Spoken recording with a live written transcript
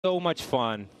So much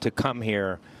fun to come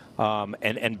here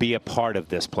and be a part of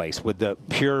this place with the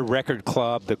pure record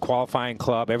club, the qualifying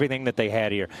club, everything that they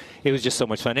had here. It was just so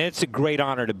much fun. And it's a great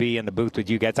honor to be in the booth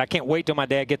with you guys. I can't wait till my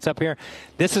dad gets up here.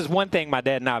 This is one thing my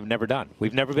dad and I have never done.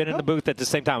 We've never been in the booth at the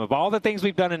same time. Of all the things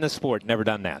we've done in this sport, never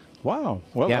done that. Wow.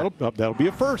 Well, yeah. that'll be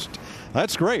a first.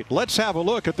 That's great. Let's have a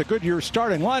look at the Goodyear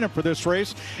starting lineup for this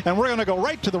race. And we're going to go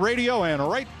right to the radio and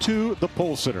right to the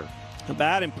pole sitter. How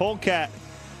about him, Polecat?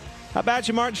 How about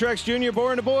you, Martin Truex Jr.,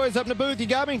 Boyer and the boys up in the booth? You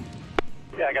got me?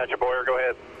 Yeah, I got you, Boyer. Go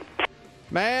ahead.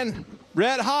 Man,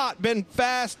 red hot, been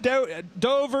fast.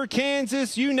 Dover,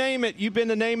 Kansas, you name it. You've been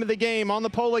the name of the game. On the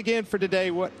pole again for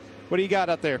today. What do you got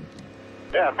up there?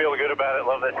 Yeah, I feel good about it.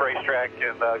 Love this racetrack,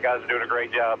 and guys are doing a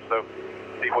great job. So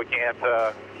see if we can't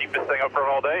keep this thing up front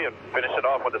all day and finish it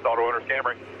off with this Auto Owners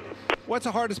Camry. What's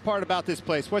the hardest part about this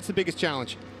place? What's the biggest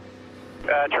challenge?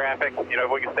 Traffic. You know,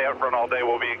 if we can stay up front all day,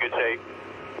 we'll be in good shape.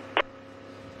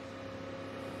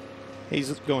 He's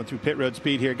going through pit road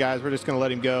speed here, guys. We're just going to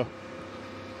let him go.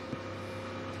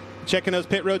 Checking those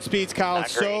pit road speeds, Kyle.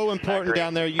 So important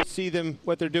down there. You see them,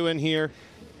 what they're doing here.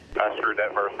 I screwed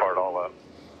that first part all up.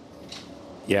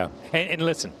 Yeah, and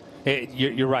listen,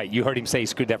 you're right. You heard him say he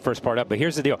screwed that first part up, but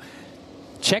here's the deal.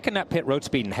 Checking that pit road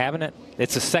speed and having it,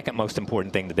 it's the second most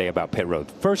important thing today about pit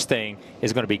road. First thing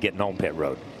is going to be getting on pit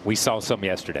road. We saw some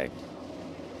yesterday.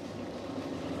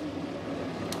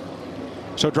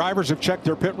 So drivers have checked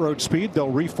their pit road speed.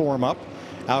 They'll reform up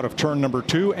out of turn number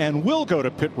 2 and will go to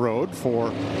pit road for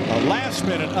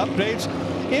last-minute updates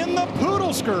in the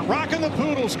poodle skirt, rocking the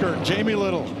poodle skirt, Jamie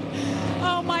Little.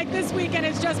 Oh, Mike, this weekend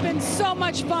has just been so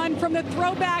much fun, from the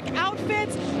throwback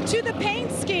outfits to the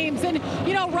paint schemes. And,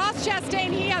 you know, Ross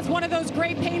Chastain, he has one of those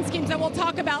great paint schemes that we'll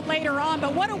talk about later on.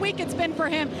 But what a week it's been for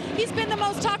him. He's been the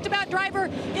most talked about driver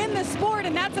in the sport,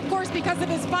 and that's, of course, because of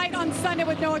his fight on Sunday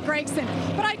with Noah Gragson.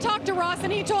 But I talked to Ross,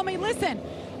 and he told me, listen,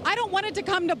 I don't want it to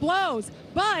come to blows,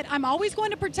 but I'm always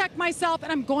going to protect myself,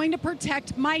 and I'm going to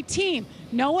protect my team.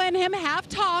 Noah and him have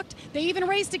talked. They even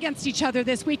raced against each other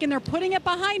this week, and they're putting it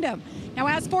behind them. Now,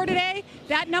 as for today,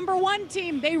 that #1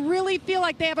 team, they really feel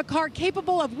like they have a car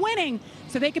capable of winning,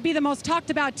 so they could be the most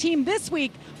talked about team this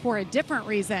week for a different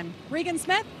reason. Regan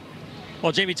Smith?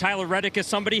 Well, Jamie, Tyler Reddick is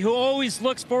somebody who always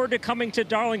looks forward to coming to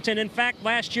Darlington. In fact,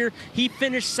 last year, he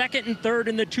finished 2nd and 3rd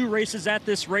in the 2 races at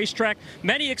this racetrack.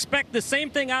 Many expect the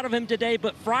same thing out of him today,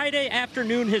 but Friday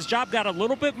afternoon, his job got a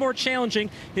little bit more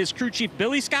challenging. His crew chief,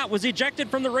 Billy Scott, was ejected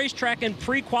from the racetrack in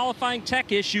pre-qualifying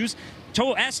tech issues.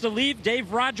 Asked to leave.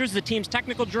 Dave Rogers, the team's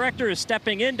technical director, is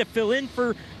stepping in to fill in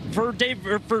for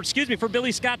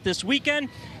Billy Scott this weekend.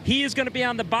 He is going to be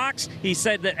on the box. He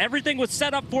said that everything was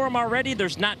set up for him already.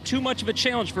 There's not too much of a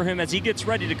challenge for him as he gets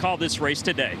ready to call this race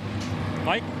today.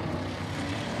 Mike?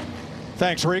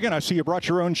 Thanks, Regan. I see you brought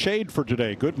your own shade for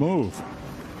today. Good move.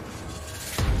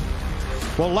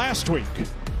 Well, last week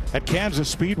at Kansas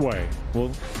Speedway,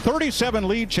 37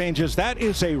 lead changes. That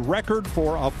is a record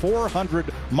for a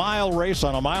 400-mile race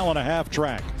on a 1.5-mile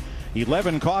track.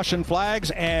 11 caution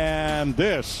flags, and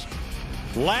this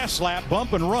last lap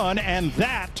bump and run, and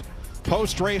that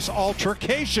post-race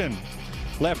altercation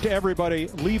left everybody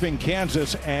leaving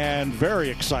Kansas and very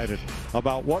excited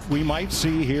about what we might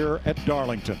see here at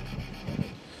Darlington.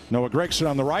 Noah Gragson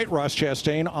on the right, Ross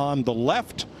Chastain on the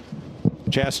left.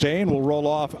 Chastain will roll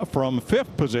off from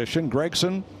 5th position.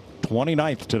 Gragson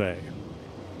 29th today.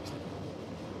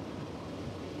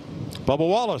 Bubba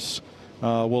Wallace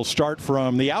will start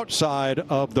from the outside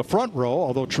of the front row.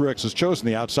 Although Truex has chosen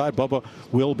the outside, Bubba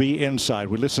will be inside.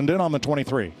 We listened in on the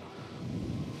 23.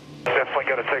 Definitely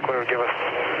got to take what it'll give us.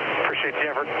 Appreciate the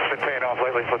effort. It's been paying off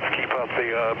lately. Let's keep up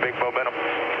the big momentum.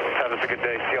 Have us a good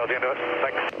day. See y'all at the end of it.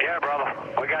 Thanks. Yeah, brother.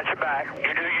 We got your back.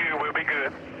 You do you. We'll be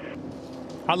good.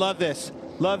 I love this.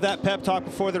 Love that pep talk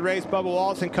before the race. Bubba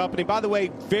Wallace and company. By the way,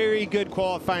 very good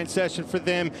qualifying session for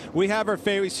them. We have our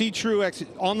favorite. See Truex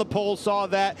on the pole, saw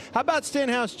that. How about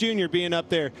Stenhouse Jr. being up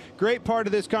there? Great part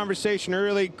of this conversation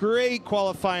early. Great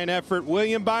qualifying effort.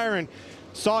 William Byron,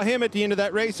 saw him at the end of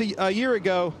that race a year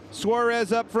ago.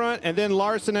 Suarez up front, and then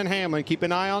Larson and Hamlin. Keep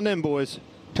an eye on them, boys.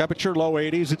 Temperature low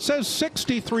 80s. It says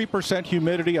 63%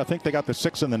 humidity. I think they got the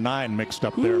 6 and the 9 mixed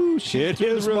up there. Ooh, it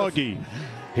is muggy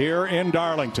here in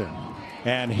Darlington.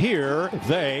 And here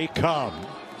they come.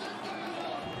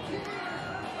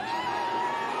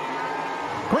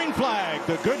 Green flag.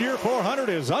 The Goodyear 400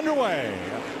 is underway.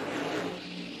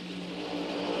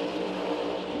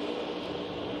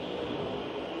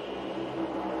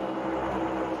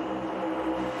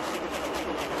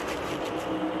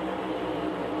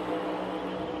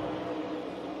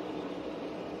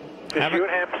 Is you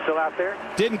and him still out there?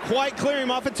 Didn't quite clear him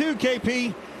off of 2,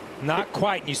 KP. Not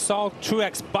quite. You saw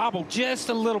Truex bobble just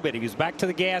a little bit. He was back to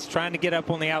the gas, trying to get up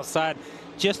on the outside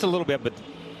just a little bit. But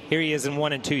here he is in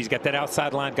 1 and 2. He's got that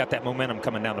outside line, got that momentum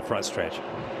coming down the front stretch.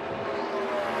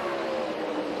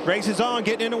 Race is on,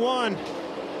 getting into 1.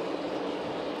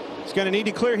 He's going to need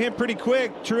to clear him pretty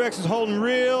quick. Truex is holding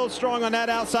real strong on that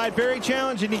outside. Very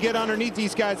challenging to get underneath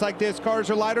these guys like this. Cars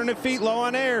are light on their feet, low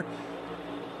on air.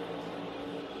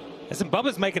 Listen,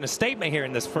 Bubba's making a statement here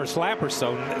in this first lap or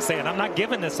so, saying, I'm not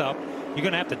giving this up. You're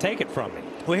going to have to take it from me.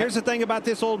 Well, here's the thing about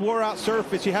this old wore-out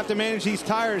surface. You have to manage these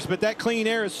tires, but that clean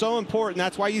air is so important.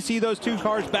 That's why you see those two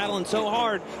cars battling so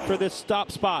hard for this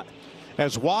stop spot.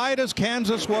 As wide as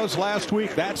Kansas was last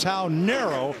week, that's how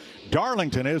narrow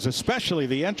Darlington is, especially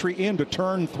the entry into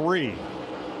turn 3.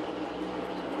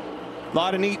 A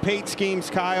lot of neat paint schemes,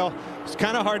 Kyle. It's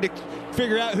kind of hard to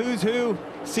figure out who's who.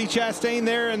 See Chastain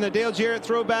there in the Dale Jarrett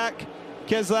throwback.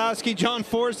 Keselowski, John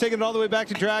Force taking it all the way back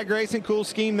to drag racing. Cool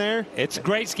scheme there. It's a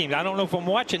great scheme. I don't know if I'm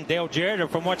watching Dale Jarrett or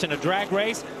if I'm watching a drag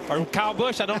race or Kyle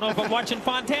Busch. I don't know if I'm watching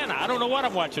Fontana. I don't know what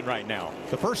I'm watching right now.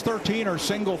 The first 13 are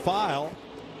single file.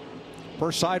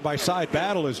 First side-by-side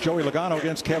battle is Joey Logano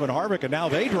against Kevin Harvick, and now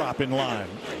they drop in line.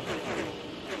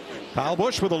 Kyle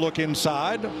Busch with a look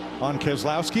inside on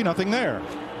Keselowski. Nothing there.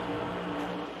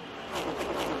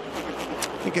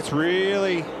 I think it's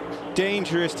really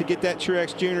dangerous to get that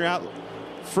Truex Jr. out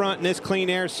front in this clean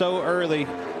air so early.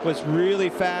 Was really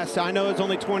fast. I know it's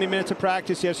only 20 minutes of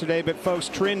practice yesterday, but folks,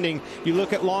 trending. You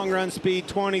look at long run speed,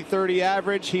 20, 30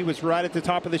 average. He was right at the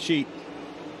top of the sheet.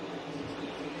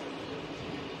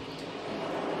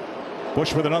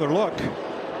 Busch with another look,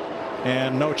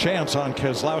 and no chance on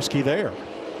Keselowski there.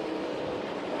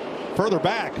 Further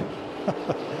back.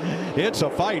 It's a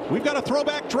fight. We've got a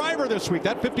throwback driver this week.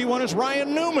 That 51 is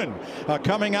Ryan Newman,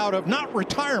 coming out of not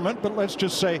retirement, but let's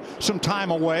just say some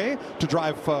time away to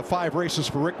drive 5 races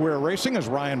for Rick Ware Racing as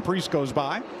Ryan Preece goes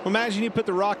by. Imagine you put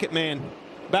the Rocket Man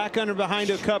back under behind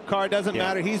a Cup car. Doesn't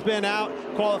matter. He's been out,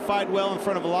 qualified well in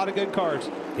front of a lot of good cars.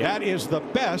 That is the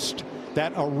best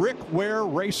that a Rick Ware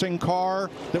Racing car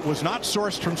that was not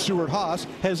sourced from Stewart-Haas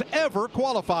has ever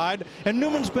qualified, and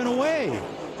Newman's been away.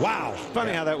 Wow.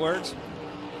 Funny how that works.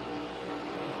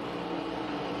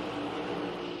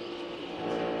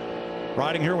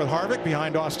 Riding here with Harvick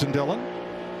behind Austin Dillon.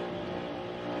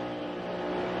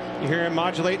 You hear him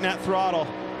modulating that throttle.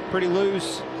 Pretty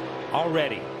loose.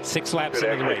 Already 6 laps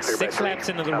into the race. 6 laps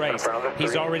into the race.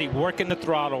 He's already working the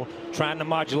throttle, trying to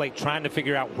modulate, trying to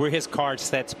figure out where his car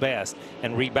sets best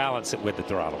and rebalance it with the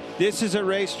throttle. This is a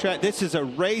racetrack. This is a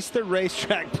race the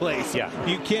racetrack place. Yeah.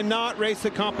 You cannot race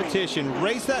the competition.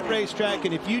 Race that racetrack,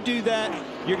 and if you do that,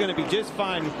 you're going to be just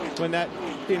fine when that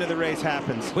end of the race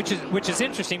happens. Which is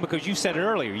interesting because you said it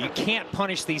earlier. You can't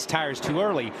punish these tires too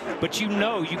early, but you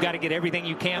know you got to get everything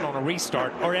you can on a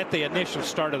restart or at the initial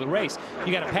start of the race.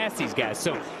 You got to pass these guys.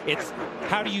 So it's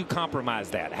how do you compromise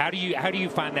that? How do you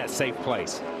find that safe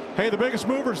place? Hey, the biggest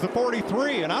mover is the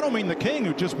 43, and I don't mean the King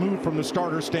who just moved from the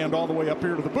starter stand all the way up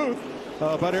here to the booth,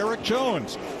 but Eric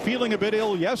Jones, feeling a bit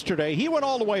ill yesterday. He went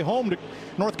all the way home to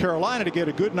North Carolina to get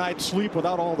a good night's sleep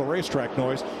without all the racetrack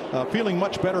noise, feeling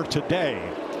much better today.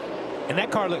 And that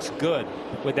car looks good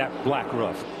with that black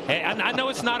roof. And I know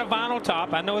it's not a vinyl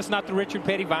top. I know it's not the Richard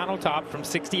Petty vinyl top from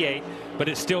 '68, but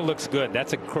it still looks good.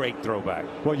 That's a great throwback.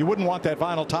 Well, you wouldn't want that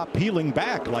vinyl top peeling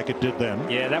back like it did then.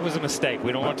 Yeah, that was a mistake.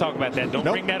 We don't want to talk about that. Don't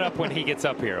bring that up when he gets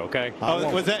up here, okay?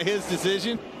 Was that his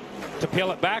decision? To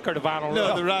peel it back or the vinyl roof?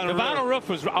 No, the vinyl roof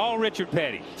was all Richard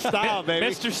Petty. Style, baby.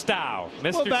 Mr. Style.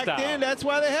 Mr. Well, back Style. then, that's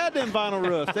why they had them vinyl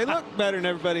roofs. They look better than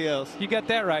everybody else. You got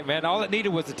that right, man. All it needed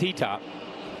was a T-top.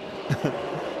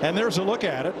 And there's a look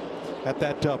at it, at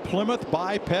that Plymouth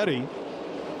by Petty.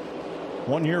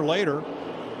 1 year later,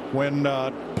 when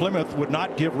Plymouth would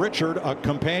not give Richard a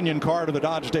companion car to the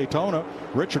Dodge Daytona,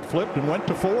 Richard flipped and went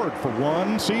to Ford for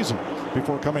 1 season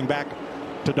before coming back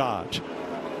to Dodge.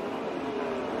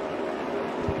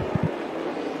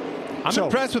 I'm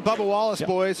impressed with Bubba Wallace,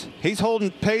 boys. He's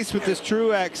holding pace with this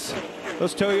Truex.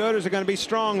 Those Toyotas are going to be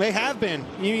strong. They have been.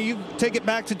 You take it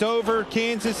back to Dover,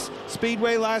 Kansas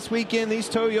Speedway last weekend. These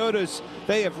Toyotas,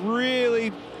 they have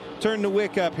really turned the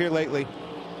wick up here lately.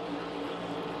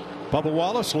 Bubba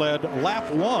Wallace led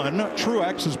lap 1.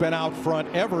 Truex has been out front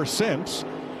ever since.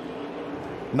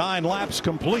 9 laps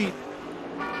complete.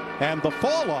 And the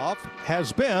fall off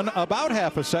has been about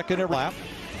half a second every lap,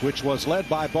 which was led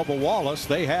by Bubba Wallace.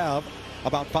 They have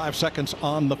about 5 seconds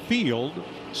on the field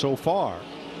so far.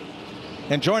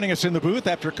 And joining us in the booth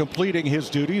after completing his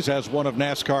duties as one of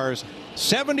NASCAR's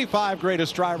 75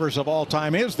 greatest drivers of all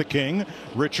time is the King,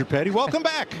 Richard Petty. Welcome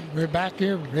back. We're back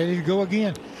here, ready to go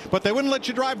again. But they wouldn't let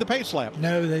you drive the pace lap.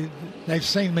 No, they they've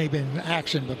seen me in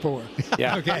action before.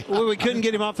 Yeah. Okay. Well, we couldn't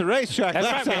get him off the racetrack. That's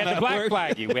last right. We time had that the black worked.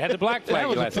 flag you. We had the black flag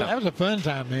you last time. That was a fun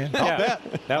time, man. Yeah,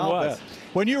 bet. that I'll was. bet.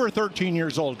 When you were 13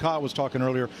 years old, Kyle was talking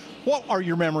earlier, what are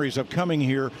your memories of coming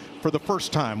here for the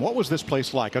first time? What was this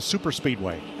place like, a super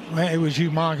speedway? Well, it was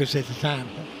humongous at the time.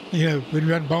 You know, we'd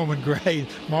run Bowman Gray,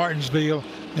 Martinsville,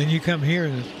 and you come here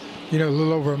and, you know, a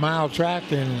little over a mile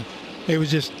track, and it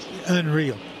was just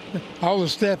unreal. All the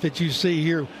stuff that you see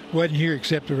here wasn't here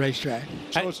except the racetrack.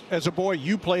 So as a boy,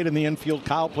 you played in the infield,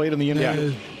 Kyle played in the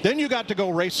infield. Then you got to go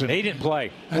racing. He didn't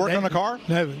play. Work on the car?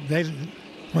 No,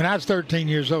 when I was 13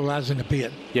 years old, I was in the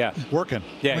pit. Yeah. Working.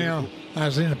 Yeah. Well, I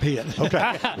was in the pit.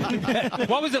 Okay.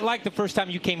 What was it like the first time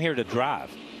you came here to drive?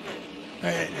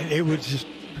 It was just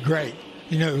great.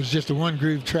 You know, it was just a one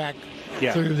groove track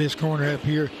through this corner up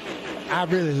here. I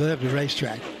really loved the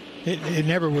racetrack. It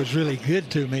never was really good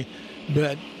to me,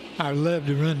 but I loved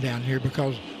to run down here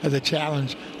because of the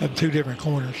challenge of two different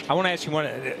corners. I want to ask you one.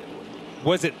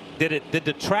 Did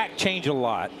the track change a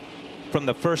lot from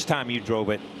the first time you drove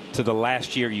it to the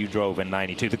last year you drove in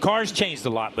 '92? The cars changed a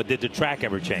lot, but did the track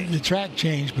ever change? The track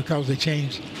changed because they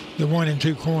changed the 1 and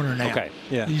 2 corner now. Okay.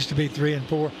 Yeah. It used to be 3 and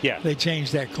 4. Yeah. They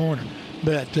changed that corner,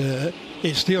 but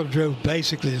it still drove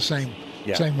basically the same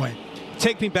way.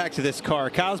 Take me back to this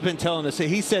car. Kyle's been telling us,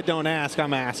 he said don't ask,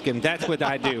 I'm asking. That's what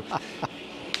I do.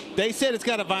 They said it's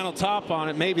got a vinyl top on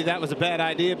it. Maybe that was a bad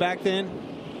idea back then?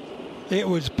 It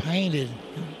was painted.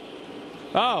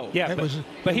 Oh. Yeah,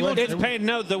 but he it's painted.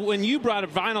 No, when you brought a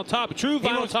vinyl top, a true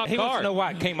vinyl top he car. wants to know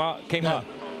why it came up.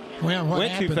 Well,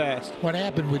 Went too fast. What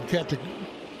happened, we'd cut the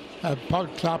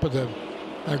top of the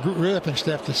roof and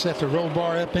stuff to set the roll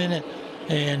bar up in it,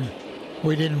 and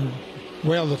we didn't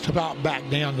weld the top back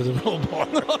down to the roll bar.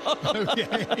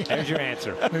 Okay. There's your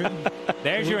answer.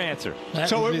 There's your answer.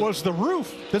 So it was the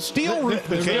roof, the steel roof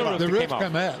that came up. The roof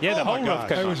come up. Yeah, the whole roof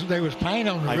came up. There was paint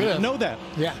on the I roof. didn't know that.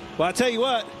 Yeah. Well, I tell you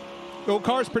what, the old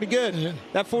car's pretty good. Yeah.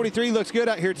 That 43 looks good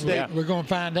out here today. We're going to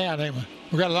find out, ain't we?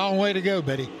 We've got a long way to go,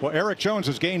 buddy. Well, Eric Jones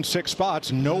has gained 6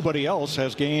 spots. Nobody else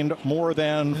has gained more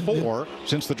than 4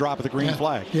 since the drop of the green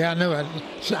flag. Yeah, I know.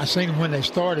 I seen them when they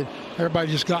started.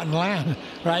 Everybody just got in line.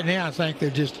 Right now, I think they're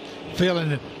just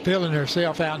filling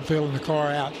themselves out and filling the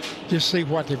car out. Just see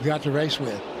what they've got to race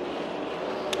with.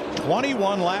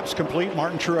 21 laps complete.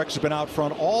 Martin Truex has been out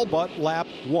front all but lap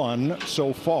 1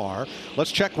 so far.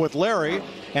 Let's check with Larry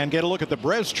and get a look at the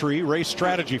Brez Tree race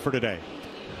strategy for today.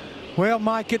 Well,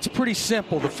 Mike, it's pretty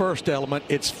simple. The first element,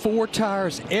 it's 4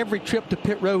 tires every trip to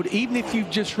pit road, even if you've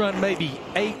just run maybe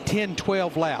 8, 10,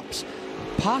 12 laps.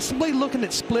 Possibly looking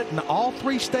at splitting all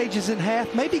 3 stages in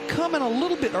half, maybe coming a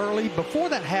little bit early before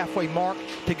that halfway mark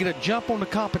to get a jump on the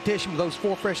competition with those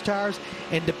 4 fresh tires.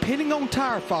 And depending on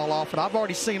tire fall off, and I've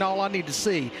already seen all I need to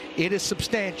see, it is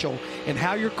substantial. And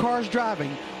how your car's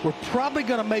driving, we're probably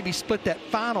going to maybe split that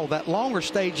longer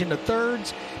stage into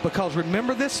thirds, because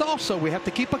remember this also, we have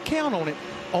to keep a count on it.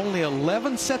 Only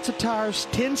 11 sets of tires,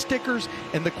 10 stickers,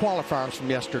 and the qualifiers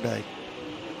from yesterday.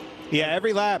 Yeah,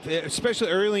 every lap, especially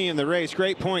early in the race.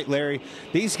 Great point, Larry.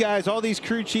 These guys, all these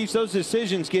crew chiefs, those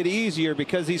decisions get easier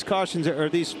because these cautions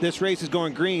this race is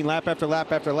going green lap after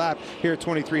lap after lap here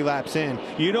 23 laps in.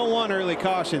 You don't want early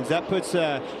cautions. That puts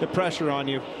the pressure on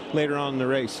you later on in the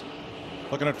race.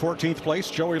 Looking at 14th place,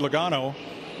 Joey Logano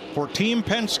for Team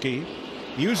Penske,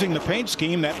 using the paint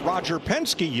scheme that Roger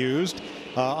Penske used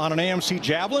on an AMC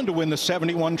Javelin to win the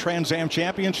 71 Trans Am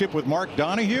Championship with Mark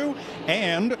Donohue,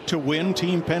 and to win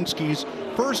Team Penske's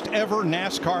first ever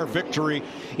NASCAR victory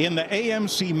in the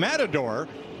AMC Matador,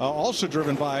 also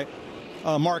driven by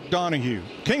Mark Donohue.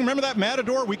 King, remember that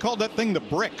Matador? We called that thing the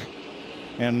Brick,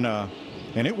 and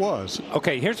it was.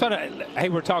 Okay, here's what hey,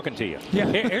 we're talking to you. Yeah.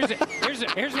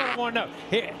 Here's what I want to know.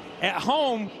 Here, at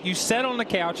home, you sit on the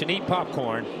couch and eat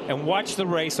popcorn and watch the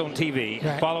race on TV,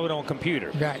 and follow it on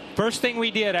computer. Right. First thing we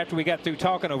did after we got through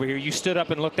talking over here, you stood up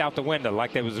and looked out the window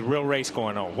like there was a real race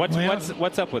going on.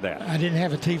 What's up with that? I didn't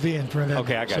have a TV in front of me.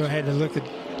 Okay, I got so you. I had to look at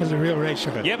the real race.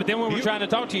 Yeah, but then when we're trying to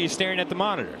talk to you, you're staring at the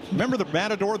monitor. Remember the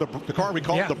Matador, the car we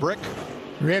called the Brick?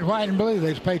 Red, white, and blue. They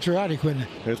was patriotic, wasn't it?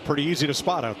 It's pretty easy to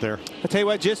spot out there. I'll tell you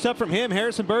what, just up from him,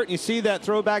 Harrison Burton, you see that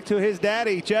throwback to his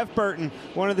daddy, Jeff Burton,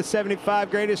 one of the 75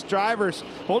 greatest drivers,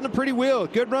 holding a pretty wheel.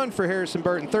 Good run for Harrison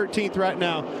Burton, 13th right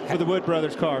now for the Wood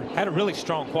Brothers car. Had a really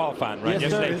strong qualifying run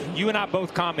yesterday. Sir. You and I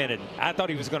both commented. I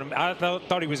thought he was going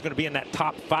to be in that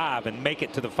top 5 and make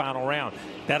it to the final round.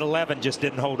 That 11 just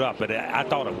didn't hold up, but I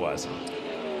thought it was.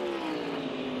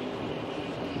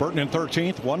 Burton in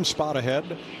 13th, 1 spot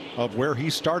ahead of where he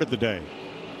started the day.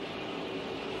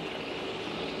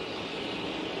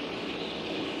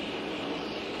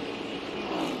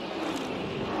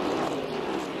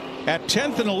 At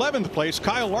 10th and 11th place,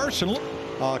 Kyle Larson.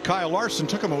 Kyle Larson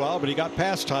took him a while, but he got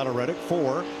past Tyler Reddick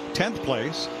for 10th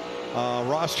place.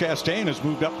 Ross Chastain has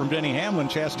moved up from Denny Hamlin.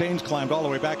 Chastain's climbed all the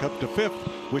way back up to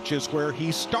 5th, which is where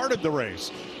he started the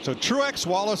race. So Truex,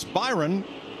 Wallace, Byron,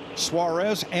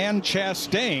 Suarez, and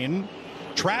Chastain.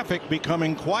 Traffic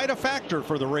becoming quite a factor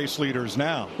for the race leaders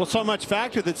now. Well, so much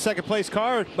factor that second place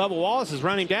car, Bubba Wallace, is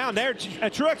running down there.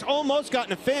 Truex almost got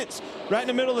in a fence right in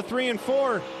the middle of 3 and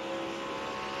 4.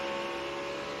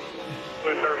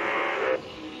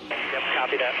 Yep,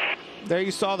 copy that. There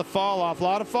you saw the fall off. A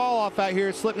lot of fall off out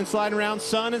here. Slipping and sliding around.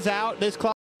 Sun is out. This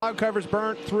cloud cover's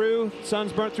burnt through.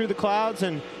 Sun's burnt through the clouds.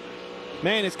 And,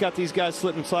 man, it's got these guys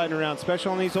slipping and sliding around,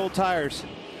 especially on these old tires.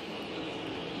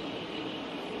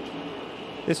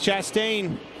 This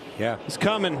Chastain is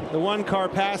coming. The one car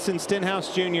passing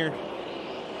Stenhouse Jr.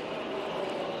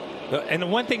 And the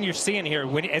one thing you're seeing here,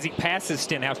 as he passes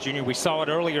Stenhouse Jr., we saw it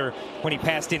earlier when he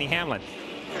passed Denny Hamlin.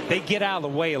 They get out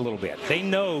of the way a little bit. They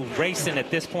know racing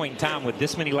at this point in time with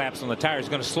this many laps on the tire is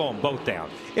going to slow them both down,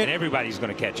 and everybody's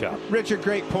going to catch up. Richard,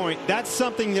 great point. That's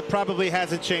something that probably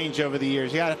hasn't changed over the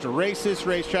years. You got to have to race this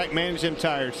racetrack, manage them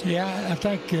tires. Yeah, I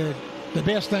think the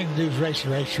best thing to do is race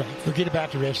the racetrack. Forget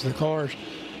about the rest of the cars.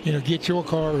 You know, get your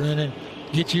car running,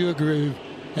 get you a groove,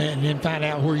 and then find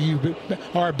out where you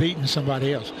are beating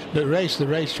somebody else. But race the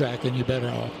racetrack, and you're better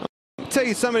off. I'll tell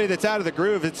you somebody that's out of the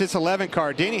groove. It's this 11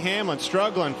 car. Denny Hamlin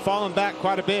struggling, falling back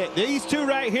quite a bit. These two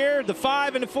right here, the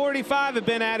 5 and the 45, have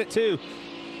been at it too.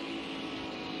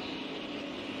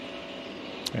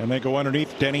 And they go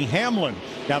underneath Denny Hamlin.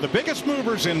 Now the biggest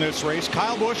movers in this race,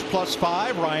 Kyle Busch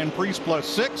 +5, Ryan Preece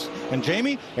 +6, and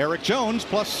Jamie, Eric Jones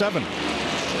 +7.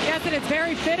 Yes, and it's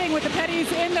very fitting with the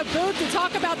Petties in the booth to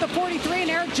talk about the 43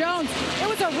 and Eric Jones. It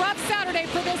was a rough Saturday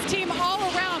for this team all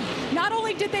around. Not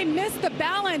only did they miss the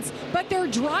balance, but their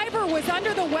driver was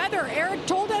under the weather. Eric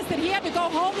told us that he had to go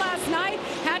home last night,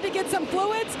 had to get some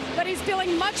fluids, but he's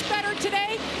feeling much better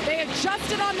today. They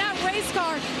adjusted on that race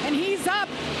car, and he's up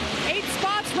 8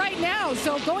 spots right now,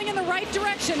 so going in the right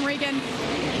direction, Regan.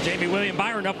 Jamie, William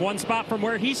Byron up 1 spot from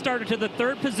where he started to the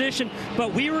 3rd position,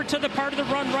 but we were to the part of the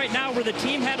run right now where the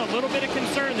team had a little bit of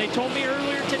concern. They told me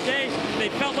earlier today they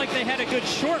felt like they had a good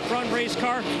short run race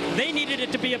car. They needed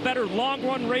it to be a better long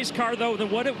run race car, though, than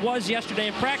what it was yesterday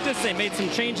in practice. They made some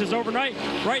changes overnight.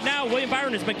 Right now, William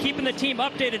Byron has been keeping the team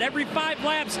updated every 5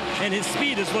 laps, and his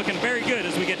speed is looking very good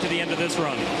as we get to the end of this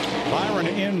run. Byron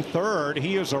in 3rd.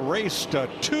 He has erased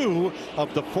 2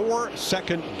 of the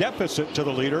 4-second deficit to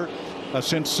the leader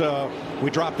since we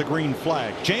dropped the green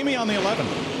flag. Jamie on the 11.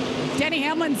 Denny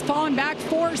Hamlin's fallen back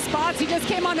 4 spots. He just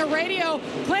came on the radio.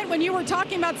 Clint, when you were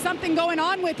talking about something going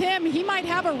on with him, he might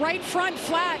have a right front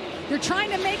flat. You're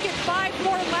trying to make it 5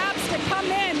 more laps to come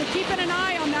in. We're keeping an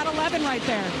eye on that 11 right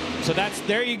there. So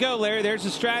there you go, Larry. There's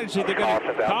the strategy. They're going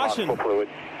to caution.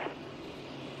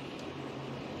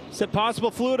 Said possible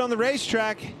fluid on the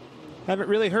racetrack. Haven't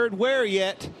really heard where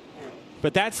yet.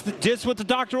 But that's just what the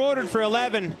doctor ordered for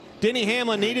 11. Denny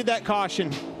Hamlin needed that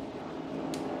caution.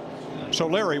 So,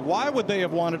 Larry, why would they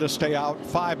have wanted to stay out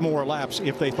 5 more laps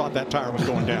if they thought that tire was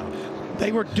going down?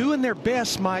 They were doing their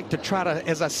best, Mike, to try to,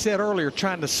 as I said earlier,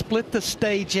 trying to split the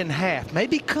stage in half.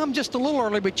 Maybe come just a little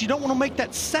early, but you don't want to make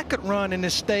that second run in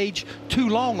this stage too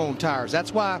long on tires.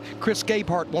 That's why Chris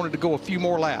Gabehart wanted to go a few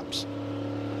more laps.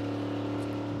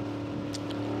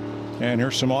 And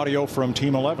here's some audio from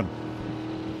Team 11.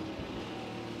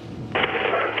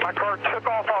 My car took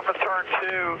off of turn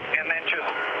 2 and then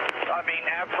just,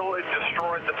 absolutely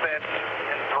destroyed the fence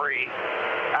in 3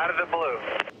 out of the blue.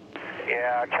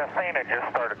 Yeah, Chastain had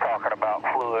just started talking about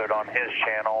fluid on his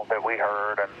channel that we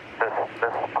heard, and this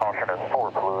caution is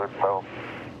for fluid, so.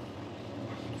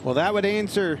 Well, that would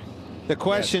answer the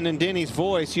question in Denny's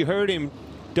voice. You heard him.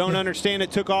 Don't understand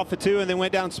it. Took off at 2 and then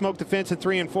went down and smoked the fence at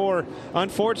 3 and 4.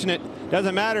 Unfortunate.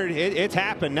 Doesn't matter. It's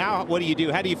happened. Now what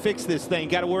do? How do you fix this thing?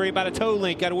 Got to worry about a tow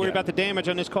link. Got to worry about the damage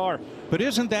on this car. But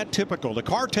isn't that typical? The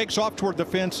car takes off toward the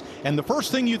fence, and the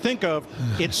first thing you think of,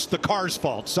 it's the car's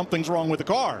fault. Something's wrong with the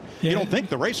car. Yeah, you don't think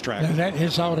the racetrack. No, that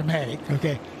is automatic.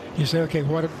 Okay. You say, okay,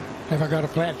 what if I got a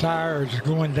flat tire or it's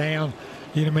going down?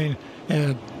 You know what I mean?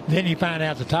 And then you find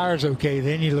out the tire's okay.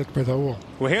 Then you look for the oil.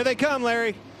 Well, here they come,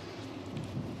 Larry.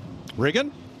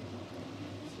 Regan?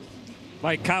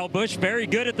 Like Kyle Busch, very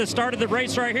good at the start of the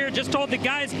race right here. Just told the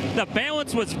guys the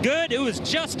balance was good. It was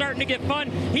just starting to get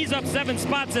fun. He's up 7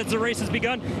 spots as the race has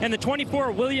begun. And the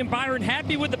 24, William Byron,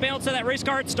 happy with the balance of that race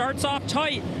car. It starts off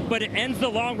tight, but it ends the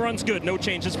long runs good. No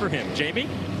changes for him. Jamie?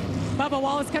 Bubba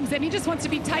Wallace comes in. He just wants to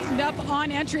be tightened up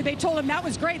on entry. They told him that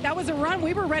was great. That was a run.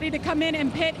 We were ready to come in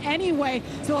and pit anyway.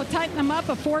 So they'll tighten them up.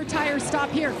 A 4-tire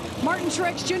stop here. Martin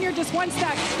Truex Jr. just wants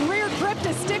that rear grip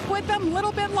to stick with them a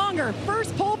little bit longer.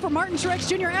 First pole for Martin Truex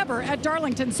Jr. ever at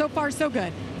Darlington. So far, so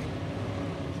good.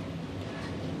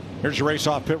 Here's your race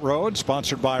off pit road,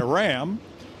 sponsored by Ram.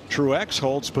 Truex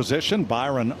holds position.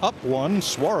 Byron up 1.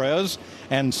 Suarez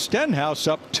and Stenhouse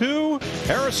up 2.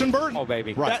 Harrison Burton. Oh,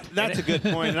 baby. Right. That's a good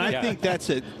point. And I think that's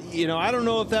it. You know, I don't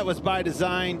know if that was by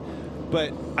design,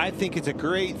 but I think it's a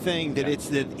great thing that it's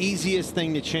the easiest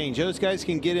thing to change. Those guys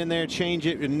can get in there, change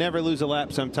it, and never lose a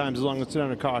lap sometimes as long as it's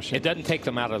under caution. It doesn't take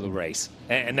them out of the race.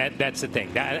 And that's the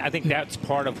thing. I think that's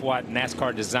part of what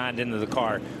NASCAR designed into the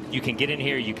car. You can get in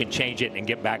here, you can change it, and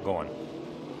get back going.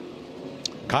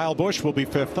 Kyle Busch will be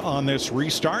 5th on this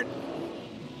restart. Do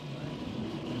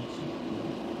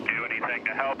anything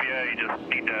to help you? You just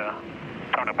need to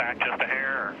turn it back just a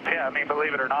hair? Yeah, I mean,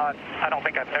 believe it or not, I don't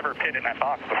think I've ever pitted in that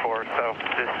box before, so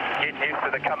just getting used to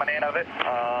the coming in of it.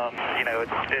 You know,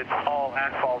 it's all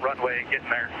asphalt runway getting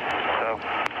there, so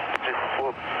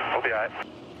we'll be all right.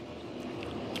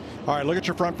 All right, look at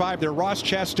your front 5 there. Ross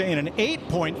Chastain, an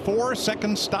 8.4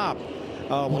 second stop.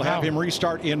 We'll have him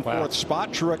restart in 4th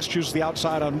spot. Truex chooses the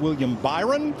outside on William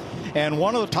Byron. And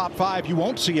one of the top 5 you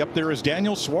won't see up there is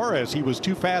Daniel Suarez. He was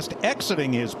too fast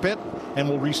exiting his pit and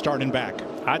will restart in back.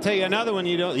 I'll tell you another one.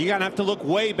 You're gonna have to look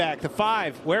way back. The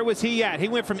 5. Where was he at? He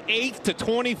went from 8th to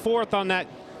 24th on that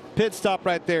pit stop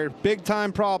right there. Big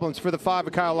time problems for the 5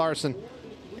 of Kyle Larson.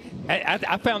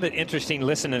 I found it interesting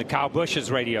listening to Kyle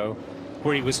Busch's radio,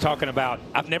 where he was talking about,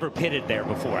 I've never pitted there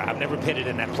before. I've never pitted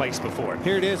in that place before.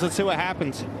 Here it is. Let's see what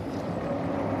happens.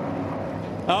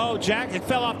 Oh, jack. It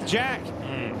fell off the jack.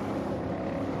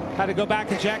 Had to go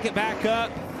back and jack it back up.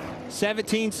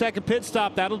 17-second pit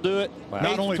stop. That'll do it. Wow.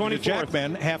 Not only did the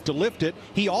jackman have to lift it,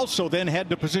 he also then had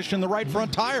to position the right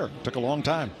front tire. Took a long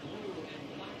time.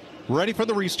 Ready for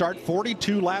the restart.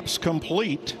 42 laps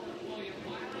complete.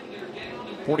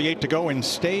 48 to go in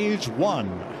stage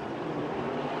 1.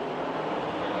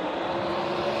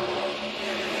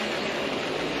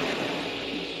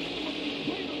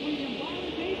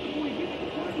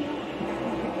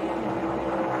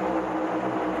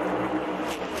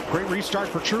 Great restart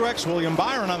for Truex. William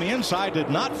Byron on the inside did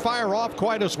not fire off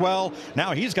quite as well.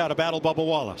 Now he's got to battle Bubba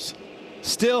Wallace.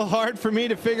 Still hard for me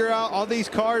to figure out all these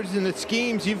cars and the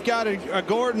schemes. You've got a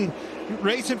Gordon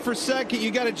racing for second.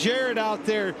 You got a Jared out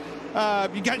there.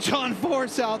 You got John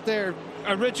Force out there.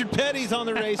 Richard Petty's on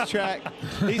the racetrack.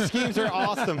 These schemes are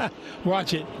awesome.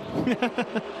 Watch it.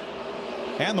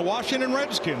 And the Washington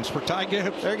Redskins for Ty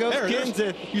Gibbs. There goes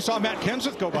Kenseth. You saw Matt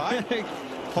Kenseth go by.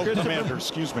 Commander,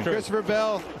 excuse me. Christopher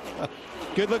Bell.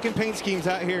 Good-looking paint schemes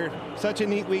out here. Such a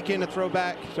neat weekend to throw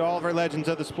back to all of our legends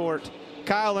of the sport.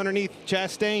 Kyle underneath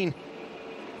Chastain.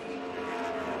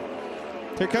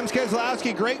 Here comes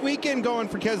Keselowski. Great weekend going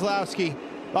for Keselowski.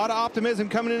 A lot of optimism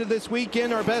coming into this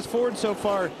weekend. Our best Ford so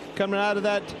far coming out of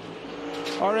that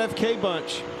RFK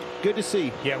bunch. Good to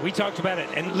see. Yeah, we talked about it.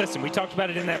 And listen, we talked about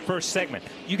it in that first segment.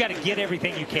 You got to get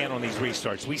everything you can on these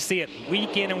restarts. We see it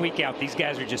week in and week out. These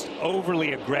guys are just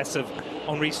overly aggressive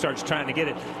on restarts trying to get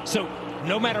it. So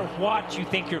no matter what you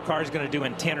think your car is going to do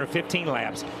in 10 or 15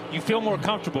 laps, you feel more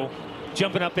comfortable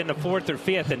jumping up into 4th or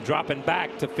 5th and dropping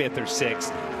back to 5th or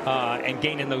 6th and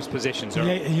gaining those positions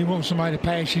early. Yeah, you want somebody to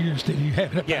pass you instead of you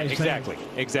having to pass exactly. them.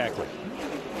 Exactly.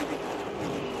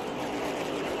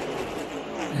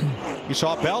 You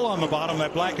saw Bell on the bottom of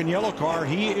that black and yellow car.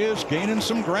 He is gaining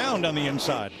some ground on the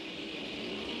inside.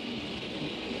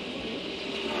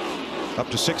 Up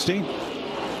to 16.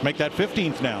 Make that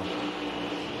 15th now.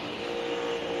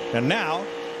 And now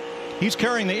he's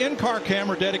carrying the in-car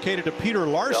camera dedicated to Peter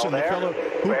Larson, the fellow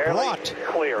who brought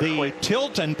the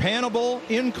tilt and panable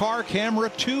in-car camera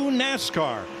to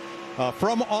NASCAR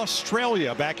from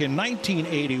Australia back in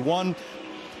 1981.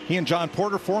 He and John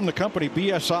Porter formed the company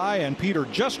BSI, and Peter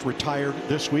just retired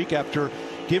this week after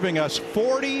giving us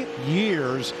 40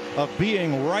 years of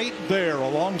being right there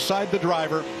alongside the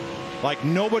driver like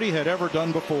nobody had ever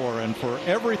done before. And for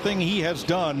everything he has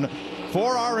done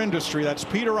for our industry, that's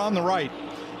Peter on the right,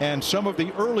 and some of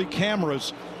the early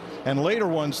cameras and later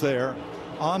ones there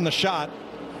on the shot.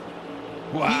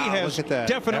 Wow, he has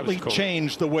definitely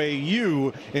changed the way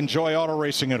you enjoy auto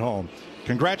racing at home.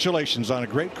 Congratulations on a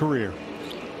great career.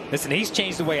 Listen, he's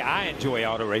changed the way I enjoy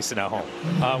auto racing at home.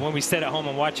 When we sit at home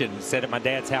and watch it, sit at my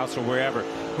dad's house or wherever,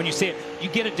 when you see it, you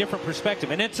get a different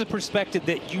perspective, and it's a perspective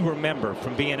that you remember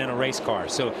from being in a race car.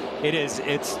 So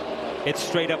it's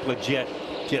straight up legit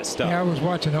stuff. Yeah, I was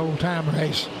watching an old time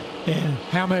race, and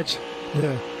how much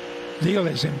the deal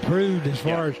has improved as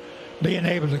far as being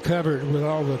able to cover it with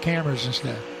all the cameras and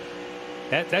stuff.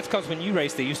 That's because when you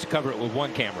raced, they used to cover it with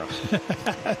one camera.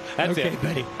 That's okay, it.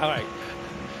 buddy. All right.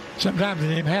 Sometimes they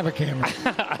didn't have a camera.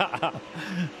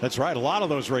 That's right. A lot of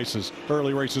those races,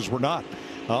 early races, were not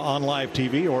on live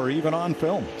TV or even on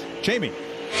film. Jamie.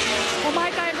 Well,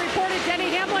 Mike, I had reported Denny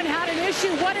Hamlin had an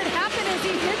issue. What had happened is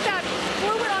he hit that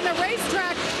fluid on the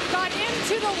racetrack, got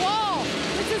into the wall.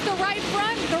 This is the right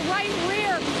front, the right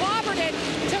rear, clobbered it,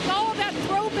 took all of that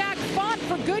throwback font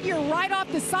for Goodyear right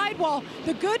off the sidewall.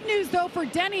 The good news, though, for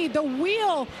Denny,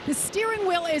 the steering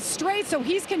wheel is straight, so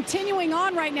he's continuing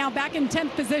on right now, back in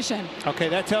 10th position. Okay,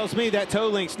 that tells me that toe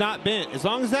link's not bent. As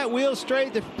long as that wheel's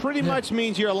straight, that pretty much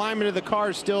means your alignment of the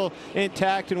car is still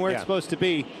intact and where it's supposed to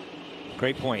be.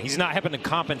 Great point. He's not having to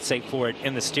compensate for it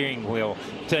in the steering wheel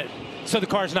so the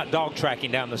car's not dog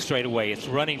tracking down the straightaway. It's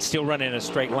still running in a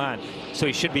straight line, so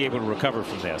he should be able to recover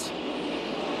from this.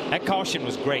 That caution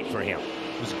was great for him.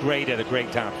 It was great at a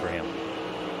great time for him.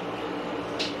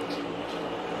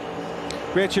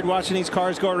 Richard, watching these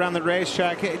cars go around the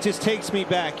racetrack, it just takes me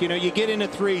back. You know, you get into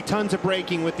 3, tons of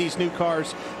braking with these new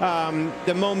cars,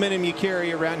 the momentum you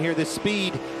carry around here, the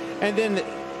speed, and then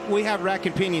we have rack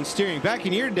and pinion steering. Back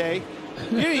in your day,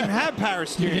 you didn't even have power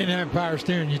steering. You didn't have power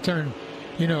steering. You turned,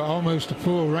 you know, almost a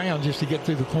full round just to get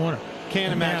through the corner.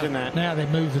 Can't imagine that. Now they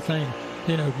move the thing,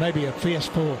 you know, maybe a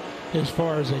fistful as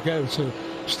far as they go. So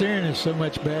steering is so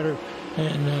much better,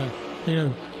 and you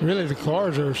know, really the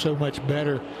cars are so much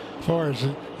better as far as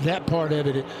that part of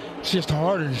it. It's just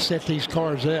harder to set these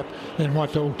cars up than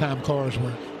what the old-time cars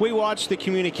were. We watched the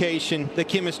communication, the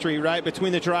chemistry, right,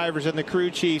 between the drivers and the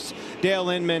crew chiefs, Dale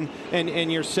Inman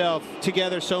and yourself,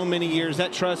 together so many years,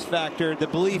 that trust factor, the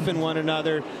belief in one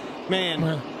another. Man,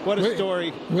 well, what a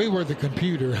story. We were the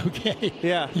computer, okay?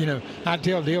 Yeah. You know, I'd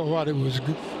tell Dale what it was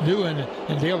doing,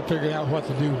 and Dale would figure out what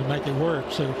to do to make it work.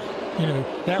 So, you know,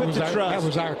 that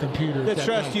was our computer. The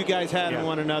trust you guys had in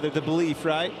one another, the belief,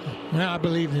 right? Well, I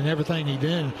believed in everything he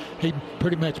did. He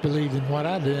pretty much believed in what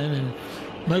I did, and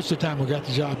most of the time we got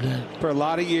the job done. For a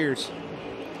lot of years.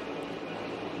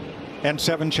 And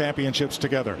 7 championships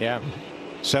together. Yeah.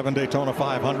 7 Daytona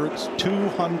 500s,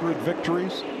 200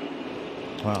 victories.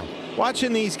 Wow.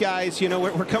 Watching these guys, you know,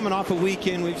 we're coming off a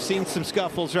weekend. We've seen some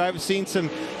scuffles, right? We've seen some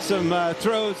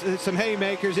throws, some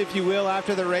haymakers, if you will,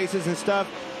 after the races and stuff.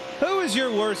 Who is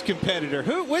your worst competitor?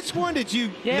 Which one did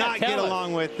you not get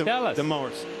along with the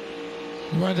most?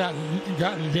 The ones I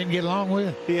didn't get along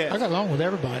with? Yeah. I got along with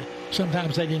everybody.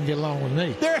 Sometimes they didn't get along with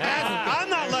me. I'm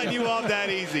not letting you off that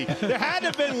easy. There had to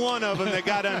have been one of them that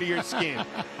got under your skin.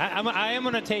 I am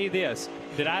going to tell you this,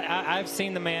 that I've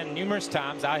seen the man numerous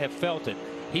times. I have felt it.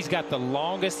 He's got the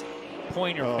longest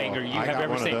pointer finger you have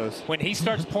ever seen. When he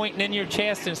starts pointing in your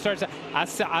chest and starts, I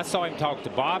saw him talk to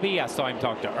Bobby. I saw him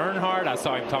talk to Earnhardt. I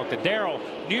saw him talk to Darrell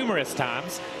numerous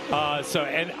times.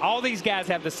 And all these guys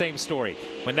have the same story.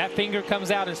 When that finger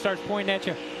comes out and starts pointing at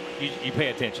you, you pay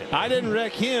attention. I didn't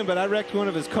wreck him, but I wrecked one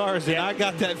of his cars, and I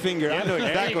got that finger. I know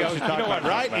exactly what you're talking about.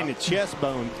 Right in the chest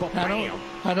bone.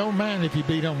 I don't mind if you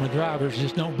beat on my drivers,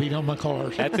 just don't beat on my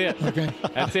cars. That's it. Okay.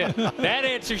 That's it. That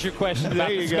answers your question about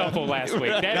the scuffle last week.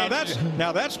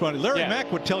 Now that's funny. Larry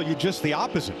Mack would tell you just the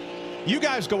opposite. You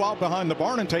guys go out behind the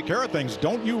barn and take care of things.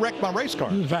 Don't you wreck my race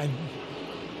car.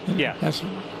 Yeah.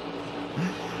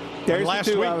 There's the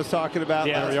two I was talking about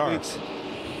last week.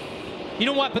 You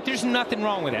know what? But there's nothing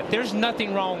wrong with that. There's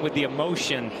nothing wrong with the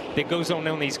emotion that goes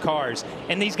on these cars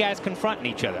and these guys confronting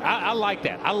each other. I like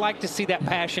that. I like to see that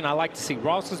passion. I like to see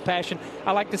Ross's passion.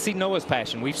 I like to see Noah's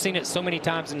passion. We've seen it so many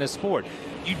times in this sport.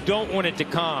 You don't want it to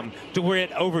come to where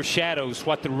it overshadows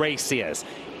what the race is.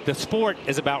 The sport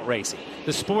is about racing.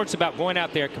 The sport's about going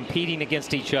out there, competing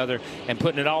against each other, and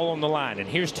putting it all on the line. And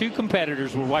here's 2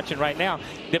 competitors we're watching right now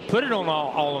that put it on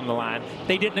all on the line.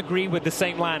 They didn't agree with the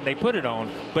same line they put it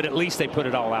on, but at least they put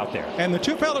it all out there. And the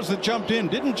 2 fellas that jumped in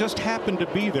didn't just happen to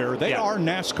be there. They are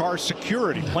NASCAR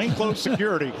security, plainclothes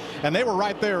security, and they were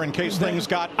right there in case things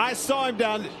got. I saw him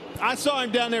down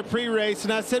there pre-race,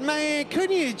 and I said, man,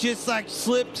 couldn't you just like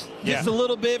slipped just a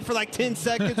little bit for like 10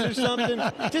 seconds or something?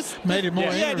 Just made it more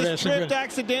interesting. Just tripped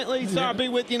accidentally. So I'll be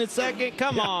with you in a second.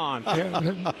 Come on.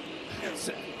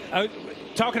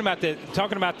 Talking about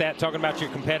your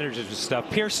competitors and stuff.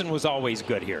 Pearson was always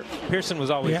good here. Pearson was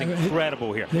always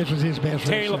incredible here. This was his best.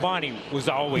 Terry Labonte was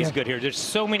always good here. There's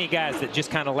so many guys that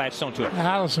just kind of latched onto it.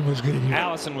 Allison was good here.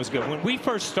 Allison was good. When we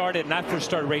first started, and I first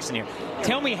started racing here,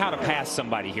 tell me how to pass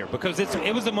somebody here, because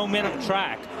it was a momentum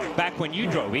track back when you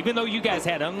drove. Even though you guys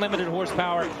had unlimited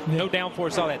horsepower, no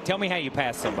downforce, all that. Tell me how you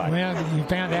passed somebody. Well, you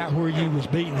found out where you was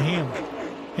beating him,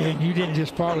 and you didn't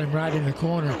just follow him right in the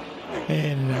corner.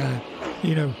 And,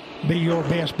 you know, be your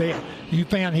best bet. You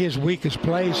found his weakest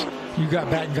place, you got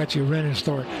back and got your running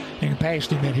start and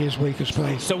passed him at his weakest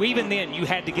place. So even then, you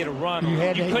had to get a run. You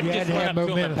couldn't just run up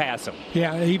to him and pass him.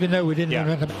 Yeah, even though we didn't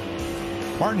run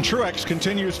him. Martin Truex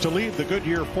continues to lead the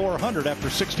Goodyear 400 after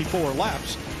 64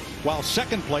 laps, while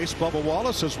second place Bubba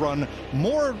Wallace has run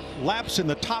more laps in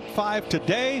the top 5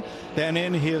 today than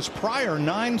in his prior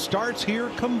 9 starts here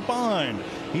combined.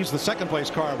 He's the second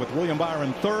place car with William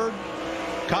Byron third,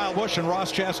 Kyle Busch and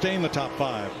Ross Chastain the top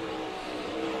 5.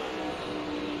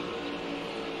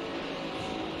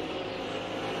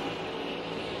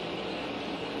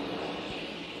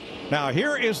 Now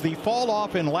here is the fall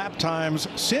off in lap times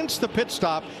since the pit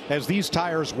stop as these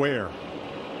tires wear.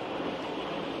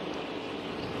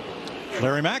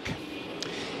 Larry Mack.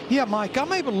 Yeah, Mike,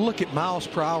 I'm able to look at miles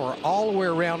per hour all the way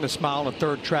around this mile and a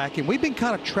third track, and we've been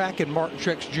kind of tracking Martin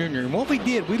Truex Jr. And what we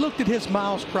did, we looked at his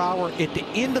miles per hour at the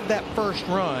end of that first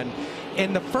run,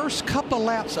 and the first couple of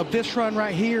laps of this run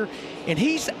right here, and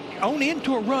he's on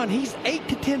into a run. He's 8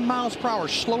 to 10 miles per hour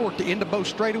slower at the end of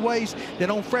both straightaways than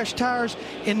on fresh tires.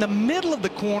 In the middle of the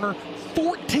corner,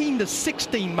 14 to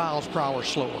 16 miles per hour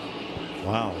slower.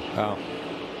 Wow. Wow.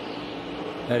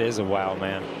 That is a wow,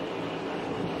 man.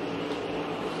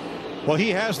 Well, he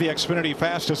has the Xfinity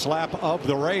fastest lap of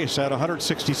the race at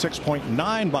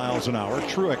 166.9 miles an hour.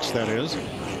 Truex, that is.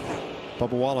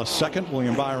 Bubba Wallace second,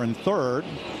 William Byron third.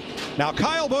 Now,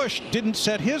 Kyle Busch didn't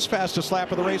set his fastest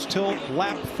lap of the race till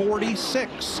lap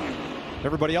 46.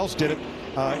 Everybody else did it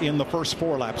in the first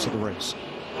 4 laps of the race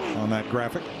on that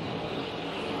graphic.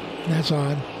 That's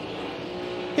odd.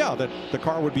 Yeah, that the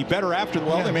car would be better after the,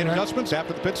 well, they made adjustments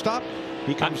after the pit stop.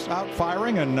 He comes out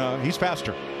firing, and he's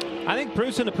faster. I think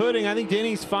proof's in the pudding. I think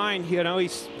Denny's fine. You know,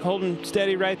 he's holding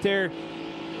steady right there,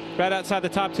 right outside the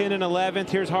top 10 and 11th.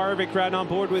 Here's Harvick riding on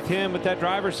board with him with that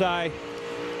driver's eye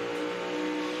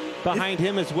behind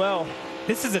him as well.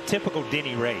 This is a typical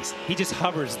Denny race. He just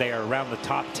hovers there around the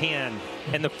top 10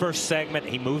 in the first segment.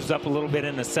 He moves up a little bit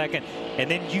in the second,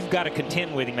 and then you've got to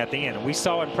contend with him at the end. And we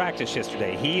saw in practice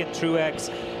yesterday, he and Truex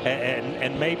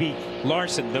and maybe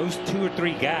Larson, those 2 or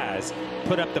 3 guys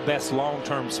put up the best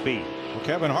long-term speed. Well,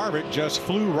 Kevin Harvick just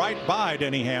flew right by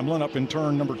Denny Hamlin up in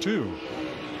turn number 2.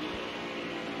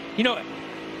 You know,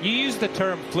 you use the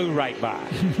term flew right by.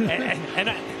 and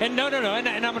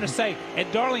I'm going to say,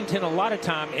 at Darlington, a lot of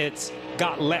time it's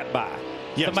got let by.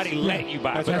 Yes. Somebody let you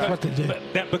by. That's what they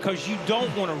did. Because you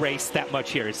don't want to race that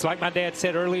much here. It's like my dad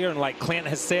said earlier, and like Clint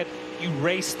has said, you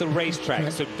race the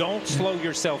racetrack. So don't slow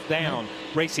yourself down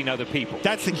racing other people.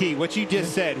 That's the key. What you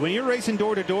just said. When you're racing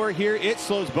door to door here, it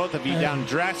slows both of you down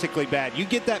drastically bad. You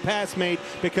get that pass made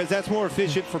because that's more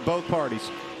efficient for both parties.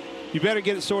 You better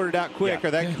get it sorted out quick,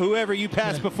 or that whoever you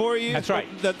pass before you, that's right.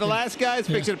 The last guy is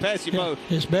fixing to pass you both.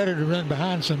 It's better to run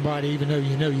behind somebody, even though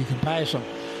you know you can pass them,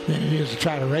 than it is to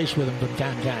try to race with them from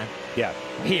time to time. Yeah,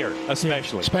 here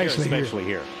especially. Especially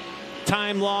here.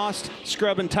 Time lost,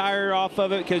 scrubbing tire off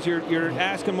of it because you're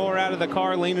asking more out of the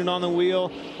car, leaning on the wheel.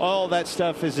 All that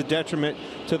stuff is a detriment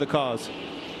to the cause.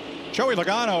 Joey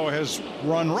Logano has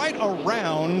run right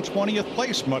around 20th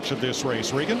place much of this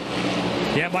race. Regan?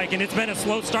 Yeah, Mike, and it's been a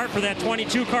slow start for that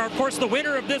 22 car. Of course, the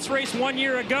winner of this race 1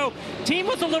 year ago. Team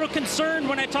was a little concerned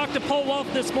when I talked to Paul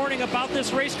Wolf this morning about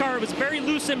this race car. It was very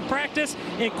loose in practice.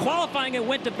 In qualifying, it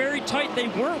went to very tight. They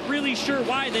weren't really sure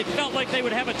why. They felt like they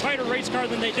would have a tighter race car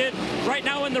than they did. Right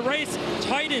now in the race,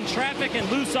 tight in traffic and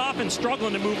loose off and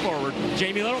struggling to move forward.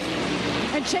 Jamie Little?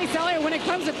 And Chase Elliott, when it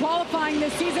comes to qualifying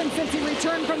this season since he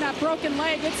returned from that broken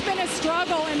leg, it's been a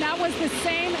struggle, and that was the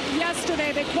same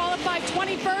yesterday. They qualified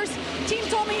 21st. Team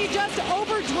told me he just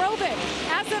overdrove it.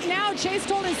 As of now, Chase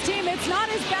told his team, it's not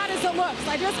as bad as it looks.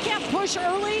 I just can't push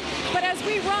early, but as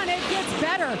we run, it gets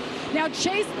better. Now,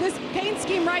 Chase, this paint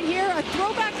scheme right here, a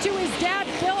throwback to his dad,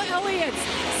 Bill Elliott's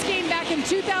scheme back in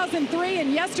 2003.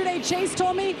 And yesterday, Chase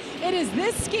told me it is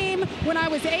this scheme when I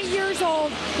was 8 years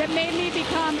old that made me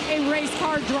become a race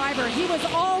car driver. He was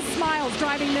all smiles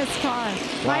driving this car.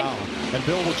 Right? Wow. And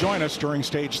Bill will join us during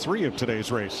stage 3 of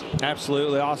today's race.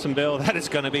 Absolutely awesome, Bill. That is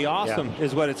going to be awesome,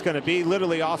 is what it's going to be.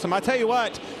 Literally awesome. I tell you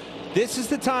what, this is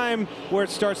the time where it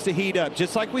starts to heat up.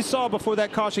 Just like we saw before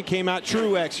that caution came out,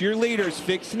 Truex, your leader's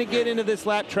fixing to get into this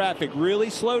lap traffic. Really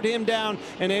slowed him down,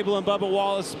 enabling Bubba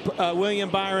Wallace, William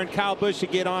Byron, Kyle Busch to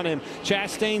get on him.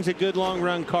 Chastain's a good long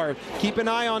run car. Keep an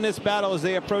eye on this battle as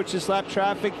they approach this lap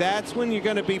traffic. That's when you're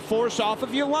going to be forced off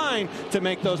of your line to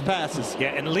make those passes. Yeah,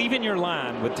 and leaving your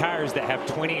line with tires that have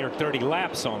 20 or 30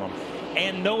 laps on them,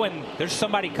 and knowing there's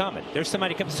somebody coming.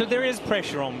 So there is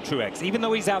pressure on Truex. Even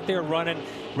though he's out there running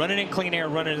in clean air,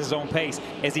 running at his own pace,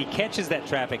 as he catches that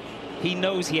traffic, he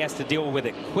knows he has to deal with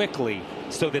it quickly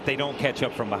so that they don't catch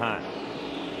up from behind.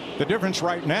 The difference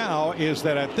right now is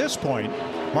that at this point,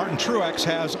 Martin Truex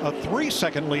has a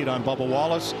 3-second lead on Bubba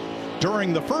Wallace.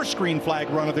 During the first green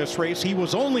flag run of this race, he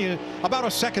was only about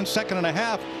a second and a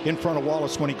half in front of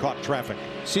Wallace when he caught traffic.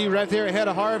 See right there ahead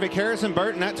of Harvick, Harrison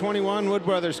Burton, that 21 Wood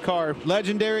Brothers car.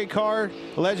 Legendary car,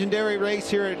 legendary race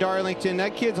here at Darlington.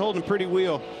 That kid's holding a pretty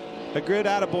wheel. A good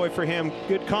attaboy for him.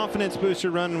 Good confidence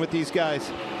booster running with these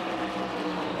guys.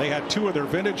 They had 2 of their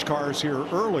vintage cars here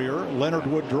earlier. Leonard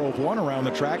Wood drove one around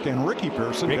the track, and Ricky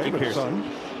Pearson, David's son,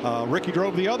 Ricky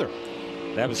drove the other.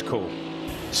 That was cool.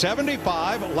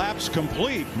 75 laps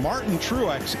complete. Martin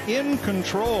Truex in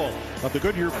control of the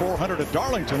Goodyear 400 at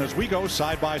Darlington as we go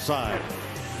side by side.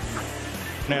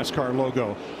 NASCAR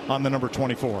logo on the number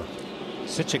 24.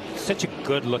 Such a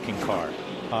good looking car.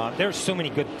 There's so many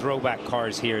good throwback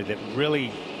cars here that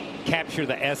really capture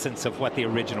the essence of what the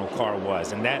original car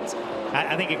was, and that's,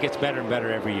 I think it gets better and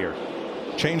better every year.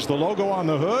 Changed the logo on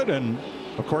the hood, and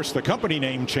of course the company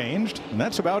name changed, and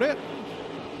that's about it.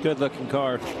 Good looking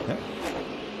car. Yeah.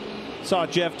 Saw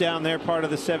Jeff down there, part of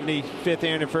the 75th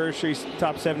anniversary,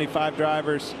 top 75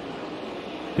 drivers.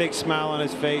 Big smile on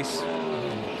his face.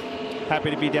 Happy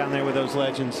to be down there with those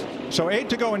legends. So 8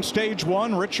 to go in stage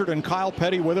 1. Richard and Kyle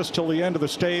Petty with us till the end of the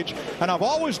stage. And I've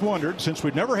always wondered, since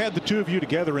we've never had the 2 of you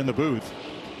together in the booth,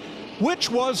 which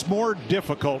was more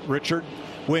difficult, Richard,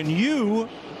 when you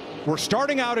were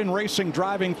starting out in racing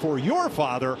driving for your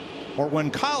father, or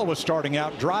when Kyle was starting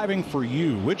out driving for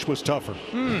you? Which was tougher?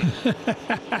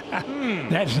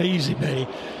 That's easy, buddy.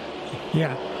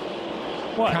 Yeah.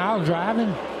 What? Kyle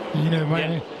driving, you know,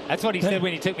 man. Yeah. That's what he said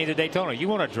when he took me to Daytona. You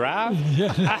want to drive?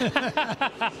 Yeah.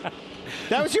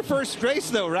 That was your first race,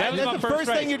 though, right? That was That's my the first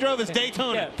first thing race. you drove is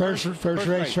Daytona. Yeah. First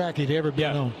racetrack he'd ever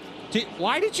been on.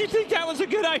 Why did you think that was a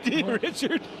good idea,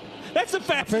 Richard? That's the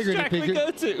fastest track we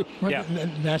go to. Well, Yeah.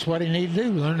 That's what he needed to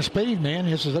do. Learn the speed, man.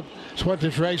 That's what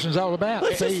this racing's all about.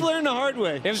 Let's Speed. just learn the hard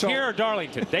way. It was here or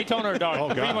Darlington, Daytona or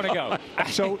Darlington. Where do you want to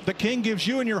go? So the King gives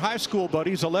you and your high school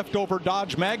buddies a leftover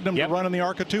Dodge Magnum to run in the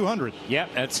ARCA 200. Yep,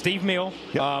 and Steve Mill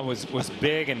was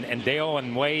big, and Dale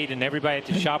and Wade and everybody at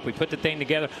the shop. We put the thing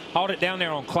together, hauled it down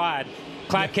there on Clyde.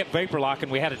 Clyde kept vapor locking.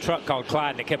 We had a truck called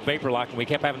Clyde, and it kept vapor locking. We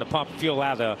kept having to pump fuel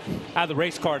out of the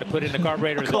race car to put in the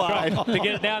carburetor of the truck to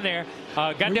get it down there.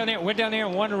 Got down there, went down there,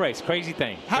 and won the race. Crazy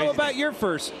thing. How about your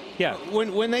first? Yeah.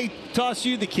 When they tossed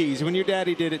you the keys, when your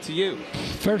daddy did it to you?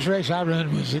 First race I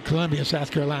run was at Columbia, South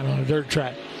Carolina, on a dirt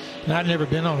track. And I'd never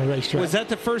been on a racetrack. Was that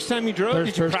the first time you drove?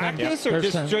 Did you practice or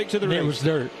just straight to the race? It was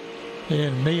dirt.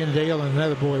 And me and Dale and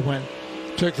another boy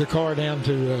took the car down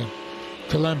to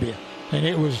Columbia. And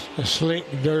it was a slick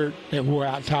dirt that wore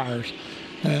out tires.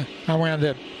 I wound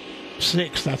up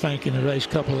 6th, I think, in the race,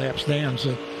 couple laps down.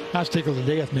 So I was tickled to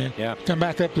death, man. Yeah. Come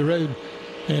back up the road,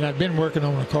 and I'd been working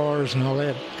on the cars and all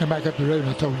that. Come back up the road, and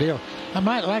I told Dale, I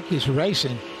might like this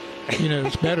racing. You know,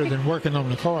 it's better than working on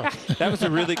the car. That was a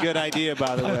really good idea,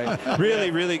 by the way. Really,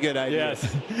 really good idea.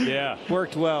 Yes. Yeah.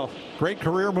 Worked well. Great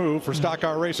career move for Stock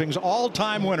Car Racing's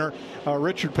all-time winner,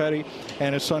 Richard Petty,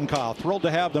 and his son Kyle. Thrilled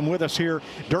to have them with us here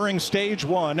during stage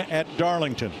 1 at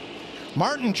Darlington.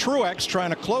 Martin Truex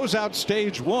trying to close out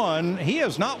stage 1. He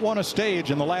has not won a stage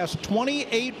in the last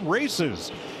 28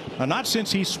 races. Not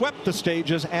since he swept the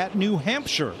stages at New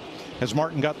Hampshire has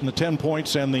Martin gotten the 10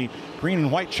 points and the green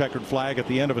and white checkered flag at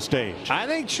the end of a stage. I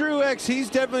think Truex, he's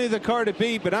definitely the car to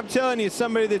beat, but I'm telling you,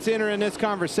 somebody that's entering this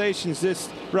conversation is this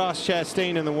Ross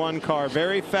Chastain in the 1 car.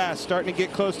 Very fast, starting to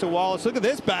get close to Wallace. Look at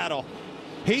this battle.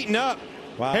 Heating up.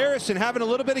 Wow. Harrison having a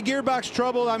little bit of gearbox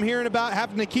trouble. I'm hearing about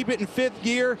having to keep it in 5th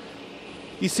gear.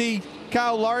 You see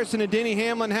Kyle Larson and Denny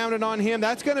Hamlin hounding on him.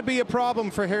 That's going to be a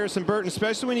problem for Harrison Burton,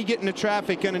 especially when you get into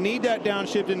traffic. Going to need that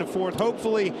downshift into 4th.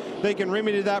 Hopefully they can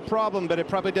remedy that problem, but it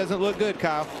probably doesn't look good,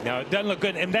 Kyle. No, it doesn't look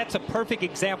good. And that's a perfect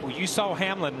example. You saw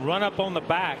Hamlin run up on the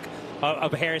back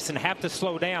of Harrison, have to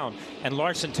slow down, and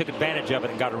Larson took advantage of it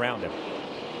and got around him.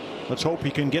 Let's hope he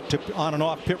can get to on and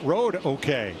off pit road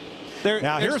okay.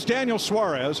 Now here's Daniel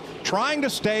Suarez trying to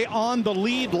stay on the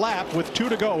lead lap with 2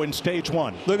 to go in stage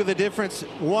 1. Look at the difference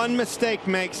one mistake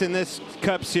makes in this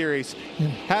Cup Series.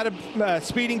 Had a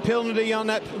speeding penalty on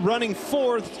that, running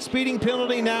 4th, speeding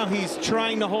penalty. Now he's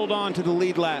trying to hold on to the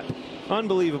lead lap.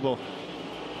 Unbelievable.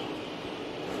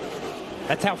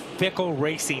 That's how fickle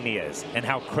racing is and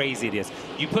how crazy it is.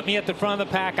 You put me at the front of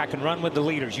the pack, I can run with the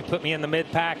leaders. You put me in the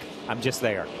mid pack, I'm just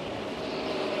there.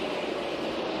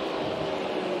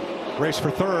 Race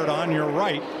for 3rd on your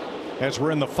right as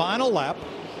we're in the final lap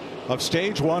of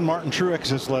stage one. Martin Truex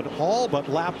has led all but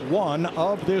lap one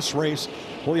of this race.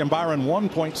 William Byron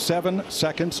 1.7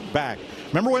 seconds back.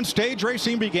 Remember when stage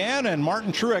racing began, and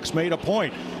Martin Truex made a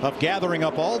point of gathering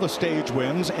up all the stage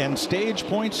wins and stage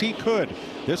points he could.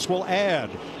 This will add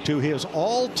to his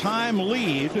all-time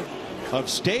lead of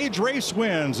stage race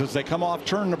wins as they come off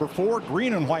turn number 4.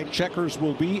 Green and white checkers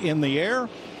will be in the air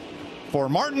for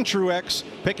Martin Truex,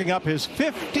 picking up his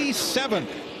 57th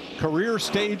career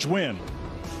stage win.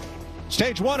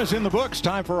 Stage one is in the books.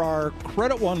 Time for our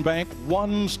Credit One Bank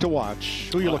ones to watch.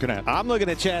 Who are you looking at? I'm looking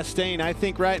at Chastain. I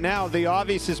think right now the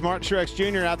obvious is Martin Truex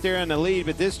Jr. out there in the lead,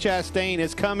 but this Chastain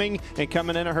is coming and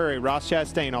coming in a hurry. Ross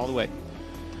Chastain all the way.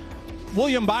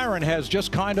 William Byron has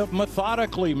just kind of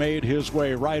methodically made his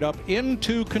way right up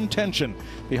into contention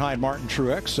behind Martin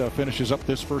Truex. Finishes up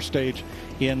this first stage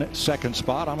in second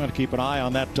spot. I'm going to keep an eye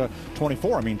on that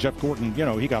 24. I mean, Jeff Gordon, you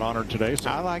know, he got honored today. So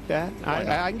I like that.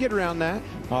 I can get around that.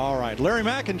 All right. Larry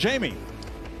Mack and Jamie.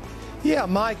 Yeah,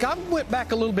 Mike, I went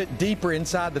back a little bit deeper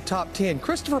inside the top 10.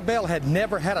 Christopher Bell had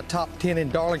never had a top 10 in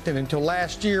Darlington until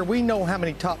last year. We know how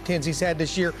many top 10s he's had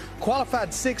this year. Qualified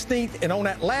 16th, and on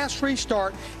that last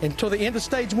restart until the end of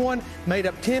stage one, made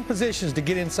up 10 positions to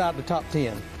get inside the top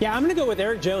 10. Yeah, I'm going to go with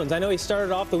Eric Jones. I know he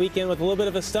started off the weekend with a little bit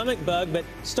of a stomach bug, but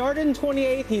started in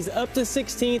 28th. He's up to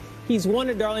 16th. He's won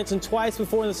at Darlington twice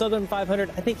before in the Southern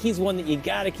 500. I think he's one that you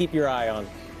got to keep your eye on.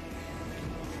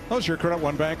 Those are your Credit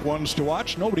One Bank ones to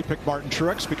watch. Nobody picked Martin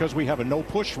Truex because we have a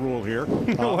no-push rule here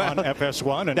on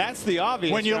FS1. And that's the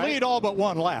obvious. When you lead all but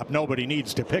one lap, nobody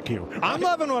needs to pick you. I'm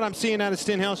loving what I'm seeing out of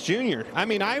Stenhouse Jr. I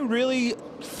mean, I really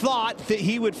thought that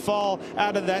he would fall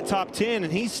out of that top 10,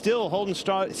 and he's still holding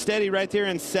steady right there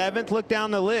in 7th. Look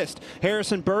down the list.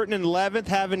 Harrison Burton in 11th,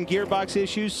 having gearbox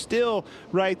issues, still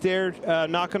right there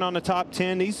knocking on the top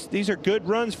 10. These are good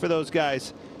runs for those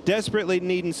guys. Desperately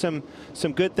needing some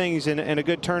good things and a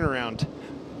good turnaround.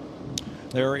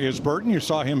 There is Burton. You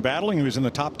saw him battling. He was in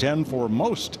the top 10 for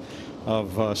most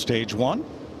of stage one.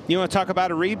 You want to talk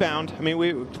about a rebound? I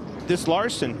mean, this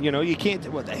Larson, you know, you can't.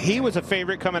 He was a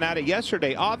favorite coming out of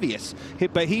yesterday, obvious.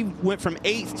 But he went from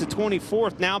 8th to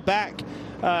 24th, now back.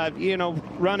 You know,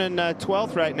 running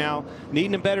 12th right now,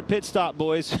 needing a better pit stop,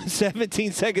 boys.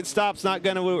 17-second stop's not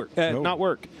going to not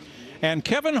work. And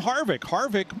Kevin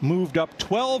Harvick moved up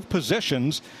 12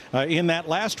 positions in that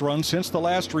last run since the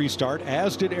last restart,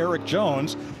 as did Eric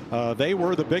Jones. They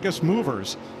were the biggest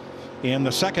movers in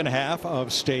the second half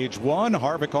of stage one.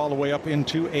 Harvick all the way up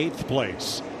into 8th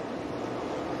place.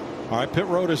 All right, pit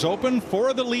road is open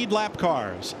for the lead lap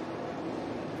cars.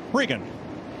 Regan.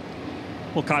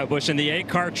 Well, Kyle Busch in the 8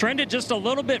 car trended just a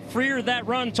little bit freer that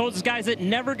run. Told his guys it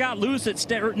never got loose, it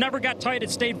never got tight, it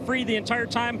stayed free the entire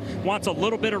time. Wants a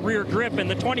little bit of rear grip. And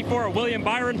the 24 of William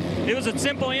Byron, it was a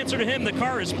simple answer to him. The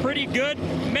car is pretty good,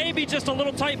 maybe just a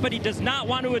little tight, but he does not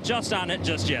want to adjust on it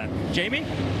just yet. Jamie?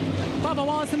 Bubba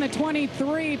Wallace in the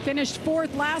 23 finished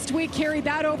 4th last week, carried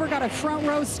that over, got a front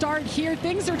row start here.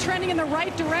 Things are trending in the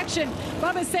right direction.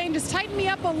 Bubba's saying just tighten me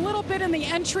up a little bit in the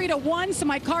entry to 1 so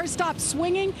my car stops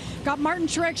swinging. Got Martin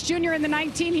Truex Jr. in the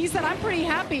 19. He said, I'm pretty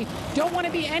happy. Don't want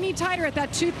to be any tighter at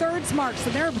that 2/3 mark. So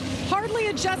they're hardly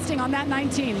adjusting on that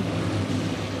 19.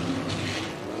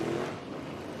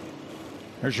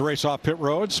 There's your race off pit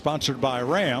road, sponsored by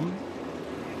Ram.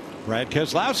 Brad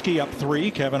Keselowski up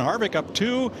 3, Kevin Harvick up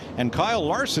 2, and Kyle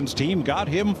Larson's team got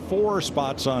him 4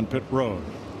 spots on pit road.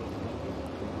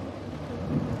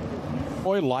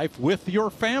 Enjoy life with your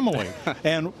family.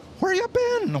 And where you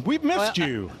been? We've missed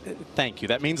you. Thank you.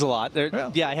 That means a lot.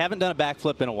 Yeah, I haven't done a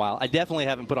backflip in a while. I definitely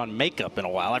haven't put on makeup in a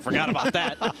while. I forgot about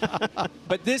that.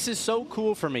 But this is so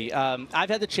cool for me. I've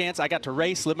had the chance. I got to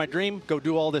race, live my dream, go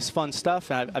do all this fun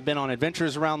stuff. I've been on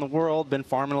adventures around the world, been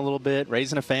farming a little bit,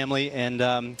 raising a family, and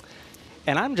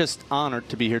I'm just honored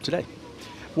to be here today.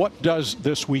 What does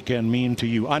this weekend mean to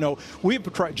you? I know we've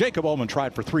tried. Jacob Ullman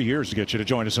tried for 3 years to get you to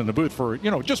join us in the booth for, you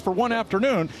know, just for one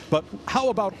afternoon. But how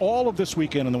about all of this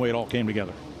weekend and the way it all came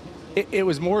together? It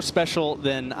was more special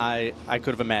than I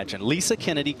could have imagined. Lisa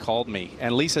Kennedy called me,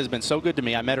 and Lisa has been so good to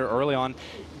me. I met her early on,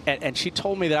 and she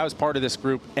told me that I was part of this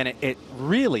group, and it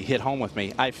really hit home with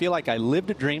me. I feel like I lived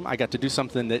a dream. I got to do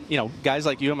something that, you know, guys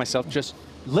like you and myself just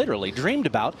literally dreamed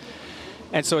about.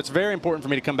 And so it's very important for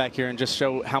me to come back here and just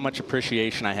show how much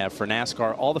appreciation I have for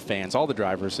NASCAR, all the fans, all the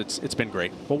drivers. It's been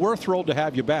great. Well, we're thrilled to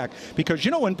have you back because,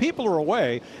 you know, when people are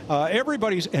away,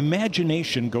 everybody's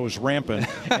imagination goes rampant.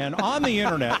 And on the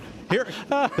internet,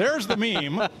 There's the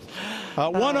meme.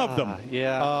 One of them.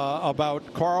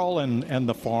 About Carl and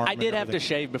the farm. I did have to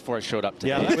shave before I showed up today.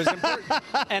 Yeah, it was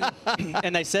important.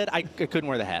 And they said I couldn't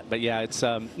wear the hat. But yeah, it's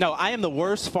no. I am the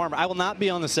worst farmer. I will not be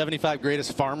on the 75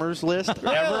 greatest farmers list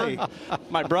ever.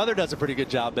 My brother does a pretty good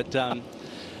job,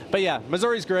 but yeah,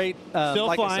 Missouri's great. Still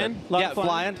like flying?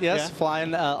 Flying. Yes,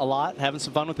 flying a lot. Having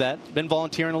some fun with that. Been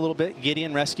volunteering a little bit.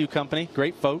 Gideon Rescue Company.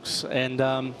 Great folks. And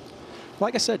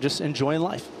like I said, just enjoying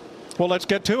life. Well, let's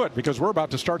get to it because we're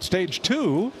about to start stage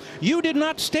 2. You did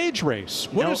not stage race.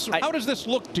 How does this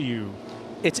look to you?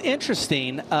 It's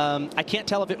interesting. I can't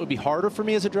tell if it would be harder for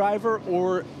me as a driver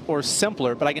or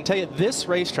simpler, but I can tell you this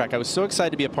racetrack, I was so excited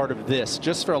to be a part of this,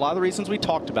 just for a lot of the reasons we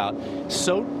talked about.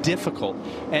 So difficult.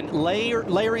 And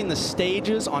layering the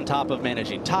stages on top of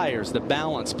managing tires, the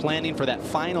balance, planning for that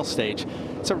final stage.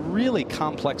 It's a really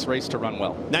complex race to run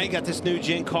well. Now you got this new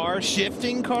gen car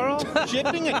shifting, Carl?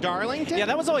 Shifting at Darlington? Yeah,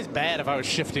 that was always bad if I was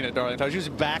shifting at Darlington. I was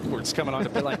usually backwards coming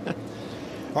onto pit lane.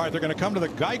 All right, they're going to come to the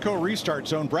Geico restart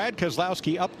zone. Brad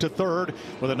Keselowski up to third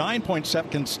with a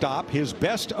 9.2 stop, his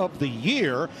best of the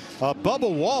year. Bubba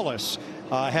Wallace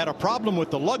had a problem with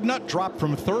the lug nut, dropped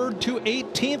from third to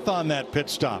 18th on that pit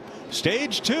stop.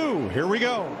 Stage 2, here we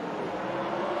go.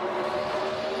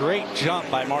 Great jump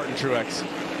by Martin Truex.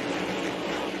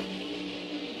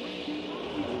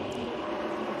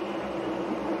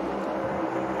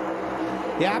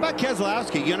 Yeah, how about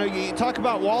Keselowski? You know, you talk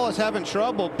about Wallace having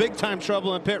trouble, big-time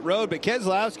trouble in pit road, but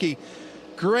Keselowski,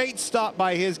 great stop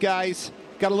by his guys.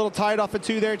 Got a little tight off of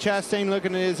 2 there. Chastain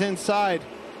looking at his inside.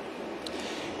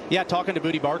 Yeah, talking to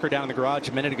Booty Barker down in the garage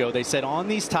a minute ago, they said on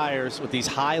these tires with these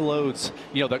high loads,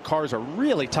 you know, the cars are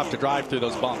really tough to drive through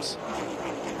those bumps.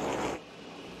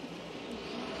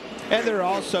 And they're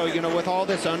also, you know, with all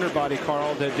this underbody,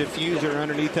 Carl, the diffuser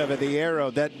underneath of it, the aero,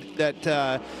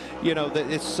 you know,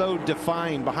 that it's so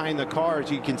defined behind the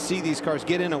cars. You can see these cars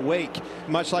get in a wake,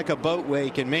 much like a boat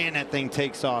wake, and man, that thing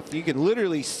takes off. You can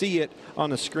literally see it on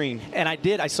the screen. And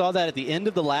I saw that at the end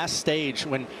of the last stage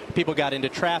when people got into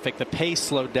traffic, the pace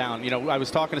slowed down. You know, I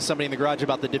was talking to somebody in the garage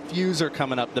about the diffuser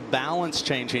coming up, the balance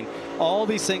changing. All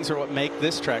these things are what make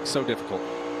this track so difficult.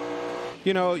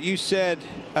 You know, you said,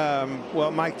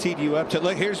 well, Mike teed you up to,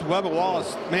 look, here's Bubba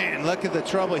Wallace. Man, look at the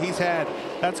trouble he's had.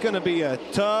 That's going to be a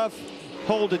tough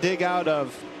hole to dig out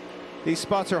of. These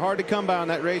spots are hard to come by on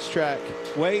that racetrack.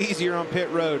 Way easier on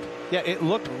pit road. Yeah, it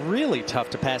looked really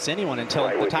tough to pass anyone until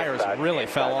the tires really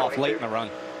fell off late in the run.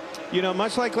 You know,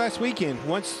 much like last weekend,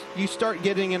 once you start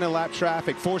getting into lap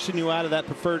traffic, forcing you out of that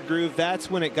preferred groove, that's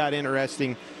when it got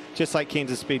interesting, just like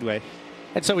Kansas Speedway.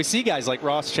 And so we see guys like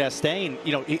Ross Chastain,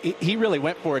 you know, he really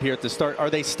went for it here at the start. Are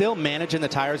they still managing the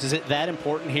tires? Is it that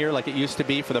important here like it used to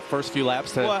be for the first few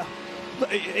laps? Well,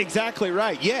 exactly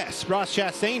right. Yes, Ross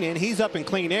Chastain he's up in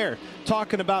clean air.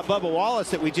 Talking about Bubba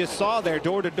Wallace that we just saw there,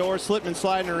 door-to-door, slipping and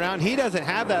sliding around. He doesn't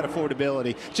have that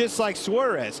affordability, just like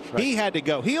Suarez. Right. He had to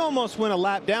go. He almost went a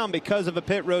lap down because of a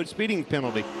pit road speeding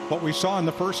penalty. What we saw in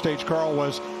the first stage, Carl,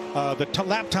 was the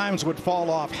lap times would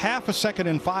fall off half a second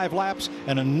in 5 laps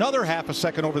and another half a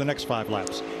second over the next 5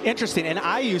 laps. Interesting. And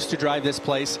I used to drive this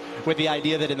place with the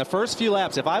idea that in the first few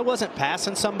laps, if I wasn't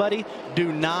passing somebody,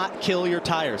 do not kill your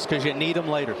tires because you need them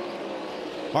later.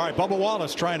 All right, Bubba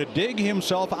Wallace trying to dig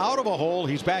himself out of a hole.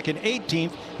 He's back in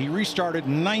 18th. He restarted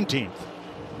 19th.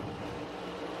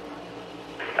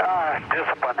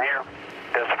 Discipline here.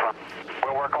 Discipline.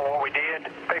 We'll work on what we did,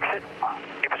 fix it,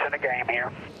 keep us in the game here.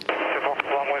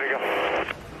 Long way to go.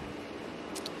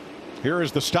 Here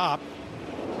is the stop.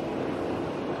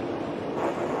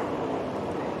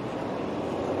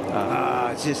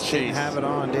 Just didn't have it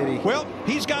on, did he? Well,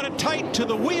 he's got it tight to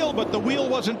the wheel, but the wheel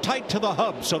wasn't tight to the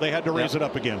hub, so they had to raise it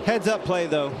up again. Heads up play,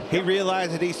 though. He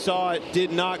realized that he saw it,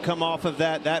 did not come off of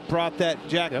that. That brought that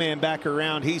jackman back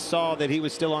around. He saw that he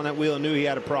was still on that wheel and knew he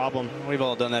had a problem. We've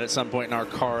all done that at some point in our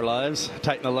car lives.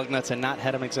 Tighten the lug nuts and not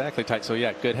had them exactly tight. So,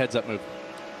 yeah, good heads up move.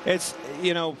 It's,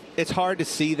 you know, it's hard to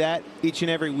see that each and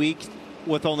every week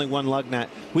with only one lug nut.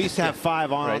 We used to have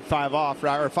 5 on, 5 off,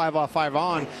 right? Or 5 off, 5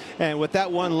 on. And with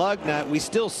that one lug nut, we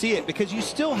still see it because you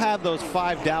still have those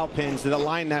 5 dowel pins that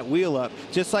align that wheel up.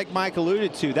 Just like Mike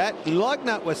alluded to, that lug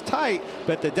nut was tight,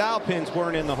 but the dowel pins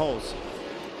weren't in the holes.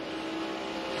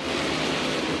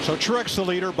 So Truex the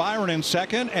leader, Byron in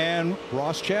second, and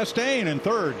Ross Chastain in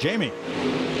third. Jamie.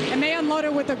 And they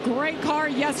unloaded with a great car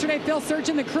yesterday. Phil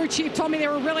Surgeon, the crew chief, told me they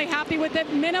were really happy with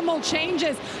it. Minimal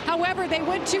changes. However, they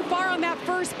went too far on that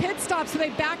first pit stop, so they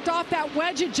backed off that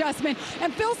wedge adjustment.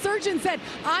 And Phil Surgeon said,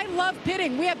 I love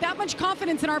pitting. We have that much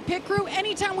confidence in our pit crew.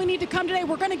 Anytime we need to come today,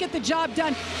 we're going to get the job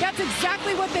done. That's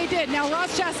exactly what they did. Now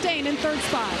Ross Chastain in third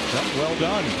spot. Well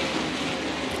done.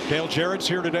 Dale Jarrett's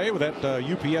here today with that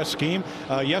UPS scheme.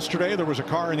 Yesterday there was a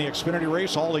car in the Xfinity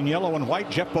race all in yellow and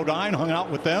white. Jeff Bodine hung out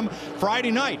with them.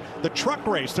 Friday night, the truck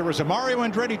race, there was a Mario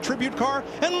Andretti tribute car,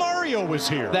 and Mario was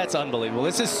here. That's unbelievable.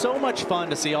 This is so much fun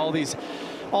to see all these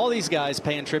guys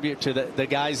paying tribute to the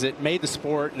guys that made the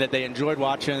sport and that they enjoyed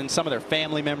watching, some of their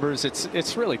family members.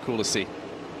 It's really cool to see.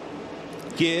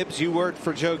 Gibbs, you worked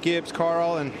for Joe Gibbs,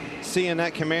 Carl, and seeing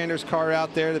that Commander's car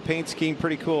out there, the paint scheme,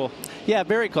 pretty cool. Yeah,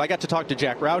 very cool. I got to talk to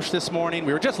Jack Roush this morning.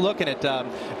 We were just looking at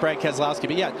Brad Keselowski.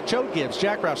 But yeah, Joe Gibbs,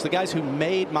 Jack Roush, the guys who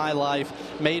made my life,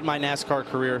 made my NASCAR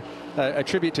career. A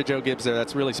tribute to Joe Gibbs there.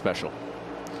 That's really special.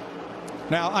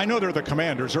 Now, I know they're the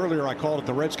Commanders. Earlier I called it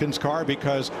the Redskins car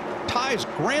because Ty's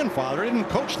grandfather didn't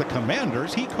coach the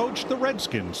Commanders. He coached the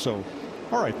Redskins. So,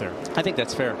 all right there. I think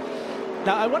that's fair.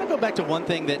 Now, I want to go back to one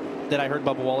thing that I heard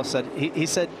Bubba Wallace said. He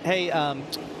said, hey,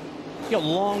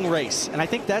 long race. And I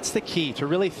think that's the key, to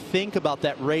really think about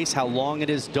that race, how long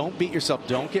it is. Don't beat yourself.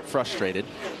 Don't get frustrated.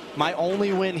 My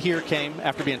only win here came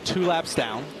after being 2 laps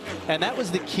down. And that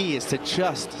was the key, is to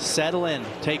just settle in,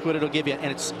 take what it'll give you.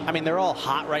 And I mean, they're all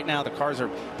hot right now. The cars are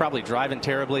probably driving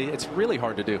terribly. It's really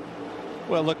hard to do.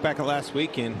 Well, look back at last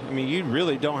weekend. I mean, you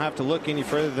really don't have to look any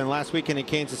further than last weekend at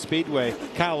Kansas Speedway.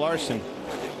 Kyle Larson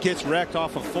gets wrecked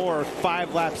off of 4 or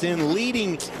 5 laps in,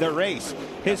 leading the race.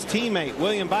 His teammate,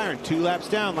 William Byron, 2 laps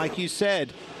down, like you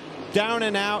said, down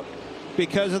and out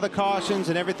because of the cautions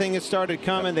and everything has started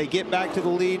coming. They get back to the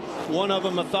lead. One of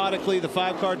them methodically, the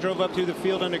 5 car drove up through the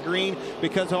field under green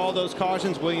because of all those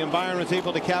cautions. William Byron was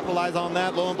able to capitalize on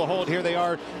that. Lo and behold, here they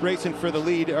are racing for the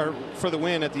lead, or for the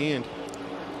win at the end.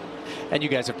 And you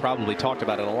guys have probably talked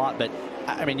about it a lot, but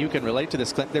I mean, you can relate to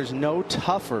this, Clint. There's no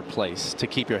tougher place to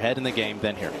keep your head in the game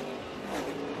than here.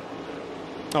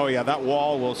 Oh, yeah, that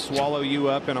wall will swallow you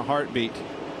up in a heartbeat.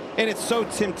 And it's so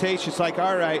temptatious, like,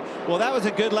 all right, well, that was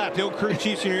a good lap. The old crew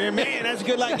chief's in your ear, man, that's a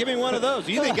good lap. Give me one of those.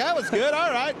 You think that was good?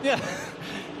 All right. Yeah.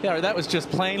 Yeah, or that was just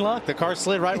plain luck. The car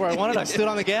slid right where I wanted. I stood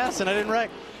on the gas and I didn't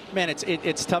wreck. Man,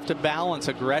 it's tough to balance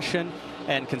aggression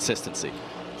and consistency.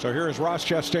 So here is Ross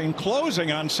Chastain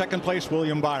closing on second place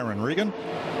William Byron. Regan?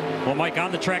 Well, Mike,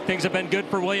 on the track, things have been good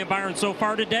for William Byron so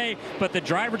far today, but the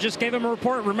driver just gave him a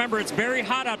report. Remember, it's very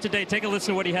hot out today. Take a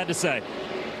listen to what he had to say.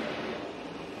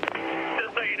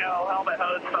 Just so you know, helmet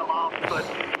hose fell off, but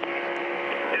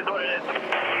is what it is.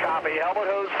 Copy, helmet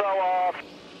hose fell off.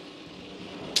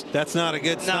 That's not a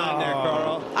good sign there,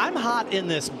 Carl. I'm hot in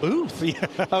this booth.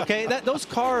 Okay, those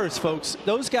cars, folks,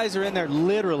 those guys are in there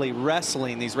literally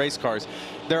wrestling these race cars.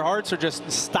 Their hearts are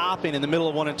just stopping in the middle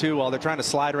of 1 and 2 while they're trying to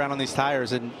slide around on these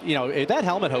tires. And, you know, if that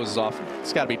helmet hose is off,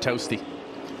 it's got to be toasty.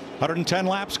 110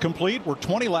 laps complete. We're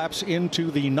 20 laps into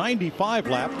the 95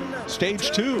 lap,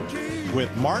 stage 2,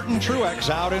 with Martin Truex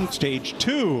out in stage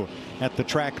 2 at the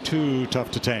track 2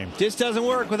 Tough to Tame. Just doesn't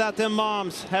work without them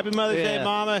moms. Happy Mother's Day,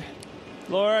 Mama.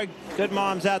 Laura, good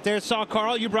moms out there. Saw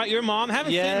Carl, you brought your mom.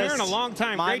 Haven't seen her in a long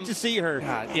time. Great to see her.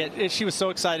 Yeah, she was so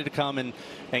excited to come.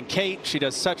 And Kate, she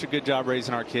does such a good job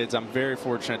raising our kids. I'm very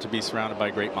fortunate to be surrounded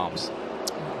by great moms.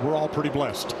 We're all pretty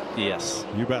blessed. Yes.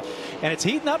 You bet. And it's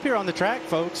heating up here on the track,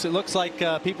 folks. It looks like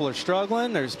people are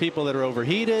struggling. There's people that are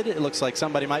overheated. It looks like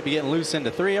somebody might be getting loose into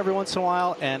 3 every once in a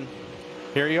while. And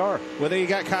here you are. Well, there you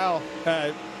got Kyle.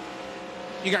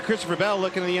 You got Christopher Bell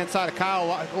looking at the inside of Kyle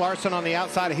Larson on the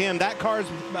outside of him. That car's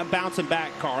bouncing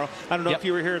back, Carl. I don't know if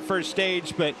you were here at first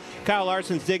stage, but Kyle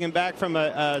Larson's digging back from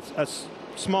a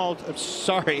slow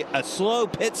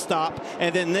pit stop,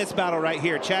 and then this battle right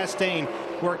here. Chastain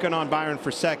working on Byron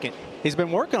for second. He's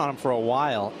been working on him for a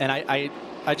while, and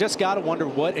I just got to wonder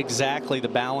what exactly the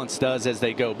balance does as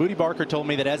they go. Booty Barker told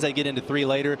me that as they get into 3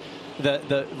 later,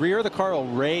 the rear of the car will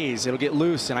raise. It'll get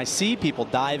loose, and I see people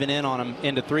diving in on him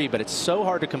into 3, but it's so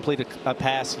hard to complete a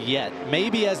pass yet.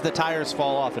 Maybe as the tires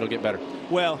fall off, it'll get better.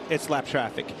 Well, it's lap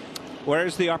traffic.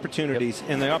 Where's the opportunities?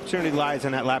 And the opportunity lies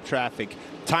in that lap traffic.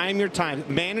 Time your time.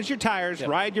 Manage your tires.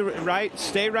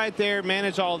 Stay right there.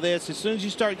 Manage all this. As soon as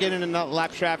you start getting in that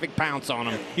lap traffic, pounce on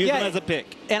them. Use them as a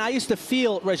pick. And I used to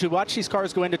feel, as you watch these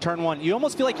cars go into turn 1, you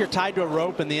almost feel like you're tied to a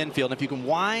rope in the infield. And if you can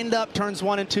wind up turns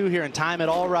 1 and 2 here and time it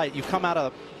all right, you come out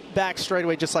of the back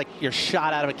straightaway just like you're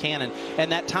shot out of a cannon.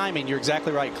 And that timing, you're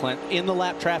exactly right, Clint. In the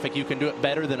lap traffic, you can do it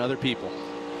better than other people.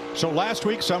 So last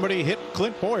week, somebody hit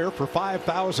Clint Boyer for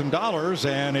 $5,000.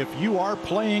 And if you are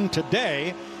playing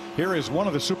today, here is one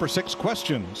of the Super 6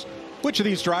 questions. Which of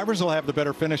these drivers will have the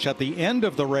better finish at the end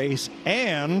of the race,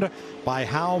 and by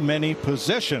how many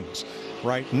positions?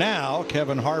 Right now,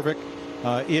 Kevin Harvick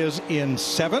is in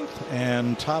 7th,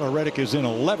 and Tyler Reddick is in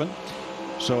 11th.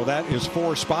 So that is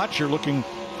 4 spots. You're looking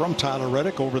from Tyler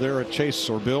Reddick over there at Chase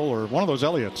or Bill or one of those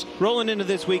Elliots. Rolling into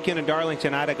this weekend in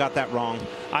Darlington, I'd have got that wrong.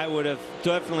 I would have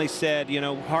definitely said, you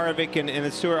know, Harvick and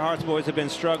the Stewart Haas boys have been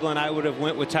struggling. I would have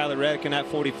went with Tyler Reddick in that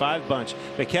 45 bunch.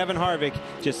 But Kevin Harvick,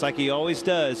 just like he always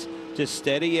does, just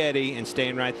steady Eddie and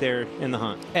staying right there in the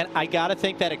hunt. And I got to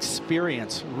think that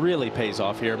experience really pays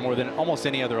off here more than almost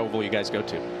any other oval you guys go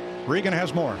to. Regan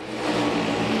has more.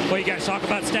 Well, you guys talk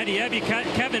about steady Eddie.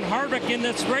 Kevin Harvick in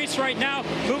this race right now,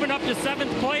 moving up to 7th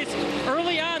place.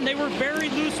 Early on, they were very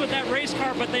loose with that race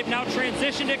car, but they've now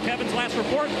transitioned it. Kevin's last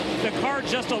report, the car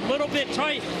just a little bit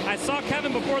tight. I saw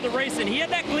Kevin before the race, and he had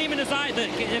that gleam in his eye that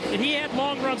if he had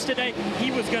long runs today,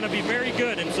 he was going to be very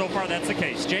good, and so far that's the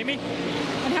case. Jamie?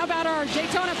 And how about our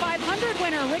Daytona 500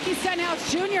 winner, Ricky Stenhouse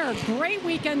Jr.? Great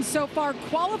weekend so far.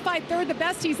 Qualified third, the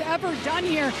best he's ever done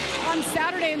here on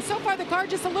Saturday. And so far, the car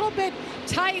just a little bit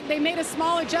tight. They made a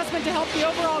small adjustment to help the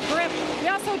overall grip. We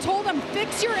also told him,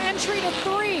 fix your entry to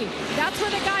 3. That's where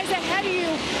the guys ahead of you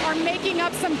are making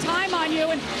up some time on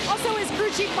you. And also his crew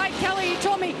chief, Mike Kelly, he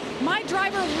told me, my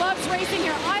driver loves racing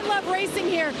here. I love racing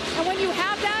here. And when you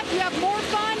have that, you have more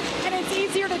fun, and it's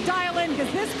easier to dial in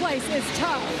because this place is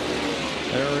tough.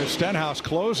 There is Stenhouse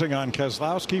closing on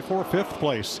Keselowski for 5th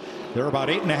place. They're about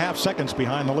 8.5 seconds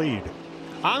behind the lead.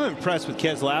 I'm impressed with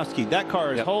Keselowski. That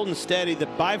car is holding steady.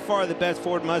 By far the best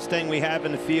Ford Mustang we have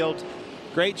in the field.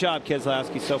 Great job,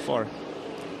 Keselowski, so far.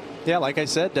 Yeah, like I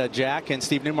said, Jack and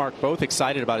Steve Newmark both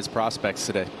excited about his prospects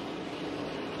today.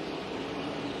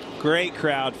 Great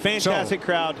crowd. Fantastic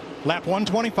crowd. Lap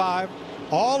 125.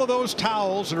 All of those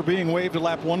towels that are being waved at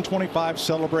lap 125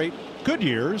 celebrate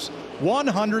Goodyear's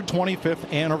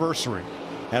 125th anniversary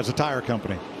as a tire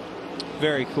company.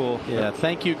 Very cool. Yeah,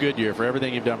 thank you, Goodyear, for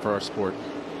everything you've done for our sport.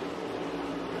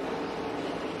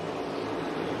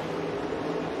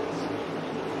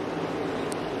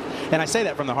 And I say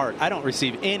that from the heart. I don't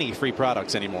receive any free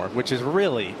products anymore, which is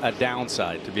really a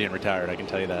downside to being retired, I can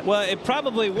tell you that. Well, it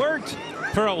probably worked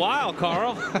for a while,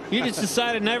 Carl. You just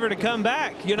decided never to come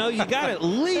back. You know, you got to at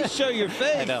least show your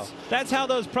face. I know. That's how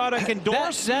those product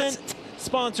endorsement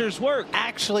sponsors work.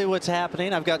 Actually, what's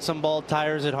happening, I've got some bald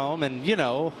tires at home, and, you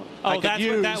know, oh, that's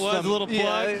what that was, a little plug?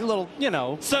 Yeah, a little, you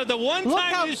know. So the one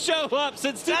time you show up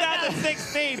since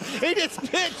 2016, he just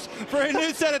pitched for a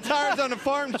new set of tires on a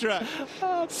farm truck.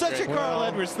 Such a Carl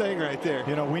Edwards thing right there.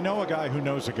 You know, we know a guy who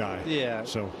knows a guy. Yeah.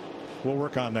 So we'll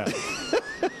work on that.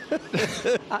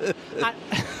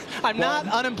 I'm not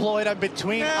unemployed. I'm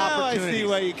between opportunities. I see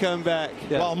why you come back.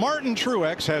 Yeah. While Martin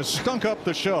Truex has stunk up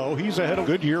the show, he's ahead of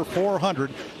Goodyear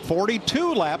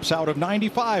 442 laps out of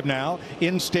 95 now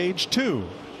in stage 2.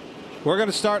 We're going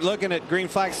to start looking at green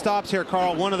flag stops here,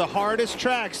 Carl. One of the hardest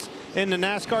tracks in the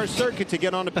NASCAR circuit to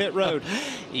get onto pit road.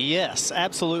 Yes,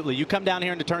 absolutely. You come down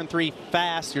here into turn 3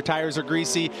 fast. Your tires are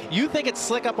greasy. You think it's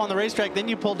slick up on the racetrack, then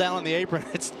you pull down on the apron.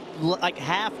 It's like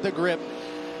half the grip.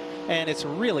 And it's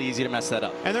really easy to mess that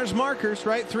up. And there's markers,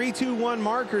 right? 3, 2, 1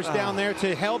 markers down there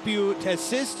to help you, to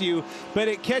assist you, but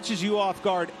it catches you off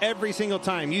guard every single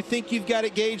time. You think you've got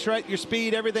it gauged right, your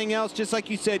speed, everything else, just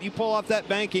like you said, you pull off that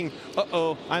banking.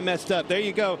 Uh-oh, I messed up. There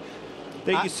you go.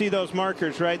 There you see those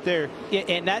markers right there. Yeah,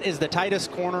 and that is the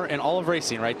tightest corner in all of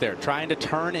racing right there, trying to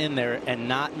turn in there and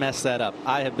not mess that up.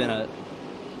 I have been an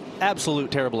absolute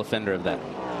terrible offender of that.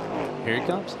 Here he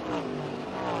comes.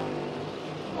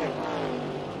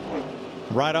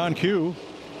 Right on cue,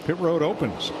 pit road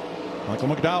opens. Michael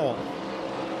McDowell.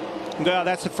 Well,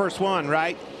 that's the first one,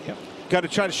 right? Yep. Got to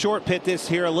try to short pit this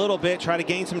here a little bit, try to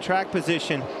gain some track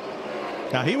position.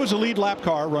 Now, he was a lead lap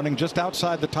car running just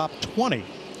outside the top 20.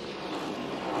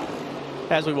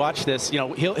 As we watch this, you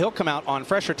know, he'll come out on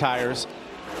fresher tires,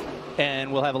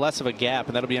 and we'll have less of a gap,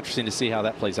 and that'll be interesting to see how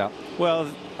that plays out. Well,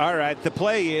 all right, the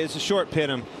play is to short pit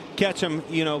him, catch him.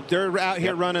 You know, they're out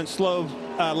here running slow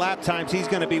lap times. He's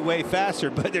going to be way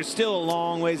faster, but there's still a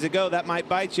long ways to go. That might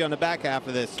bite you on the back half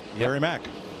of this. Harry Mack.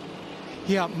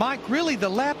 Yeah, Mike, really the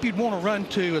lap you'd want to run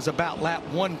to is about lap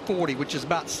 140, which is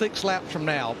about 6 laps from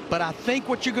now. But I think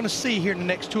what you're going to see here in the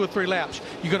next 2 or 3 laps,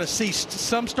 you're going to see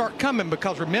some start coming,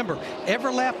 because remember,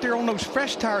 every lap there on those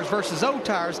fresh tires versus old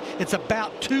tires, it's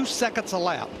about 2 seconds a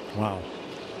lap. Wow.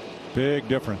 Big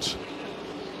difference.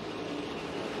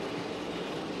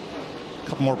 A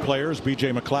couple more players.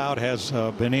 B.J. McLeod has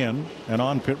been in and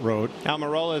on pit road.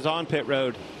 Almirola is on pit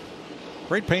road.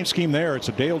 Great paint scheme there. It's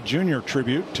a Dale Jr.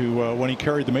 tribute to when he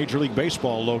carried the Major League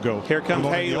Baseball logo. Here comes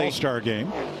Haley. The All-Star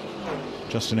game.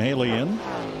 Justin Haley in.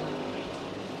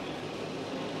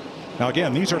 Now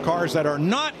again, these are cars that are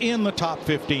not in the top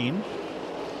 15,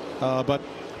 but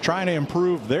trying to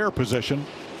improve their position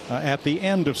at the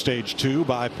end of stage 2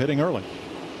 by pitting early.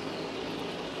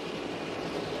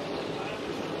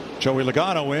 Joey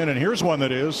Logano in, and here's one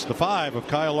that is the 5 of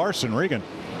Kyle Larson. Regan.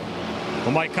 Well,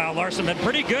 Mike, Kyle Larson been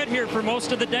pretty good here for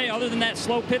most of the day, other than that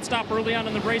slow pit stop early on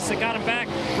in the race that got him back.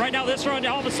 Right now, this run,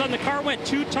 all of a sudden, the car went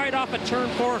too tight off at turn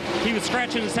 4. He was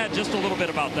scratching his head just a little bit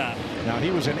about that. Now,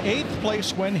 he was in 8th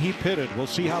place when he pitted. We'll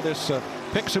see how this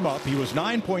picks him up. He was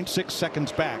 9.6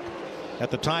 seconds back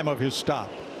at the time of his stop.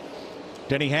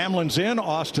 Denny Hamlin's in.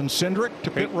 Austin Cindric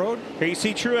to pit road. Here you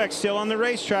see Truex still on the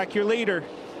racetrack, your leader.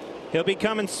 He'll be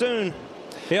coming soon.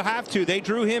 He'll have to. They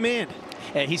drew him in.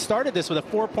 And he started this with a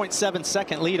 4.7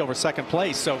 second lead over second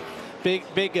place, so big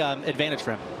advantage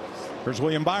for him. Here's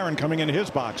William Byron coming into his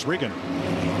box. Regan.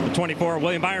 The 24,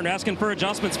 William Byron, asking for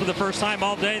adjustments for the first time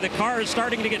all day. The car is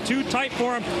starting to get too tight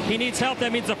for him. He needs help.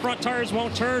 That means the front tires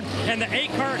won't turn. And the 8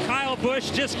 car, Kyle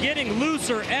Busch, just getting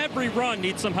looser every run.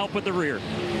 Needs some help with the rear.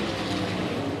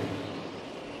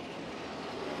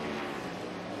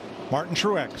 Martin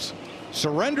Truex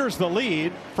surrenders the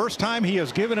lead. First time he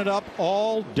has given it up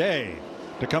all day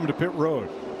to come to pit road.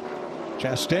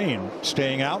 Chastain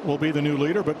staying out will be the new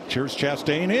leader, but here's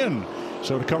Chastain in.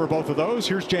 So to cover both of those,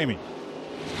 here's Jamie.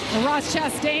 And Ross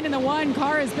Chastain in the 1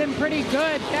 car has been pretty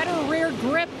good. Better rear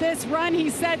grip this run, he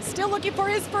said. Still looking for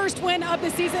his first win of the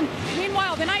season.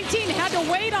 Meanwhile, the 19 had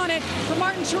to wait on it for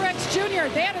Martin Truex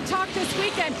Jr. They had a talk this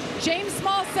weekend. James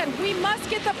Small said, we must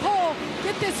get the pole,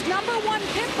 get this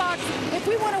 #1 pit box if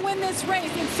we want to win this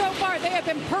race. And so far, they have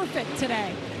been perfect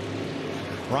today.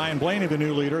 Ryan Blaney, the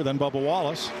new leader, then Bubba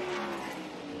Wallace.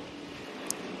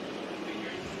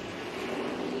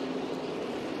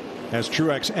 As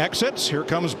Truex exits, here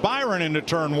comes Byron into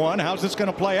turn 1. How's this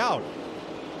going to play out?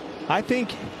 I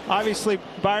think, obviously,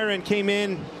 Byron came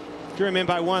in, drew him in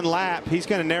by 1 lap. He's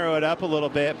going to narrow it up a little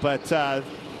bit, but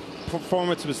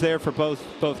performance was there for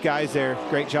both guys there.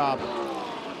 Great job.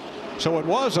 So it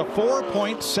was a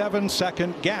 4.7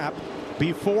 second gap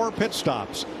before pit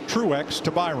stops. Truex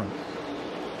to Byron.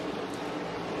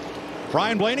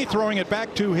 Ryan Blaney throwing it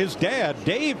back to his dad,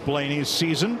 Dave Blaney's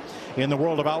season in the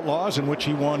World of Outlaws, in which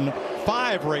he won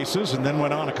 5 races and then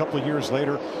went on a couple of years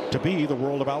later to be the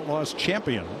World of Outlaws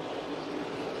champion.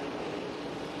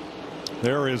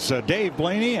 There is Dave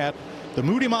Blaney at the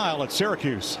Moody Mile at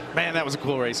Syracuse. Man, that was a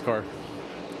cool race car.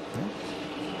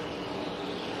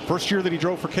 First year that he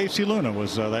drove for Casey Luna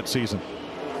was that season.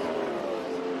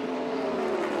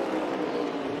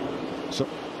 So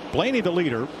Blaney the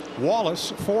leader,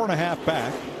 Wallace 4.5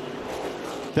 back,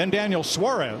 then Daniel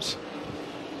Suarez,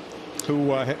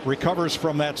 who recovers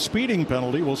from that speeding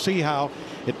penalty. We'll see how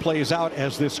it plays out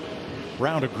as this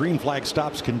round of green flag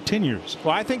stops continues.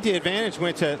 Well, I think the advantage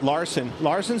went to Larson.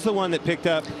 Larson's the one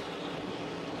that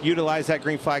utilized that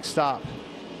green flag stop.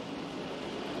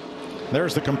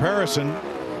 There's the comparison.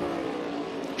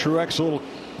 Truex a little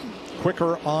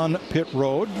quicker on pit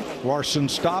road.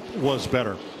 Larson's stop was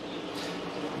better.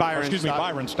 Byron's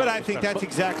stop. But I think that's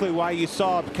exactly why you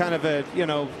saw kind of a,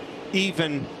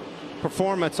 even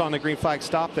performance on the green flag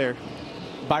stop there.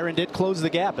 Byron did close the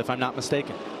gap, if I'm not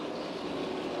mistaken.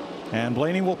 And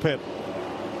Blaney will pit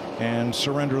and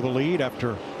surrender the lead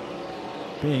after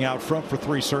being out front for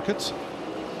 3 circuits.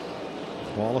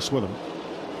 Wallace with him.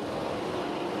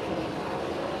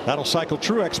 That'll cycle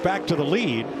Truex back to the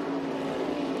lead.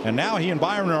 And now he and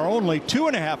Byron are only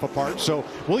 2.5 apart. So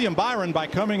William Byron, by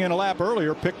coming in a lap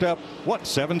earlier, picked up, what,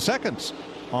 7 seconds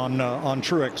on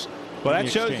Truex. Well,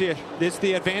 that shows you this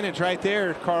the advantage right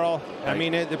there, Carl. Right. I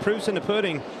mean, the proof's in the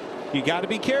pudding. You got to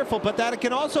be careful, but that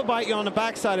can also bite you on the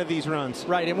backside of these runs.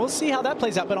 Right, and we'll see how that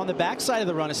plays out. But on the backside of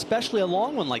the run, especially a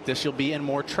long one like this, you'll be in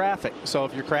more traffic. So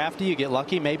if you're crafty, you get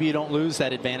lucky, maybe you don't lose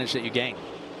that advantage that you gain.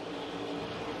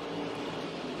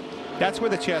 That's where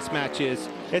the chess match is.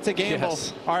 It's a gamble.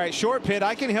 Yes. All right, short pit,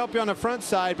 I can help you on the front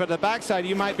side, but the backside,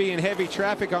 you might be in heavy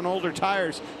traffic on older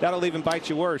tires. That'll even bite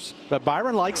you worse. But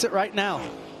Byron likes it right now.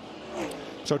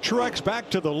 So Truex back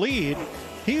to the lead.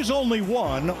 He's only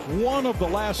won 1 of the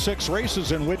last 6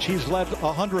 races in which he's led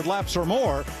 100 laps or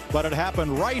more, but it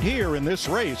happened right here in this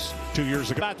race 2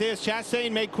 years ago. About this,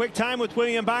 Chastain made quick time with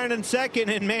William Byron in second,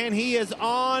 and man, he is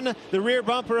on the rear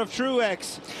bumper of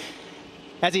Truex.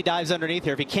 As he dives underneath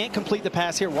here, if he can't complete the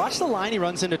pass here, watch the line he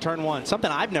runs into turn 1.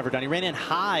 Something I've never done. He ran in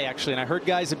high, actually, and I heard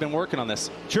guys have been working on this.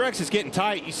 Truex is getting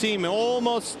tight. You see him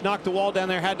almost knock the wall down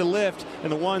there, had to lift,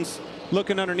 and the one's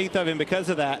looking underneath of him because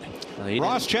of that.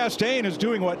 Ross Chastain is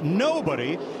doing what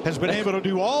nobody has been able to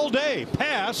do all day,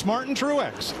 pass Martin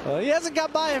Truex. He hasn't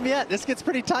got by him yet. This gets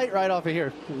pretty tight right off of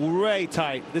here. Way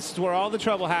tight. This is where all the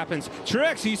trouble happens.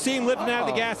 Truex, you see him lifting out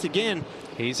of the gas again.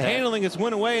 He's handling his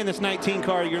win away in this 19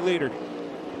 car, your leader.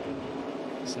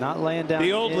 He's not laying down.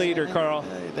 The old leader, Carl.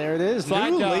 There it is.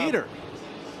 New leader.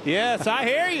 Yes, I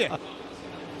hear you.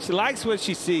 She likes what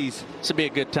she sees. This would be a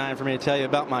good time for me to tell you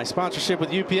about my sponsorship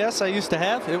with UPS I used to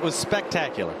have. It was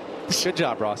spectacular. Good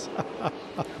job, Ross.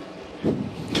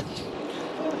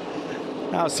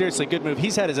 No, seriously, good move.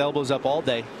 He's had his elbows up all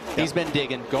day. He's been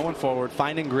digging, going forward,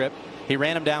 finding grip. He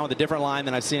ran him down with a different line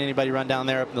than I've seen anybody run down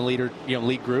there up in the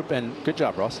lead group. And good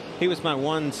job, Ross. He was my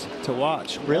ones to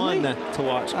watch. Really? One to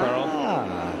watch, Carl.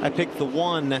 I picked the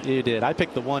one. You did. I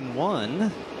picked the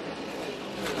 1-1.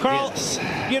 Carl, yes.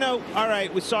 You know, all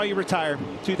right, we saw you retire.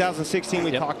 2016,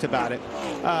 we talked about it.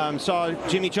 Saw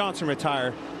Jimmy Johnson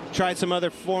retire. Tried some other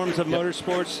forms of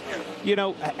motorsports. You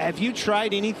know, have you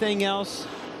tried anything else?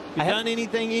 You done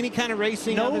anything, any kind of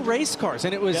racing? No race cars.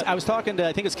 And it was, I was talking to,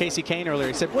 I think it was Casey Kane earlier.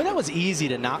 He said, well, that was easy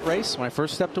to not race when I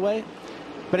first stepped away.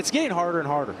 But it's getting harder and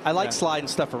harder. I like sliding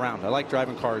stuff around. I like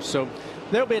driving cars. So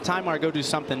there'll be a time where I go do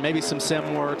something, maybe some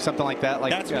sim work, something like that.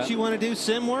 Like that's what you want to do,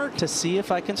 sim work? To see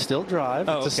if I can still drive.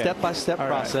 It's a step-by-step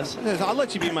process. Right. I'll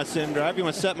let you be my sim driver. You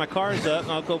want to set my cars up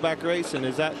and I'll go back racing.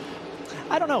 Is that?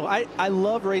 I don't know. I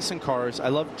love racing cars. I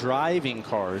love driving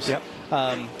cars. Yep.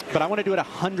 But I want to do it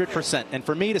 100%. And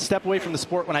for me to step away from the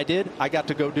sport when I did, I got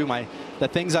to go do the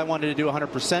things I wanted to do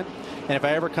 100%. And if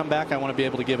I ever come back, I want to be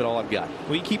able to give it all I've got.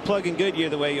 Well, you keep plugging Goodyear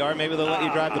the way you are. Maybe they'll let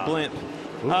you drive the blimp.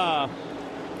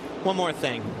 One more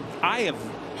thing. I have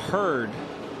heard,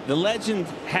 the legend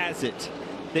has it,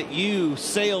 that you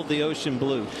sailed the ocean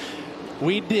blue.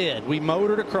 We did. We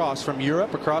motored across from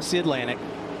Europe, across the Atlantic.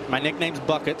 My nickname's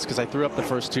Buckets because I threw up the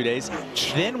first 2 days.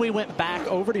 Then we went back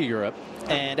over to Europe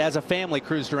and as a family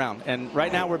cruised around. And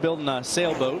right now we're building a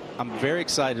sailboat. I'm very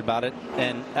excited about it.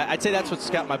 And I'd say that's what's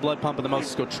got my blood pumping the most,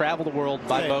 is go travel the world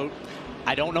by boat.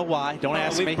 I don't know why. Don't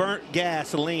ask me. We burnt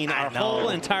gasoline our whole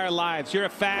entire lives. You're a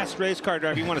fast race car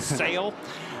driver. You want to sail?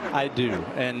 I do.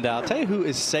 And I'll tell you who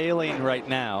is sailing right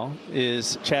now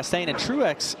is Chastain. And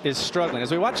Truex is struggling.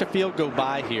 As we watch a field go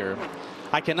by here,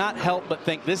 I cannot help but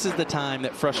think this is the time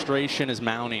that frustration is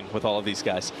mounting with all of these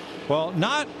guys. Well,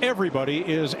 not everybody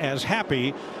is as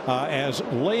happy as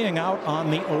laying out on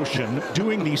the ocean,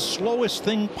 doing the slowest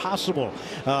thing possible.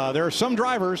 There are some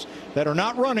drivers that are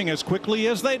not running as quickly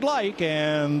as they'd like,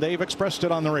 and they've expressed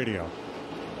it on the radio.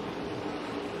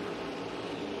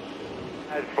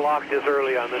 It's blocked this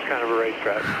early on this kind of a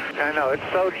racetrack. I know, it's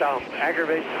so dumb.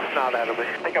 Aggravates the snot out of me.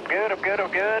 I think I'm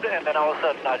good, and then all of a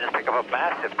sudden I just pick up a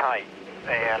massive tight.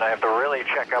 And I have to really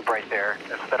check up right there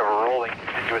instead of rolling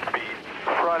into a speed.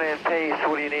 Front end pace,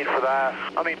 what do you need for that?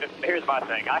 I mean, here's my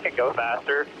thing. I can go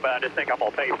faster, but I just think I'm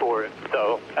going to pay for it.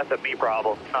 So that's a me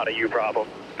problem, not a you problem.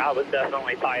 I was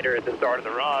definitely tighter at the start of the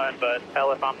run, but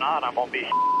hell, if I'm not, I'm going to be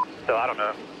so I don't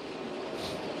know.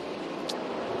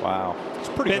 Wow. It's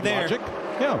pretty good logic.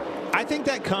 Yeah. I think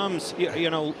that comes, you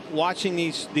know, watching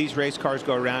these race cars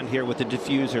go around here with the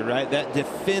diffuser, right? That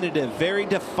definitive, very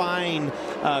defined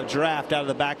draft out of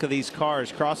the back of these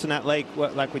cars, crossing that lake,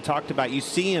 like we talked about. You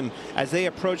see them as they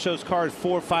approach those cars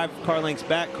 4 or 5 car lengths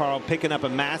back, Carl, picking up a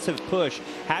massive push.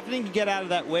 Having to get out of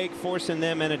that wake, forcing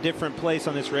them in a different place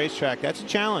on this racetrack, that's a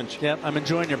challenge. Yep, I'm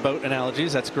enjoying your boat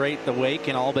analogies. That's great, the wake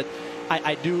and all, but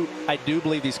I do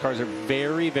believe these cars are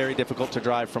very, very difficult to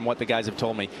drive from what the guys have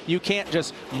told me. You can't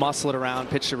just muscle it around,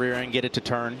 pitch the rear end, get it to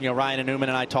turn. You know, Ryan and Newman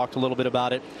and I talked a little bit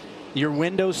about it. Your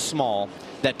window's small.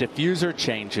 That diffuser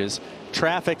changes.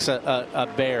 Traffic's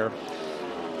a bear.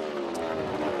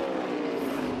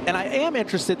 And I am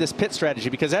interested in this pit strategy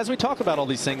because as we talk about all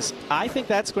these things, I think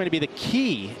that's going to be the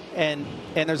key. And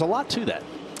there's a lot to that.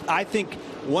 I think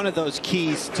one of those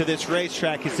keys to this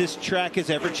racetrack is this track is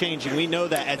ever changing. We know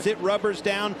that as it rubbers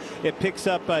down, it picks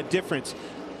up a difference.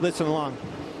 Listen along.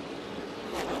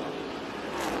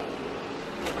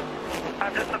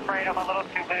 I'm just afraid I'm a little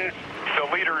too loose.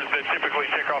 The leaders that typically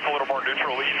take off a little more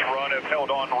neutral each run have held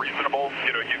on reasonable.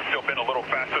 You know, you've still been a little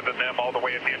faster than them all the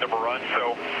way at the end of a run.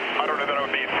 So I don't know that I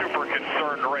would be super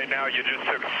concerned right now. You just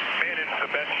have managed the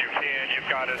best you can. You've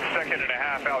got a second and a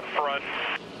half out front.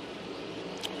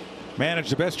 Manage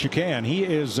the best you can. He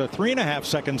is 3.5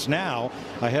 seconds now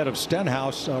ahead of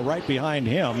Stenhouse, right behind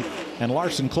him, and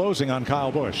Larson closing on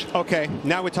Kyle Busch. Okay,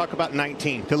 now we talk about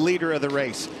 19, the leader of the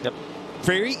race. Yep.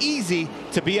 Very easy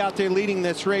to be out there leading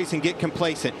this race and get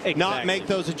complacent, not make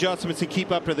those adjustments and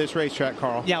keep up to this racetrack,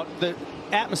 Carl. Now, the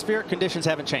atmospheric conditions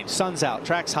haven't changed. Sun's out,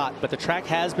 track's hot, but the track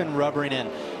has been rubbering in.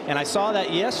 And I saw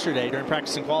that yesterday during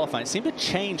practice and qualifying. It seemed to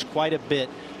change quite a bit.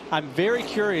 I'm very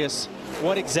curious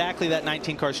what exactly that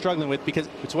 19 car is struggling with, because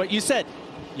it's what you said.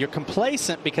 You're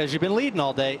complacent because you've been leading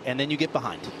all day, and then you get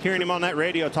behind. Hearing him on that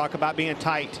radio talk about being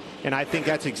tight. And I think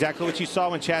that's exactly what you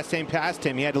saw when Chastain passed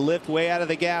him. He had to lift way out of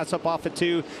the gas, up off of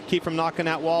 2, keep from knocking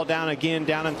that wall down again,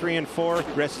 down in 3 and 4.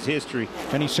 The rest is history.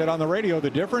 And he said on the radio,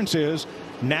 the difference is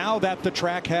now that the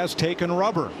track has taken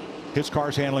rubber, his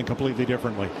car's handling completely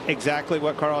differently. Exactly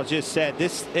what Carl just said.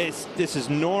 This is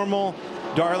normal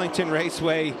Darlington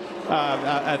Raceway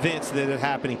events that are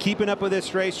happening. Keeping up with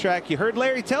this racetrack. You heard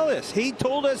Larry tell us. He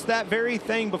told us that very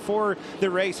thing before the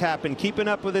race happened. Keeping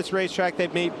up with this racetrack. They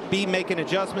may be making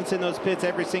adjustments in those pits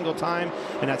every single time,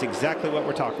 and that's exactly what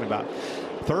we're talking about.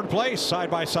 Third place,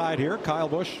 side by side here, Kyle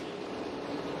Busch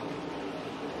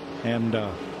and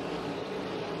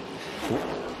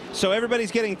so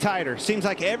everybody's getting tighter. Seems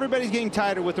like everybody's getting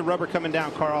tighter with the rubber coming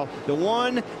down, Carl. The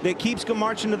one that keeps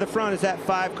marching to the front is that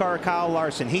 5-car Kyle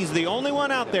Larson. He's the only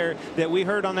one out there that we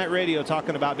heard on that radio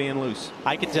talking about being loose.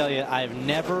 I can tell you, I've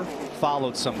never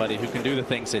followed somebody who can do the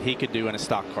things that he could do in a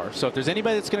stock car. So if there's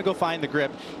anybody that's going to go find the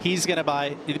grip, he's going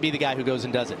to be the guy who goes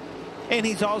and does it. And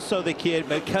he's also the kid,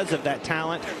 because of that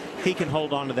talent, he can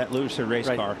hold on to that looser race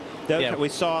car. Yeah. We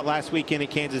saw it last weekend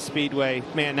at Kansas Speedway.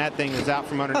 Man, that thing was out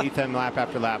from underneath him lap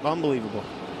after lap. Unbelievable.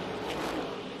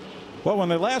 Well, when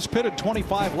they last pitted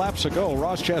 25 laps ago,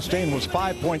 Ross Chastain was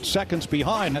 5 seconds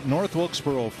behind at North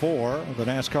Wilkesboro 4, the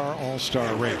NASCAR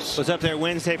All-Star Race. Was up there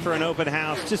Wednesday for an open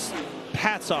house. Just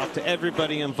hats off to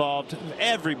everybody involved.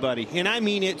 Everybody. And I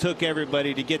mean, it took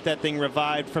everybody to get that thing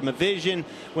revived from a vision.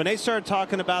 When they started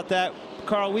talking about that,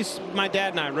 Carl, my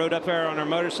dad and I rode up there on our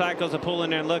motorcycles and pull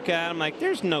in there and look at it. I'm like,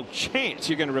 there's no chance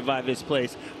you're going to revive this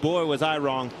place. Boy, was I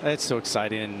wrong. It's so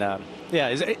exciting.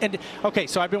 And okay,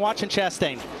 so I've been watching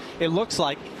Chastain. It looks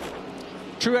like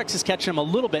Truex is catching him a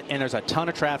little bit, and there's a ton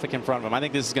of traffic in front of him. I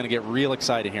think this is going to get real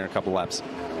exciting here in a couple laps.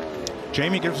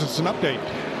 Jamie gives us an update.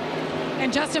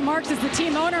 And Justin Marks is the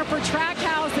team owner for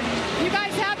Trackhouse. And you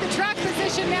guys have the track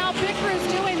position now. Big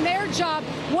Crew's doing their job.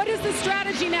 What is the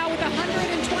strategy now with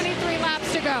 123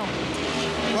 laps to go?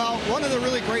 Well, one of the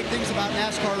really great things about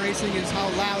NASCAR racing is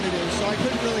how loud it is. So I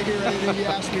couldn't really hear anything you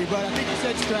asked me, but I think you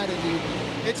said strategy.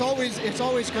 It's always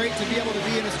great to be able to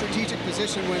be in a strategic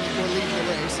position when we're leading the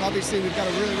race. Obviously, we've got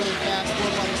a really fast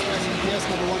 4-body express EPS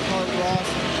 #1 car at Ross.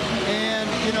 And,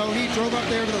 you know, he drove up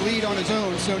there to the lead on his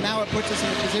own. So now it puts us in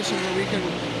a position where we can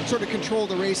sort of control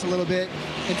the race a little bit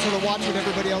and sort of watch what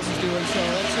everybody else is doing. So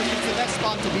it's the best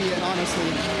spot to be in, honestly.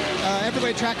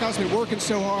 Everybody at Trackhouse has been working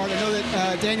so hard. I know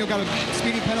that Daniel got a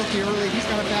speeding penalty early. He's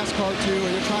got a fast car, too, and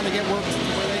they're trying to get work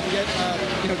where they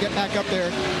can get back up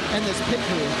there. And this pit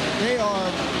crew, they are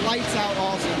lights out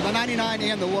awesome. The 99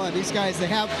 and the 1. These guys, they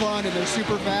have fun, and they're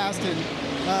super fast. And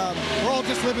we're all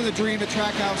just living the dream at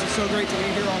Trackhouse. It's so great to be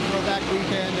here on Throwback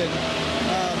Weekend, and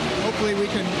hopefully we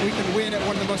can win at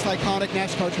one of the most iconic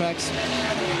NASCAR tracks.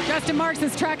 Justin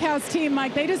Marks' Trackhouse team,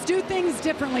 Mike, they just do things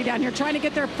differently down here, trying to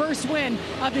get their first win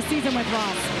of the season with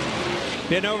Ross.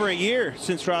 Been over a year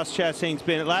since Ross Chastain's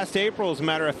been. Last April, as a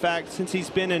matter of fact, since he's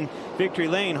been in victory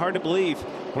lane. Hard to believe.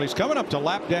 Well, he's coming up to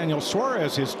lap Daniel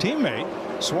Suarez, his teammate.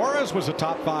 Suarez was a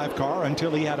top 5 car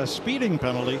until he had a speeding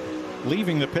penalty,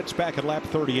 leaving the pits back at lap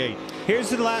 38. Here's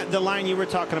the line you were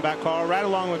talking about, Carl, right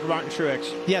along with Martin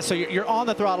Truex. Yeah, so you're on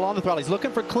the throttle, He's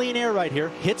looking for clean air right here.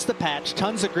 Hits the patch,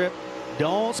 tons of grip.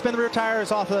 Don't spin the rear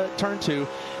tires off of turn 2.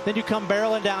 Then you come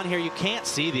barreling down here. You can't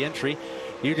see the entry.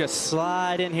 You just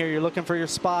slide in here. You're looking for your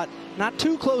spot. Not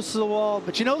too close to the wall,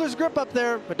 but you know there's grip up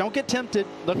there, but don't get tempted.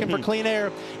 Looking for clean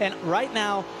air. And right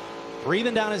now,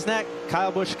 breathing down his neck,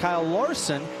 Kyle Busch, Kyle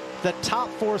Larson, the top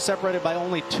 4 separated by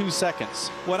only 2 seconds.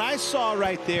 What I saw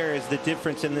right there is the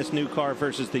difference in this new car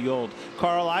versus the old.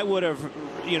 Carl, I would have,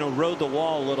 rode the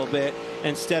wall a little bit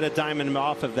instead of diamond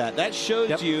off of that. That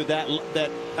shows you that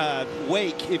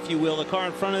wake, if you will, the car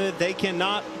in front of it. They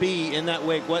cannot be in that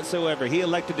wake whatsoever. He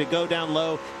elected to go down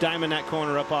low, diamond that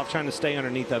corner up off, trying to stay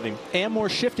underneath of him. And more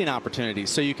shifting opportunities,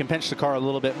 so you can pinch the car a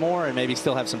little bit more and maybe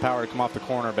still have some power to come off the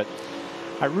corner. But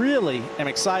I really am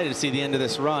excited to see the end of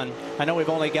this run. I know we've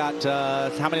only got,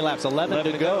 how many laps?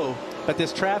 11 to go. But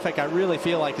this traffic, I really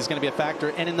feel like, is going to be a factor.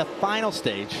 And in the final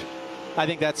stage, I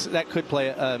think that could play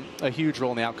a huge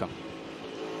role in the outcome.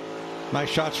 Nice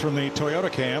shots from the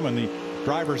Toyota cam and the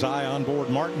driver's eye on board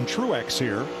Martin Truex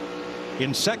here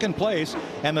in second place.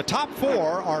 And the top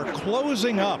 4 are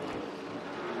closing up.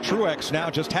 Truex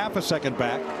now just half a second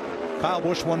back. Kyle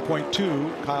Busch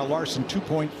 1.2. Kyle Larson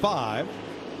 2.5.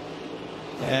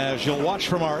 As you'll watch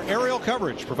from our aerial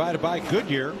coverage provided by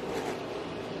Goodyear,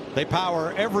 they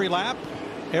power every lap,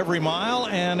 every mile,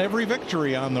 and every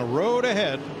victory on the road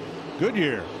ahead.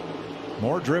 Goodyear,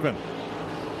 more driven.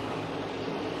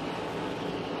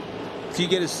 Do you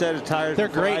get a set of tires? They're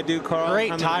great. I do, Carl.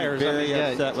 Great tires. Very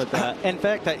upset with that. In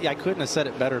fact, I couldn't have said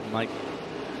it better, Mike.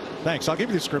 Thanks. I'll give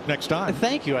you the script next time.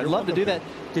 Thank you. I'd love to do that.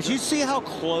 Did you see how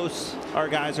close our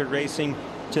guys are racing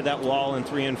to that wall in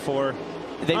 3 and 4?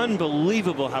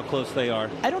 Unbelievable how close they are.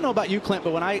 I don't know about you, Clint,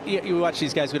 but you watch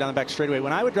these guys go down the back straightaway,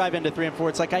 when I would drive into 3 and 4,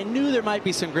 it's like I knew there might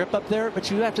be some grip up there,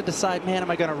 but you have to decide, man, am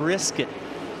I going to risk it?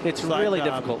 It's slide really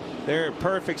job. difficult. They're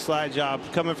perfect slide job.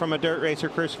 Coming from a dirt racer,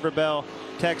 Christopher Bell,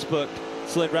 textbook.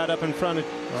 Slid right up in front of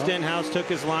Stenhouse, took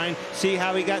his line. See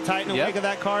how he got tight in the wake of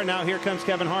that car? Now here comes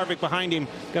Kevin Harvick behind him.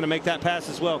 Going to make that pass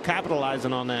as well,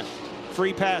 capitalizing on that.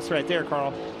 Free pass right there,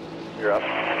 Carl. You're up.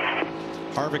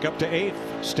 Harvick up to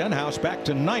 8th. Stenhouse back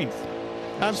to 9th.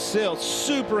 I'm still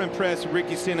super impressed with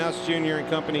Ricky Stenhouse Jr. and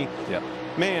company. Yep.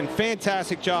 Man,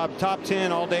 fantastic job. Top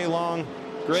 10 all day long.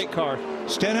 Great car.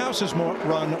 Stenhouse has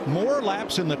run more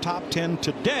laps in the top 10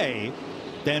 today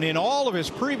than in all of his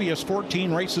previous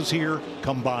 14 races here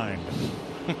combined.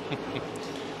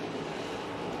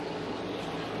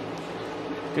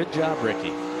 Good job,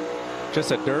 Ricky.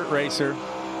 Just a dirt racer.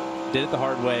 Did it the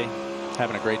hard way.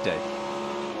 Having a great day.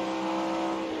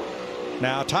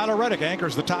 Now Tyler Reddick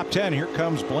anchors the top 10. Here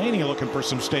comes Blaney looking for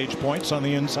some stage points on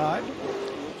the inside.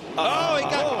 Oh, he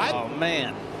got. Oh,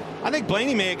 man. I think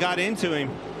Blaney may have got into him.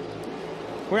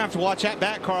 We're gonna have to watch that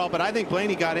back, Carl, but I think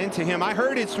Blaney got into him. I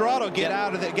heard his throttle get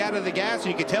out of the gas,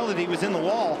 and you could tell that he was in the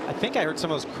wall. I think I heard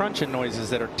some of those crunching noises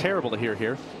that are terrible to hear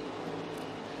here.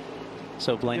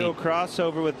 So Blaney. Go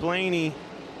crossover with Blaney,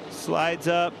 slides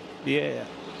up, yeah,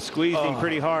 squeezed him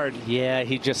pretty hard. Yeah,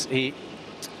 he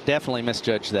definitely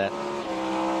misjudged that.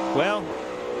 Well,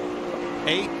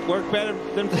 8 worked better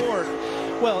than 4.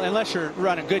 Well, unless you're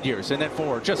running good years, and then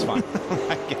 4, just fine. Oh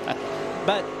my God.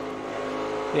 But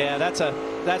yeah,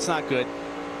 that's not good.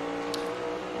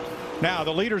 Now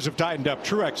the leaders have tightened up.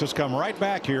 Truex has come right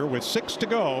back here with 6 to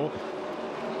go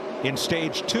in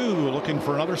stage 2, looking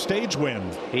for another stage win.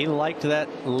 He liked that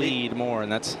lead more,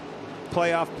 and that's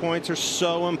playoff points are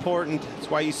so important. That's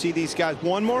why you see these guys.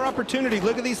 One more opportunity.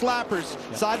 Look at these lappers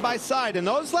side by side, and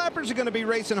those lappers are going to be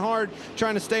racing hard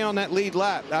trying to stay on that lead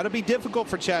lap. That'll be difficult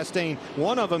for Chastain,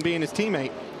 one of them being his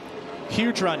teammate.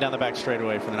 Huge run down the back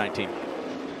straightaway for the 19.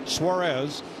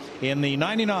 Suarez in the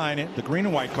 99, the green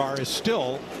and white car, is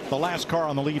still the last car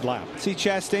on the lead lap. See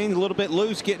Chastain a little bit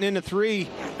loose getting into 3.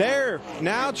 There.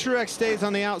 Now Truex stays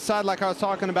on the outside like I was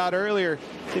talking about earlier.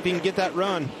 See if he can get that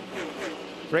run.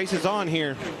 Race is on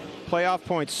here. Playoff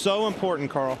points so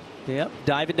important, Carl. Yep.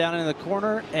 Diving down into the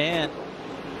corner, and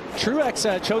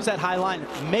Truex chose that high line.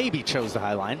 Maybe chose the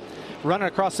high line. Running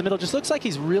across the middle. Just looks like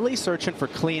he's really searching for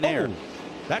clean air.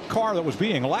 That car that was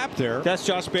being lapped there. That's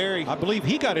Josh Berry. I believe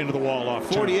he got into the wall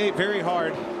off 48, very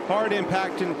hard. Hard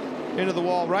impact into the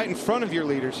wall right in front of your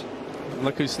leaders.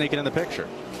 Look who's sneaking in the picture.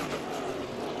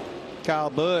 Kyle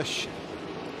Busch.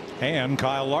 And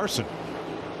Kyle Larson.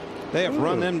 They have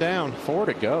run them down. 4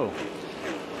 to go.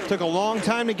 Took a long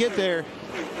time to get there.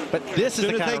 But this is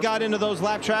as soon as they got into those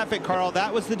lap traffic, Carl,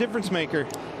 that was the difference maker.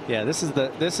 Yeah, this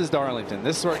is Darlington.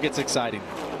 This is where it gets exciting.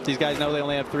 These guys know they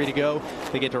only have 3 to go.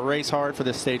 They get to race hard for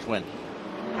this stage win.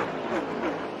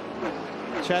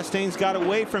 Chastain's got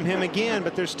away from him again,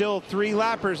 but there's still 3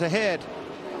 lappers ahead.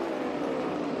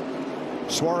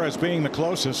 Suarez being the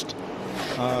closest.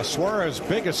 Suarez's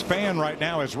biggest fan right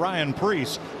now is Ryan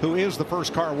Preece, who is the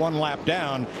first car 1 lap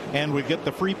down and would get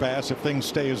the free pass if things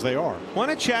stay as they are. One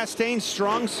of Chastain's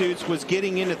strong suits was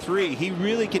getting into 3. He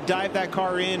really could dive that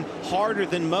car in harder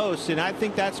than most, and I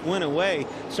think that's went away.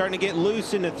 Starting to get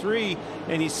loose into 3,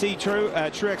 and you see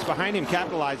Truex behind him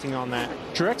capitalizing on that.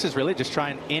 Truex is really just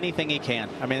trying anything he can.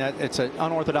 I mean, it's an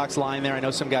unorthodox line there. I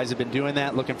know some guys have been doing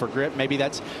that, looking for grip. Maybe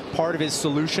that's part of his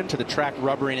solution to the track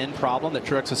rubbering in problem that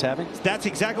Truex was having. That's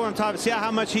exactly what I'm talking about. See how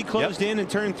much he closed in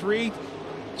turn 3?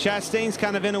 Chastain's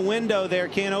kind of in a window there.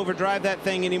 Can't overdrive that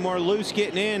thing anymore. Loose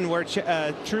getting in where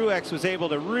Truex was able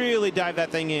to really dive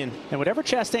that thing in. And whatever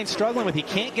Chastain's struggling with, he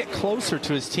can't get closer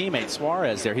to his teammate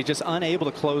Suarez there. He's just unable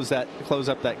to close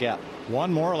up that gap.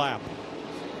 1 more lap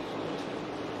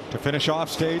to finish off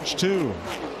stage 2.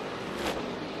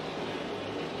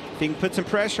 If he can put some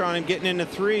pressure on him getting into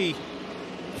 3,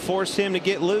 force him to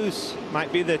get loose,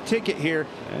 might be the ticket here.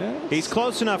 Yes. He's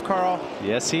close enough, Carl.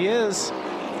 Yes, he is.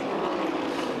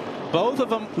 Both of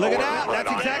them. Look at that.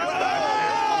 That's exactly.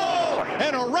 Oh!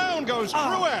 And around goes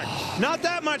Truex. Not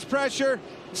that much pressure.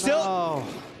 Still.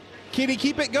 Can he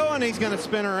keep it going? He's going to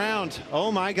spin around.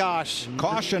 Oh my gosh.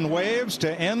 Caution waves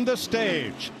to end the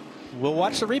stage. We'll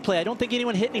watch the replay. I don't think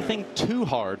anyone hit anything too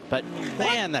hard, but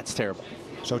man, that's terrible.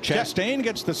 So Chastain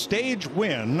gets the stage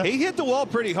win. He hit the wall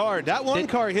pretty hard. That one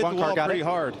car hit the wall pretty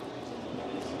hard.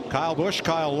 Kyle Busch,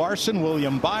 Kyle Larson,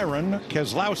 William Byron,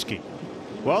 Keselowski.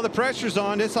 Well, the pressure's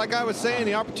on. Just like I was saying,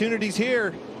 the opportunity's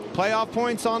here. Playoff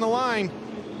points on the line.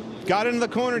 got into the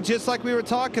corner just like we were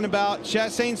talking about.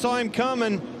 Chastain saw him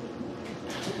coming.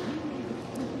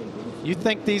 You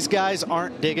think these guys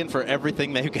aren't digging for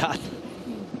everything they've got?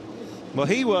 Well,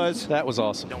 he was. That was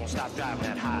awesome. Don't stop driving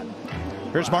that hot.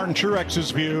 Here's Martin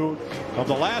Truex's view of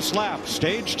the last lap,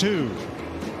 stage 2.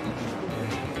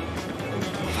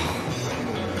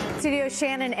 Studio,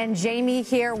 Shannon and Jamie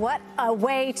here. What a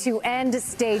way to end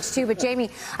stage 2. But Jamie,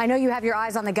 I know you have your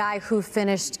eyes on the guy who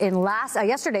finished in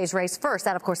yesterday's race first.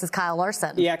 That, of course, is Kyle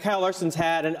Larson. Yeah, Kyle Larson's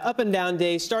had an up and down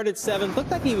day. Started 7th. Looked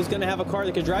like he was going to have a car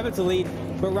that could drive it to lead.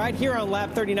 But right here on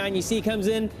lap 39, you see he comes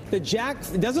in. The jack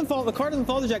doesn't fall. The car doesn't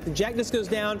fall the jack. The jack just goes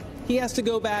down. He has to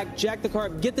go back, jack the car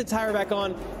up, get the tire back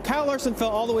on. Kyle Larson fell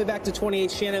all the way back to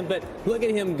 28, Shannon, but look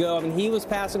at him go. I mean, he was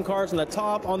passing cars on the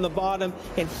top, on the bottom,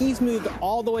 and he's moved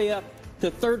all the way up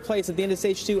to 3rd place at the end of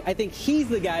stage 2. I think he's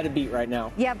the guy to beat right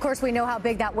now. Yeah, of course, we know how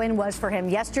big that win was for him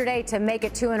yesterday to make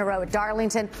it 2 in a row at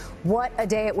Darlington. What a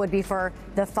day it would be for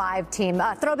the 5-team.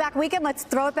 Throwback weekend, let's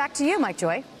throw it back to you, Mike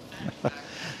Joy.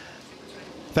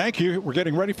 Thank you. We're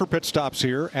getting ready for pit stops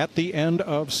here at the end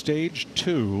of stage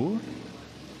 2.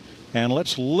 And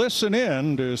let's listen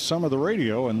in to some of the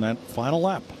radio in that final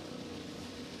lap.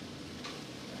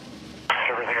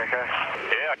 Everything okay?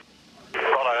 Yeah.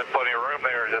 Thought I had plenty of room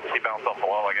there. Just he bounced off the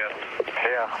wall, I guess.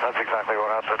 Yeah, that's exactly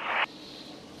what happened.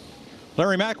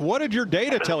 Larry Mack, what did your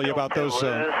data tell you about those?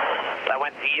 I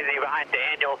went easy behind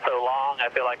Daniel so long. I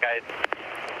feel like I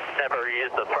never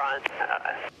used the front.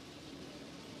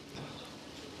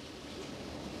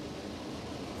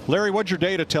 Larry, what'd your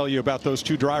data tell you about those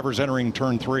 2 drivers entering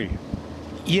turn 3?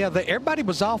 Yeah, everybody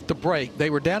was off the brake. They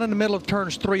were down in the middle of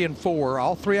turns 3 and 4.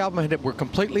 All 3 of them were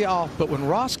completely off. But when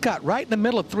Ross got right in the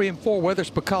middle of 3 and 4, whether it's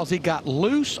because he got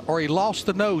loose or he lost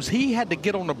the nose, he had to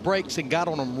get on the brakes and got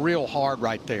on them real hard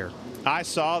right there. I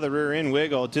saw the rear end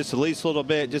wiggle just at least a little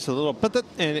bit, just a little, but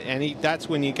that's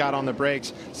when he got on the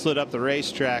brakes, slid up the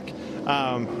racetrack.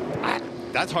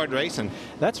 That's hard racing.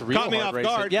 That's real Caught me hard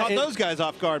off guard. Yeah, Caught those guys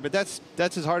off guard, but that's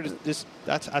as hard as this.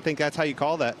 I think that's how you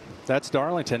call that. That's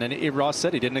Darlington, and Ross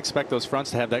said he didn't expect those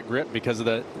fronts to have that grip because of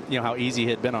the how easy he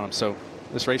had been on them. So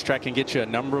this racetrack can get you a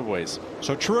number of ways.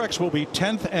 So Truex will be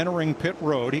 10th entering pit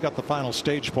road. He got the final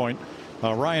stage point.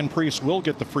 Ryan Preece will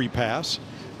get the free pass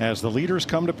as the leaders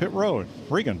come to pit road.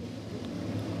 Regan.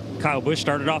 Kyle Busch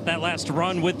started off that last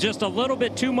run with just a little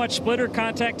bit too much splitter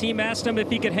contact. Team asked him if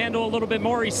he could handle a little bit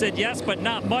more. He said yes, but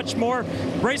not much more.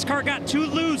 Race car got too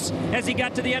loose as he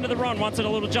got to the end of the run. Wanted a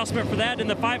little adjustment for that. And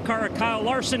the 5 car of Kyle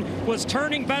Larson was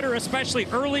turning better, especially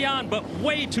early on, but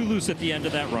way too loose at the end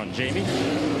of that run. Jamie?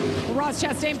 Ross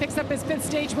Chastain picks up his 5th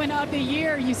stage win of the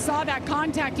year. You saw that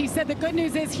contact. He said the good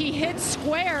news is he hit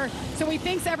square, so he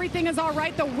thinks everything is all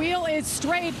right. The wheel is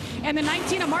straight. And the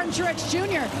 19 of Martin Truex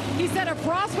Jr., he said if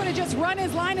Ross would have just run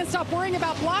his line and stopped worrying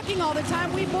about blocking all the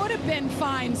time, we would have been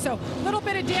fine. So a little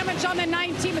bit of damage on the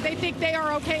 19, but they think they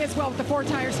are okay as well with the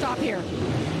 4-tire stop here.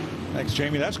 Thanks,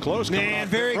 Jamie. That's close. Man,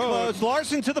 very close.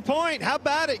 Larson to the point. How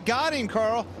about it? Got him,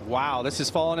 Carl. Wow, this is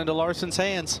falling into Larson's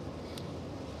hands.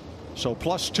 So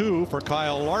 +2 for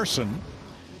Kyle Larson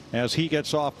as he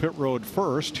gets off pit road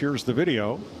first. Here's the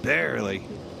video. Barely.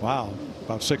 Wow,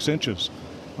 about 6 inches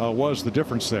was the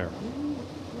difference there.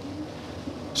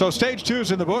 So stage 2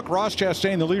 is in the book. Ross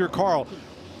Chastain, the leader. Carl,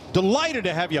 delighted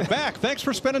to have you back. Thanks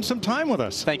for spending some time with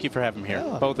us. Thank you for having me here,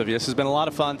 both of you. This has been a lot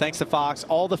of fun. Thanks to Fox,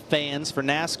 all the fans, for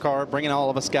NASCAR, bringing all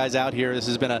of us guys out here. This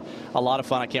has been a lot of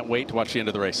fun. I can't wait to watch the end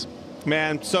of the race.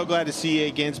 Man, so glad to see you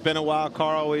again. It's been a while,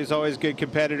 Carl. Always good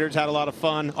competitors. Had a lot of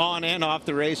fun on and off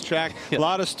the racetrack. A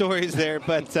lot of stories there,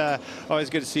 but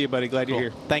always good to see you, buddy. Glad you're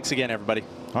here. Thanks again, everybody.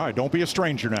 All right, don't be a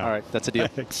stranger now. All right, that's a deal.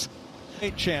 Thanks.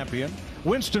 Champion,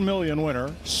 Winston Million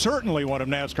winner, certainly one of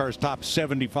NASCAR's top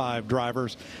 75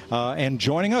 drivers, and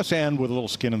joining us, and with a little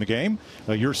skin in the game,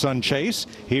 your son Chase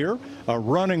here,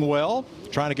 running well,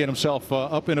 trying to get himself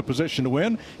up in a position to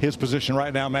win. His position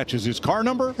right now matches his car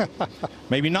number.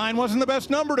 Maybe 9 wasn't the best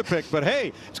number to pick, but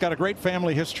hey, it's got a great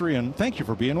family history, and thank you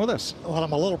for being with us. Well,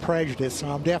 I'm a little prejudiced, so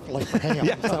I'm definitely for him.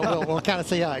 Yeah. So we'll kind of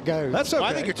see how it goes. That's okay.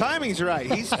 Well, I think your timing's right.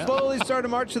 He's slowly starting to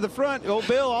march to the front. Old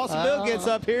Bill, Bill gets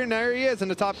up here, and there he is in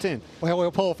the top 10. Well,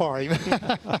 we'll pull for him.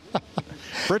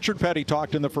 Richard Petty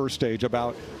talked in the first stage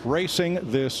about racing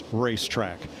this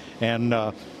racetrack, and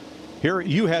here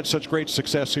you had such great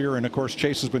success here, and of course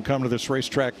Chase has been coming to this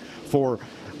racetrack for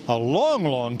a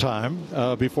long time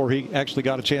before he actually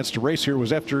got a chance to race here.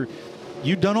 Was after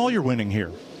you'd done all your winning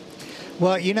here.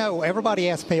 Well, you know, everybody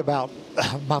asks me about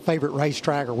my favorite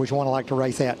racetrack or which one I like to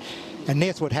race at, and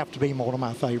this would have to be one of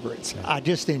my favorites. I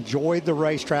just enjoyed the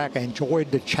racetrack. I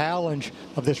enjoyed the challenge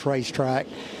of this racetrack.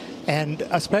 And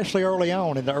especially early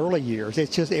on in the early years,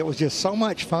 it was just so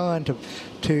much fun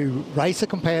to race the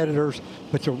competitors,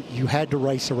 but you had to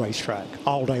race the racetrack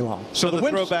all day long. So the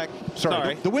throwback.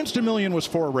 The Winston Million was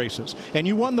 4 races, and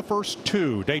you won the first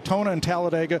 2, Daytona and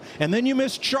Talladega, and then you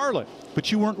missed Charlotte,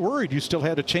 but you weren't worried. You still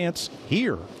had a chance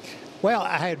here. Well,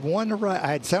 I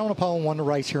had sat on a pole and won the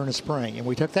race here in the spring, and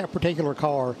we took that particular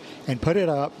car and put it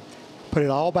up, put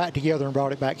it all back together and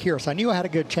brought it back here. So I knew I had a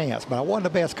good chance, but I wasn't the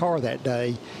best car that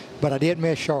day, but I did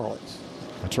miss Charlotte.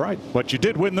 That's right. But you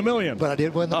did win the million. But I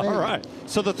did win the million. All right.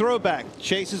 So the throwback.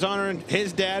 Chase is honoring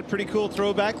his dad. Pretty cool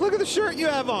throwback. Look at the shirt you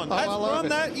have on. That's from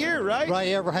that year, right?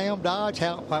 Ray Abraham Dodge.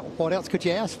 What else could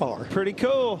you ask for? Pretty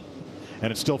cool.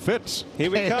 And it still fits.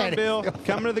 Here we come, Bill.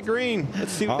 Coming to the green.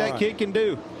 Let's see what that kid can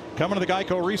do. Coming to the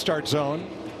Geico restart zone.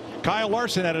 Kyle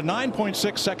Larson had a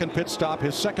 9.6 second pit stop,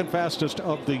 his second fastest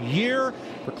of the year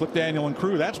for Cliff Daniel and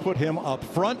crew. That's put him up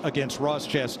front against Ross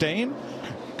Chastain.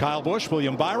 Kyle Busch,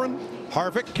 William Byron,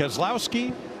 Harvick,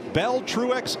 Keselowski, Bell,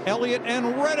 Truex, Elliott,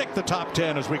 and Reddick, the top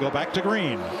 10 as we go back to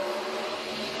green.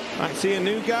 Might see a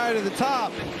new guy to the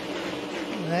top.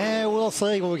 We'll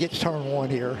see when we get to turn 1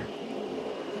 here.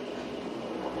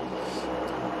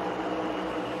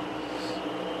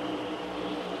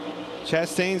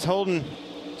 Chastain's holding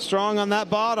strong on that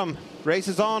bottom. Race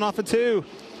is on off of 2.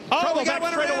 Oh, we got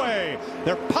one straightaway.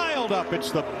 They're piled up.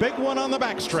 It's the big one on the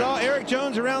backstretch. Saw Eric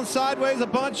Jones around sideways, a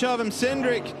bunch of them.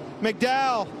 Cindric,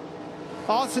 McDowell,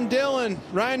 Austin Dillon,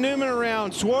 Ryan Newman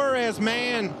around. Suarez,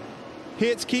 man,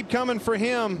 hits keep coming for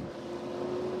him.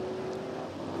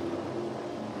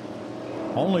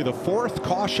 Only the 4th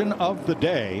caution of the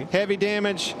day. Heavy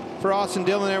damage for Austin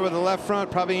Dillon there with the left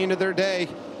front, probably into their day.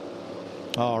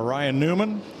 Ryan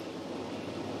Newman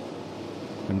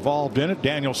involved in it.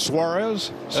 Daniel Suarez.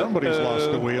 Somebody's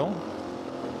lost the wheel.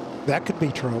 That could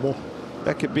be trouble.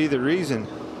 That could be the reason.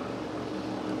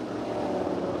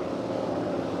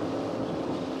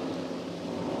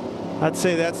 I'd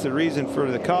say that's the reason for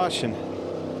the caution.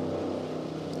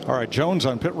 All right, Jones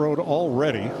on pit road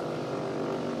already.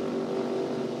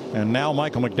 And now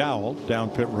Michael McDowell down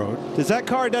pit road. Does that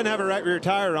car doesn't have a right rear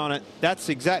tire on it? That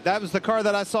was the car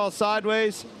that I saw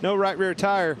sideways. No right rear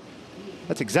tire.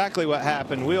 That's exactly what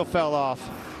happened. Wheel fell off.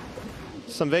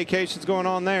 Some vacations going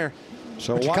on there.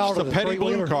 So watch the Petty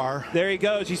blue car. There he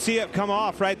goes. You see it come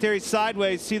off right there. He's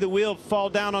sideways. See the wheel fall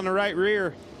down on the right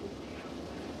rear.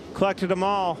 Collected them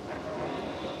all.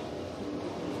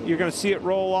 You're going to see it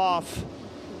roll off.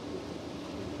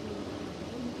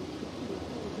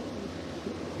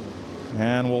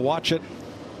 And we'll watch it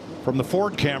from the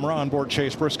Ford camera on board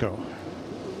Chase Briscoe.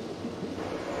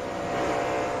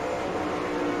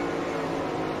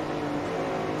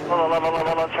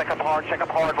 Check up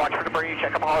hard, watch for debris,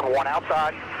 check up hard, one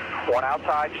outside,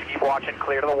 just keep watching,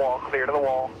 clear to the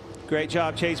wall. Great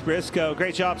job, Chase Briscoe.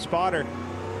 Great job, spotter.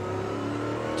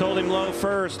 Told him low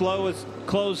first, low is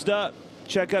closed up.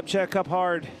 Check up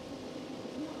hard.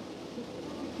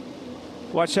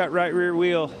 Watch that right rear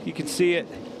wheel, you can see it.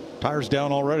 Tires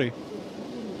down already.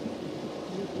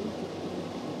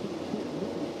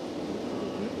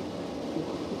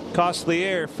 Costly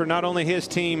air for not only his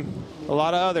team, a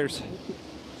lot of others.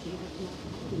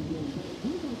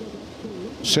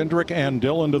 Cindric and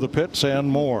Dillon to the pits and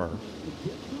more.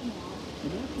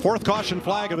 4th caution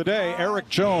flag of the day. Eric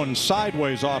Jones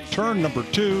sideways off turn number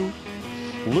 2.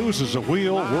 Loses a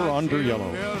wheel. We're under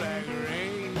yellow.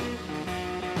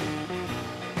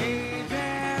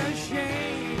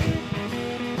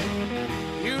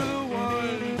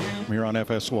 Here on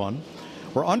FS1.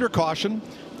 We're under caution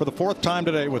for the 4th time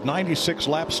today with 96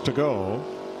 laps to go.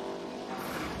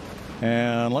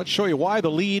 And let's show you why the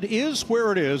lead is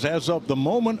where it is as of the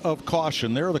moment of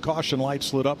caution. There the caution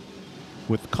lights lit up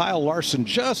with Kyle Larson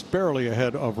just barely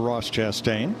ahead of Ross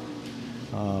Chastain.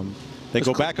 They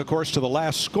go back, of course, to the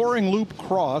last scoring loop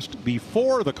crossed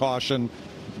before the caution.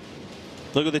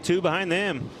 Look at the 2 behind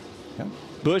them. Yeah.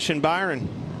 Busch and Byron.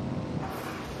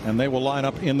 And they will line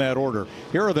up in that order.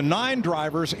 Here are the 9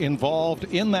 drivers involved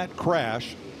in that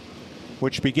crash,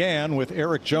 which began with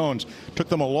Eric Jones. Took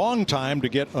them a long time to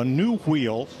get a new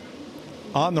wheel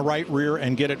on the right rear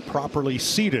and get it properly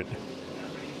seated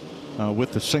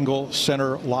with the single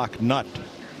center lock nut.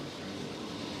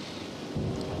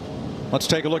 Let's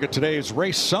take a look at today's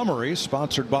race summary,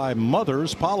 sponsored by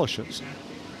Mother's Polishes.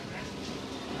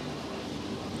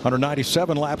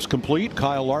 197 laps complete.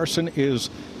 Kyle Larson is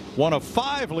one of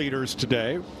 5 leaders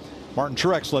today. Martin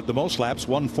Truex led the most laps,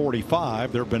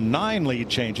 145. There have been 9 lead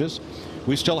changes.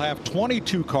 We still have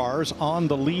 22 cars on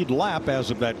the lead lap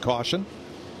as of that caution,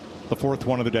 the 4th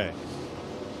one of the day.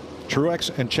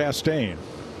 Truex and Chastain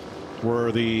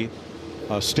were the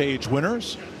stage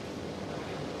winners.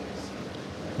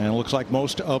 And it looks like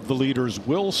most of the leaders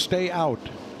will stay out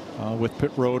with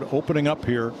pit road opening up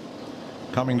here,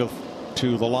 coming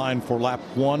to the line for lap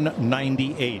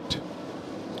 198.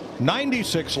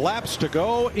 96 laps to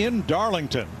go in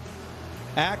Darlington.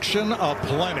 Action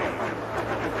aplenty.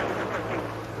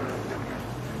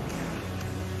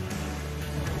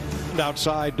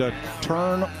 Outside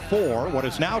turn 4, what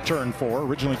is now turn 4,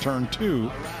 originally turn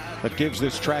 2, that gives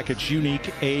this track its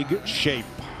unique egg shape.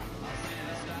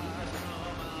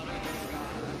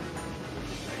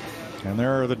 And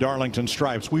there are the Darlington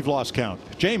stripes. We've lost count.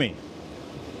 Jamie.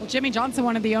 Well, Jimmy Johnson,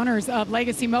 one of the owners of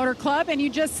Legacy Motor Club, and you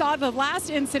just saw the last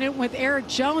incident with Eric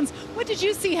Jones. What did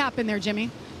you see happen there,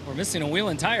 Jimmy? We're missing a wheel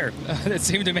and tire. That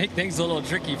seemed to make things a little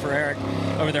tricky for Eric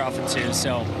over there off of 2.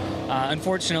 So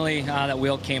unfortunately, that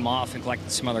wheel came off and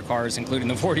collected some other cars, including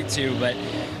the 42. But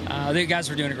the guys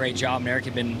were doing a great job, and Eric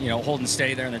had been, holding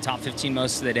steady there in the top 15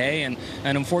 most of the day, and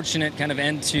an unfortunate kind of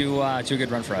end to a good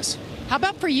run for us. How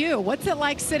about for you? What's it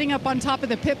like sitting up on top of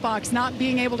the pit box, not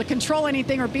being able to control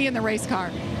anything or be in the race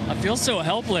car? I feel so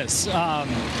helpless.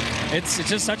 It's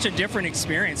just such a different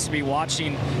experience to be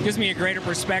watching. It gives me a greater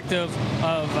perspective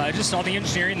of just all the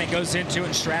engineering that goes into it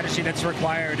and strategy that's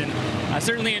required. And I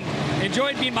certainly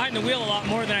enjoyed being behind the wheel a lot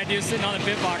more than I do sitting on the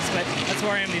pit box, but that's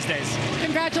where I am these days.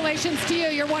 Congratulations to you.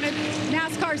 You're one of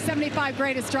NASCAR's 75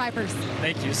 greatest drivers.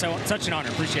 Thank you. Such an honor.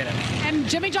 Appreciate it. And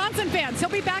Jimmy Johnson fans, he'll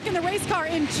be back in the race car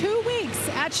in 2 weeks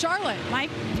at Charlotte. Mike?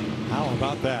 How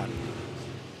about that?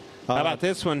 How about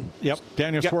this one? Yep.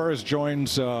 Daniel Suarez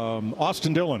joins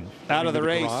Austin Dillon out of the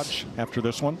race after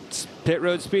this one. Pit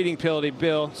road speeding penalty,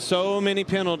 Bill. So many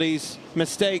penalties,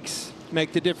 mistakes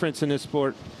make the difference in this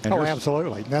sport. Oh,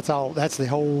 absolutely. That's all. That's the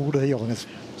whole deal in this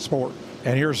sport.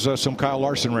 And here's some Kyle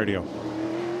Larson radio.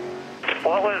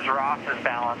 What was Ross's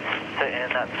balance to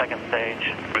end that second stage?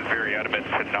 He was very adamant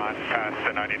to not pass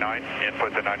the 99 and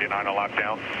put the 99 a lap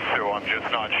down. So I'm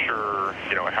just not sure,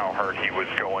 how hard he was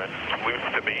going. Loose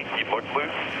to me, he looked loose.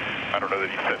 I don't know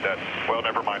that he said that. Well,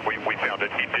 never mind. We found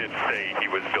it. He did say he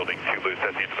was building too loose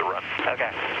at the end of the run.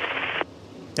 Okay.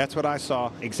 That's what I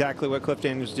saw. Exactly what Cliff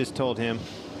Daniels just told him.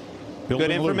 Building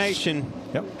good information.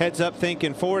 Loose. Yep. Heads up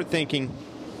thinking, forward thinking.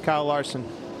 Kyle Larson.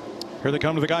 Here they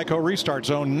come to the Geico restart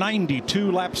zone.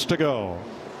 92 laps to go.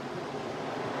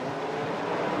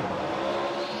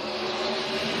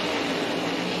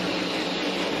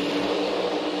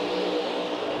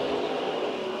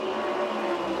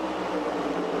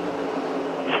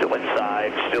 Still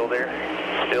inside. Still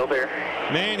there. Still there.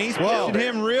 Man, he's pushing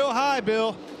him real high,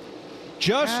 Bill.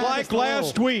 Just like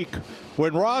last week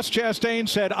when Ross Chastain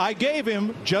said, I gave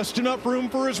him just enough room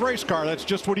for his race car. That's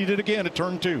just what he did again at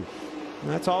turn 2.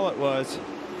 That's all it was.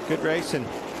 Good racing.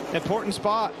 Important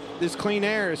spot. This clean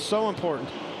air is so important.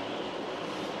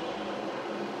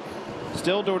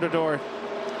 Still door to door.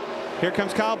 Here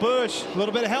comes Kyle Busch. A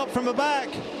little bit of help from the back.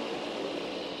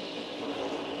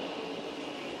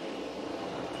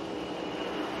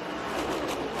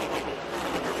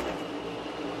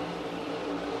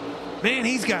 Man,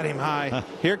 he's got him high.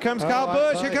 Here comes Kyle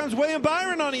Busch. Here comes William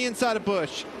Byron on the inside of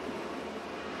Busch.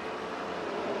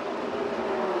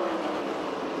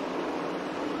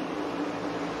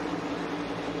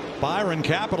 Byron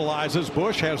capitalizes.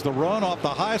 Busch has the run off the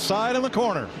high side in the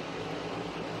corner.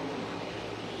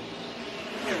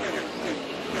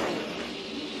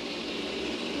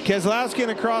 Keselowski in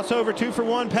a crossover,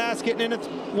 2-for-1 pass, getting in at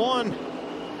 1.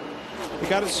 We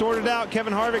got it sorted out.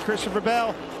 Kevin Harvick, Christopher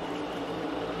Bell.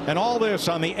 And all this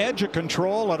on the edge of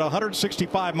control at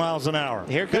 165 miles an hour.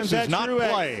 Here comes that not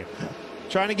play.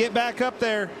 Trying to get back up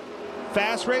there.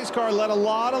 Fast race car, led a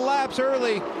lot of laps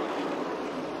early.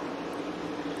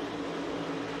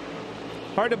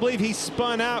 Hard to believe he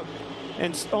spun out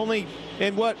and only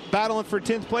in battling for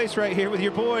 10th place right here with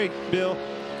your boy, Bill.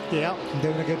 Yeah,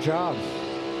 doing a good job.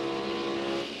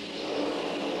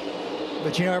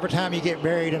 But every time you get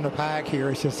buried in the pack here,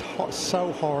 it's just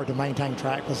so hard to maintain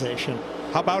track position.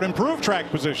 How about improved track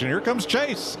position? Here comes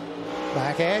Chase.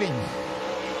 Back at him.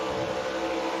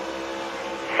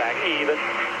 Back even.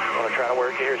 I'm going to try to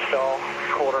work here, stall.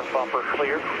 Quarter and bumper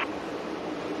clear.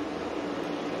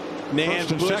 Man,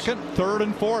 first and second, third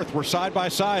and fourth were side by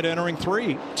side entering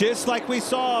 3. Just like we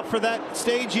saw for that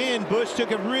stage in, Busch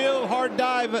took a real hard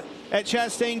dive at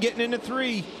Chastain getting into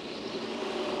 3.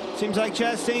 Seems like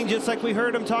Chastain, just like we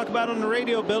heard him talk about on the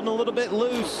radio, building a little bit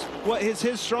loose. What is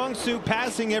his strong suit?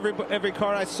 Passing every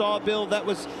car I saw, Bill.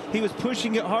 He was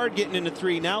pushing it hard getting into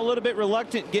 3. Now a little bit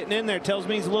reluctant getting in there. Tells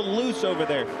me he's a little loose over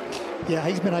there. Yeah,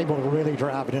 he's been able to really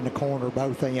drive it in the corner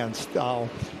both ends,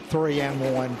 3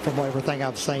 and 1 from everything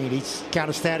I've seen. He's kind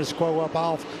of status quo up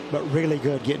off, but really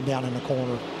good getting down in the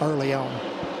corner early on.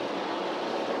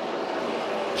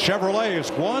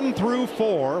 Chevrolets 1 through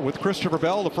 4 with Christopher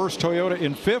Bell, the first Toyota,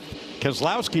 in 5th.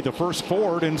 Keselowski, the first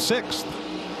Ford, in 6th.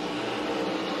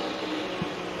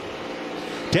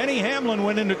 Denny Hamlin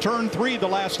went into turn 3 the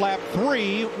last lap,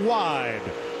 3 wide.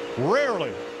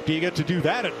 Rarely do you get to do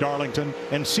that at Darlington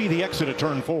and see the exit at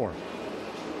turn 4.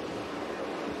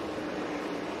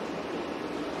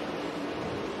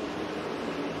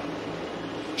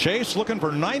 Chase looking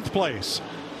for 9th place.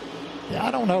 Yeah,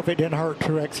 I don't know if it didn't hurt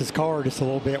Truex's car just a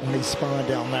little bit when he spun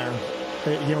down there.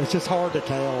 It's just hard to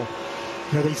tell.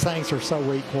 These things are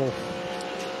so equal.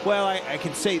 Well, I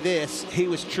can say this. He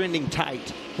was trending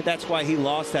tight. That's why he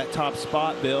lost that top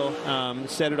spot, Bill.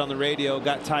 Said it on the radio,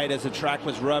 got tight as the track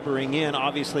was rubbering in.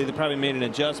 Obviously, they probably made an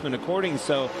adjustment according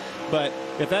so. But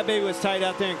if that baby was tight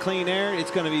out there in clean air,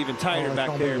 it's going to be even tighter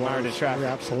back there in Martin traffic.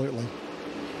 Yeah, absolutely.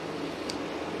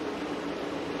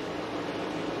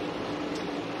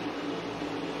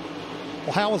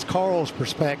 Well, how was Carl's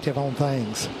perspective on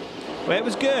things? Well, it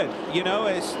was good.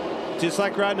 It's just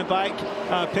like riding a bike.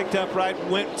 Picked up right,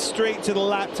 went straight to the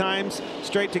lap times,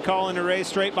 straight to calling a race,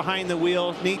 straight behind the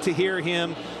wheel. Neat to hear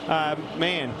him.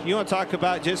 Man, you want to talk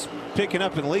about just picking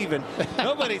up and leaving.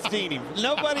 Nobody's seen him.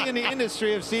 Nobody in the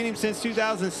industry have seen him since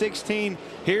 2016.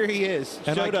 Here he is,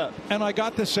 showed up. And I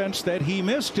got the sense that he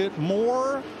missed it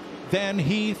more than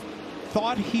he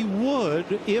thought he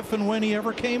would if and when he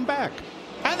ever came back.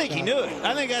 I think he knew it.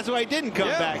 I think that's why he didn't come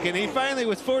back. And he finally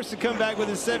was forced to come back with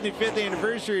his 75th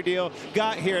anniversary deal,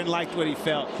 got here and liked what he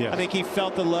felt. Yeah. I think he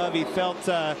felt the love. He felt,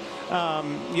 the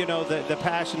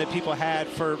passion that people had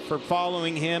for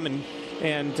following him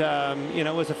and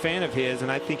was a fan of his.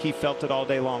 And I think he felt it all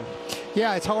day long.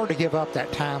 Yeah, it's hard to give up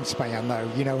that time span, though.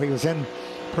 He was in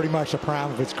pretty much the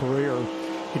prime of his career.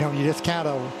 You just kind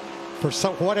of, for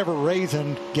whatever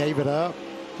reason, gave it up.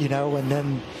 And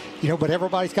then, but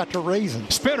everybody's got their reason.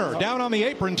 Spinner down on the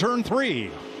apron, turn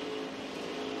 3.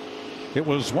 It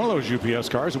was one of those UPS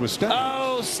cars. It was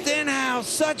Stenhouse. Oh, Stenhouse,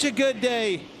 such a good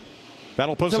day.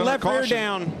 That'll put the some left caution. rear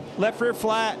down, left rear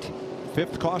flat.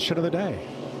 5th caution of the day.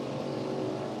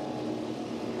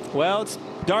 Well, it's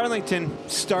Darlington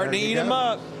starting to eat him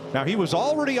up. Now, he was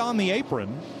already on the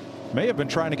apron. May have been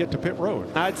trying to get to pit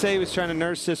road. I'd say he was trying to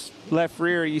nurse this left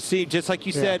rear. You see, just like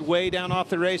you said, way down off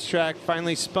the racetrack,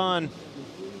 finally spun.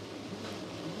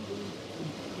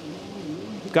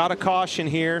 Got a caution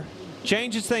here.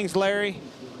 Changes things, Larry.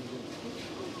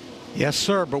 Yes,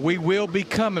 sir, but we will be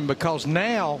coming because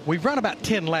now we've run about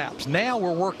 10 laps. Now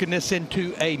we're working this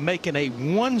into making a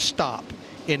 1 stop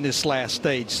in this last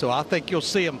stage. So I think you'll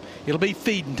see them. It'll be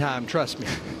feeding time, trust me.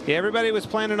 Yeah, everybody was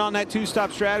planning on that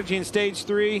 2-stop strategy in stage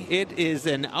 3. It is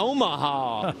in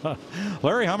Omaha.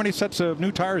 Larry, how many sets of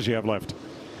new tires do you have left?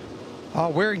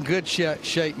 We're in good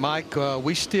shape, Mike.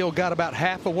 We still got about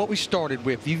half of what we started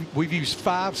with. We've used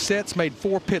 5 sets, made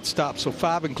 4 pit stops, so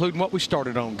 5 including what we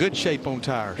started on. Good shape on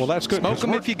tires. Well, that's good. Smoke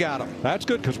them if you got them. That's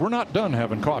good because we're not done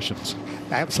having cautions.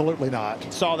 Absolutely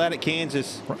not. Saw that at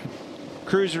Kansas. Right.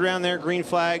 Cruised around there, green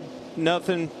flag.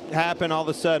 Nothing happened all of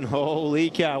a sudden. Holy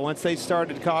cow. Once they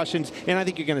started cautions, and I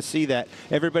think you're going to see that.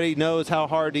 Everybody knows how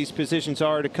hard these positions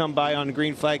are to come by on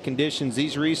green flag conditions.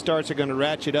 These restarts are going to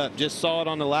ratchet up. Just saw it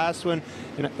on the last one.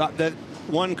 And that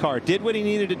one car did what he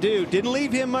needed to do. Didn't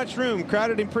leave him much room.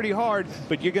 Crowded him pretty hard,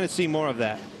 but you're going to see more of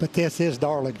that. But this is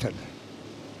Darlington.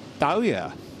 Oh,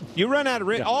 yeah. You run out of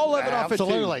all of it off of 2.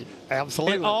 Absolutely.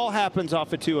 Absolutely. It all happens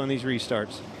off of 2 on these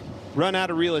restarts. Run out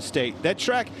of real estate. That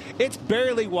track, it's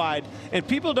barely wide, and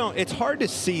people don't, it's hard to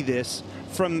see this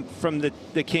from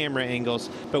the camera angles,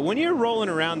 but when you're rolling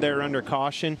around there under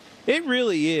caution, it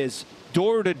really is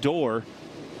door to door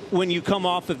when you come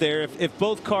off of there if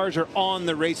both cars are on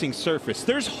the racing surface.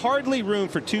 There's hardly room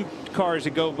for 2 cars to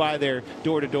go by there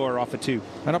door to door off of 2.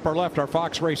 And up our left, our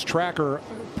Fox Race tracker,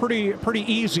 pretty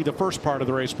easy the first part of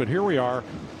the race, but here we are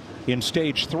in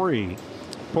stage 3.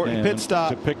 Important pit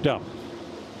stop. It picked up.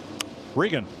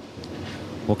 Regan.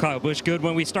 Well, Kyle Busch, good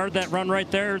when we started that run right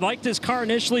there. Liked his car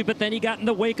initially, but then he got in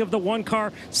the wake of the one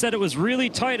car, said it was really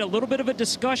tight. A little bit of a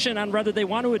discussion on whether they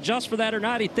want to adjust for that or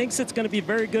not. He thinks it's going to be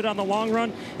very good on the long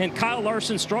run. And Kyle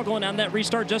Larson struggling on that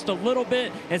restart just a little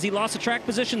bit as he lost the track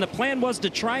position. The plan was to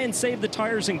try and save the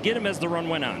tires and get him as the run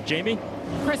went on. Jamie?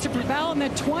 Christopher Bell in the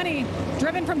 20,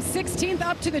 driven from 16th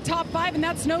up to the top 5, and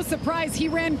that's no surprise. He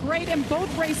ran great in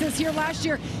both races here last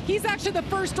year. He's actually the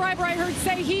first driver I heard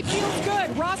say he feels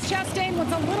good. Ross Chastain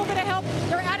wants a little bit of help.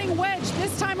 They're adding wedge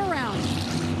this time around.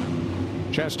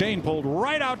 Chastain pulled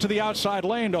right out to the outside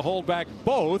lane to hold back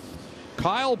both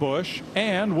Kyle Busch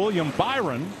and William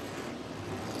Byron.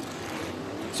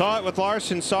 Saw it with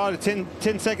Larson, saw it a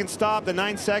 10-second stop, the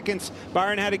 9 seconds.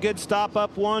 Byron had a good stop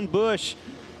up 1. Busch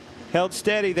held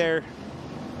steady there.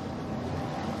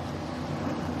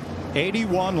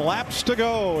 81 laps to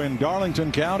go in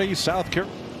Darlington County, South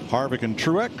Carolina. Harvick and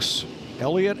Truex,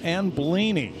 Elliott and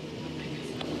Blaney.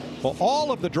 Well,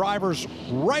 all of the drivers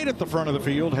right at the front of the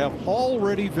field have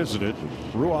already visited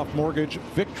Ruoff Mortgage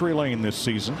Victory Lane this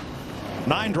season.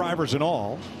 9 drivers in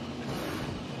all.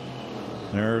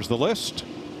 There's the list.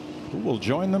 Who will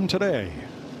join them today?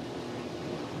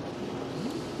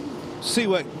 See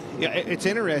what, yeah, it's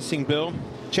interesting, Bill.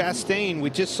 Chastain, we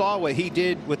just saw what he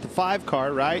did with the 5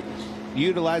 car, right?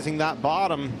 Utilizing that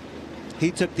bottom,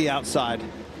 he took the outside.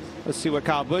 Let's see what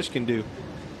Kyle Busch can do.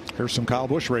 Here's some Kyle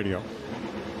Busch radio.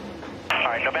 All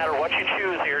right, no matter what you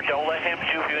choose here, don't let him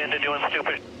juke you into doing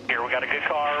stupid here. We got a good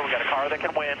car. We got a car that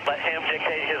can win. Let him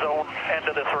dictate his own end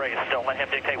of this race. Don't let him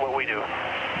dictate what we do.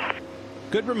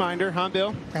 Good reminder, huh,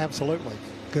 Bill? Absolutely.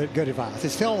 Good advice.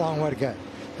 It's still a long way to go.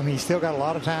 I mean, he's still got a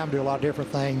lot of time to do a lot of different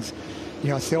things. You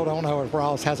know, I still don't know if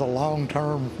Ross has a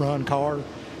long-term run car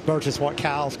versus what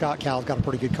Kyle's got. Kyle's got a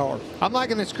pretty good car. I'm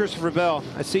liking this Christopher Bell.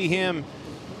 I see him.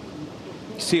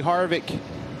 See Harvick.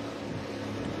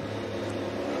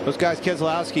 Those guys,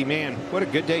 Keselowski, man, what a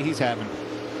good day he's having.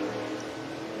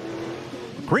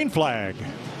 Green flag.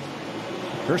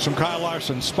 Here's some Kyle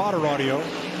Larson spotter audio.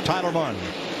 Tyler Munn.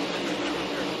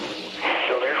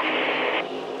 Still there.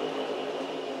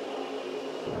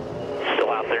 Still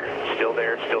out there. Still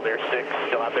there. Still there. 6.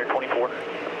 Still out there. 24.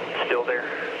 Still there.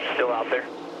 Still out there.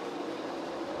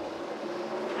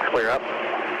 Clear up.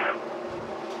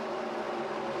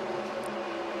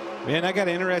 Man, that got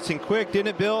interesting quick, didn't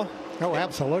it, Bill? Oh,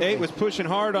 absolutely. 8 was pushing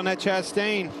hard on that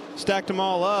Chastain. Stacked them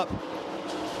all up.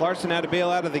 Larson had to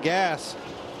bail out of the gas.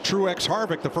 Truex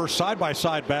Harvick, the first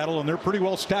side-by-side battle, and they're pretty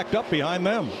well stacked up behind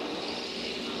them.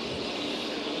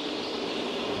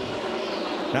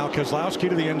 Now Keselowski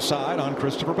to the inside on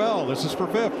Christopher Bell. This is for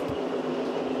 5th.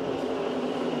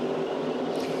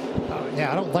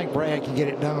 Yeah, I don't think Brad can get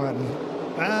it done.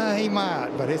 He might,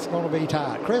 but it's going to be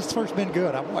tight. Christopher's been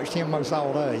good. I've watched him most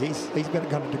all day. He's been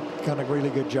done a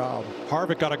really good job.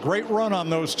 Harvick got a great run on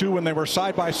those two when they were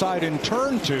side by side in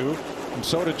turn 2, and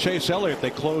so did Chase Elliott.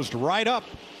 They closed right up.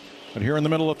 But here in the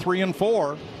middle of 3 and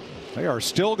 4, they are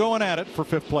still going at it for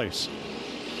 5th place.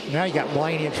 Now you got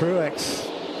Blaney and Truex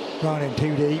running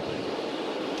too deep.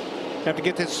 Have to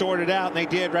get this sorted out, and they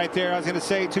did right there. I was going to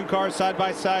say 2 cars side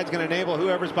by side is going to enable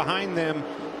whoever's behind them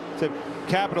to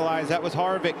capitalize. That was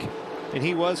Harvick, and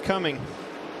he was coming.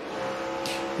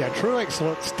 Yeah, Truex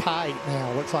looks tight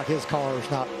now. Looks like his car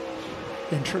is not,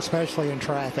 especially in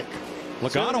traffic.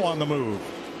 Logano on the move.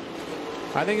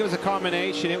 I think it was a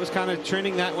combination. It was kind of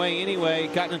trending that way anyway.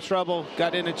 Got into trouble.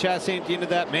 Got into Chastain at the end of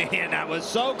that. Man, that was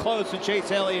so close to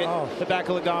Chase Elliott. The back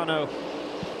of Logano.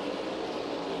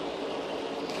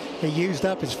 He used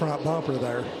up his front bumper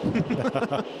there.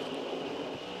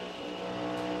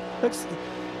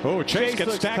 Chase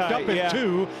gets stacked tight, up in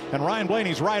 2, and Ryan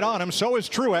Blaney's right on him. So is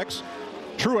Truex.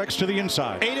 Truex to the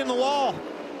inside. 8 in the wall.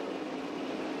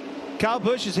 Kyle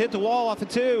Busch has hit the wall off of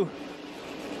 2.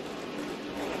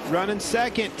 Running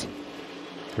 2nd.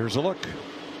 Here's a look.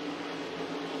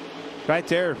 Right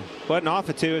there. Wasn't off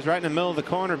of 2. It was right in the middle of the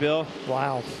corner, Bill.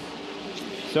 Wow.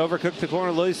 So overcooked the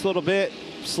corner least a little bit.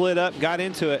 Slid up, got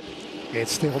into it.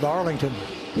 It's still Darlington.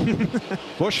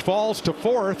 Busch falls to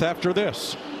 4th after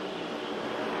this.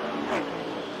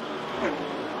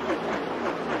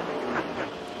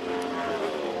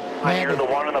 I hear the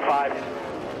 1 and the 5.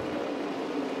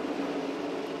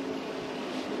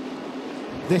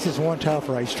 This is one tough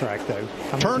racetrack, though.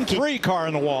 Turn 3 car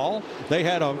in the wall. They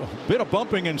had a bit of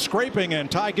bumping and scraping,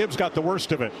 and Ty Gibbs got the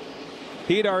worst of it.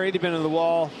 He had already been in the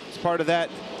wall. It's part of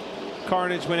that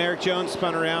carnage when Eric Jones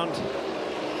spun around.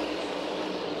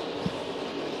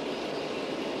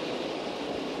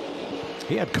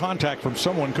 He had contact from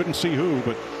someone, couldn't see who,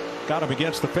 but got him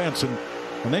against the fence, and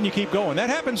then you keep going. That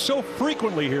happens so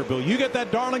frequently here, Bill. You get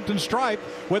that Darlington stripe,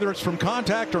 whether it's from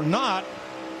contact or not.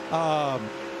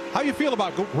 How you feel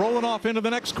about rolling off into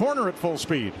the next corner at full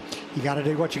speed? You got to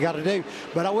do what you got to do.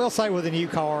 But I will say with a new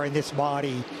car in this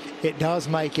body, it does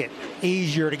make it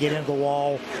easier to get into the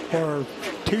wall. Where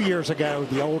 2 years ago,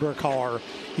 the older car,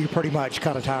 you pretty much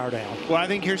cut a tire down. Well, I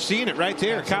think you're seeing it right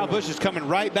there. Absolutely. Kyle Busch is coming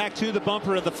right back to the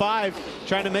bumper of the 5,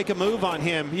 trying to make a move on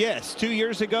him. Yes, 2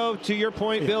 years ago, to your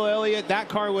point, Bill Elliott, that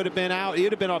car would have been out. It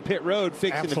would have been on pit road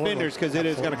fixing the fenders because it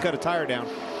is going to cut a tire down.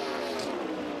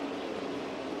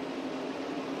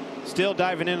 Still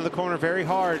diving into the corner very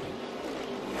hard.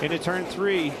 Into turn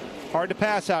 3. Hard to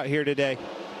pass out here today.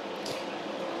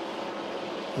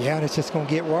 Yeah, and it's just going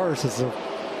to get worse as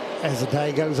the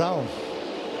day goes on.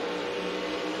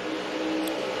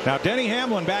 Now, Denny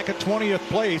Hamlin back at 20th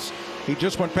place. He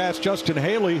just went past Justin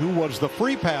Haley, who was the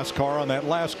free pass car on that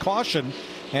last caution.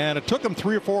 and it took him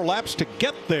 3 or 4 laps to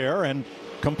get there and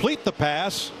complete the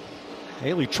pass.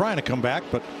 Haley trying to come back,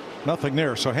 but nothing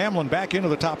there. So Hamlin back into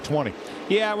the top 20.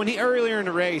 Yeah, when he earlier in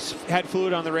the race had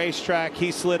fluid on the racetrack,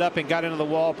 he slid up and got into the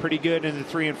wall pretty good in the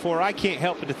 3 and 4. I can't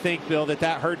help but to think, Bill,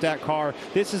 that hurt that car.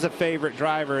 This is a favorite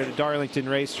driver at the Darlington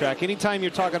racetrack. Anytime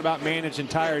you're talking about managing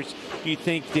tires, you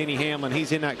think Denny Hamlin.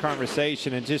 He's in that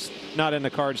conversation and just not in the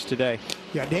cards today.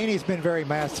 Yeah, Danny's been very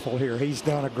masterful here. He's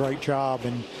done a great job.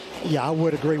 And, yeah, I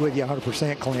would agree with you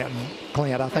 100%,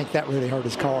 Clint. I think that really hurt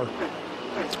his car.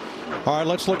 All right,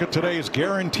 let's look at today's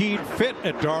Guaranteed Fit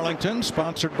at Darlington,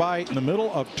 sponsored by in the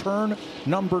middle of turn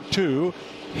number 2.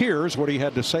 Here's what he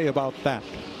had to say about that.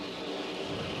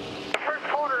 The first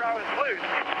corner I was loose,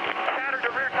 shattered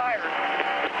the rear tire.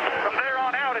 From there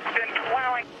on out, it's been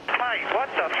plowing tight. What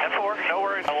the? 10-4, no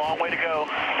worries. A long way to go.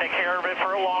 Take care of it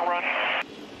for a long run.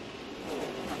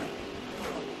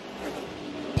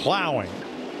 Plowing.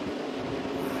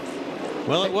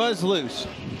 Well, it was loose.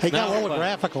 He got a little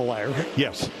graphical there.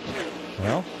 Yes.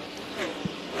 Well,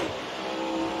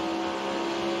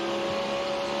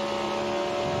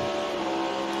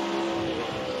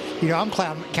 you know, I'm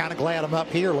kind of glad I'm up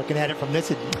here looking at it from this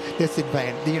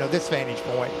vantage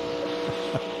point.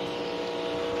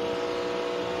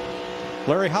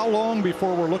 Larry, how long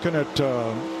before we're looking at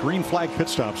green flag pit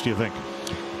stops, do you think?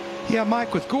 Yeah,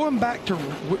 Mike, with going back to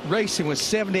racing with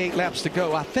 78 laps to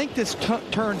go, I think this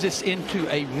turns this into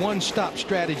a one-stop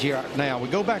strategy right now. We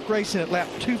go back racing at lap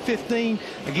 215,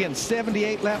 again,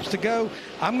 78 laps to go.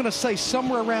 I'm going to say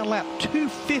somewhere around lap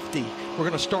 250, we're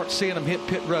going to start seeing them hit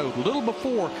pit road, a little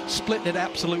before splitting it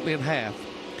absolutely in half.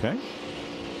 Okay.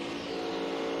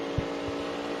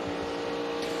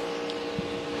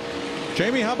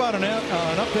 Jamie, how about an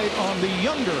update on the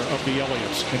younger of the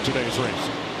Elliots in today's race?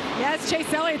 Yes,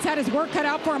 Chase Elliott's had his work cut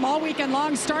out for him all weekend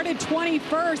long. Started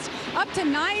 21st, up to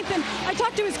 9th. And I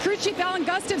talked to his crew chief, Alan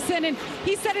Gustafson, and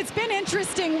he said it's been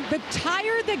interesting. The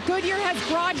tire that Goodyear has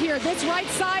brought here, this right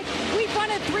side, we've run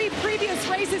it 3 previous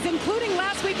races, including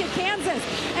last week at Kansas.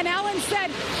 And Alan said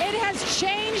it has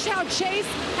changed how Chase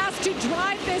has to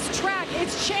drive this track.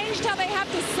 It's changed how they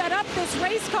have to set up this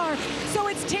race car. So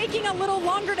it's taking a little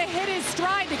longer to hit his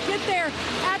stride to get there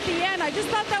at the end. I just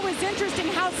thought that was interesting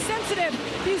how sensitive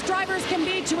these drivers can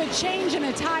be to a change in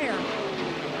a tire.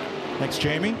 Thanks,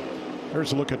 Jamie.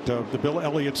 There's a look at the Bill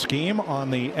Elliott scheme on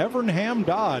the Evernham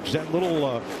Dodge. That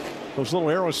little, those little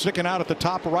arrows sticking out at the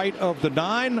top right of the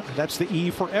 9. That's the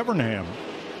E for Evernham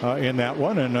in that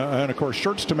one, and of course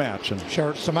shirts to match. And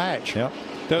shirts to match. Yeah.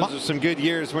 Those are some good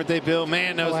years, weren't they, Bill?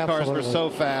 Man, those cars were so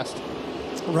fast.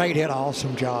 Ray did an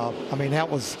awesome job. I mean, that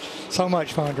was so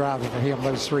much fun driving for him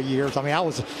those 3 years. I mean, I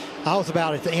was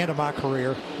about at the end of my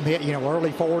career, you know,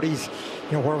 early 40s.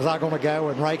 You know, where was I going to go?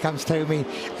 And Ray comes to me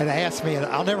and asks me, and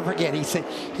I'll never forget. He said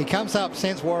he comes up,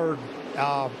 sends word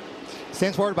about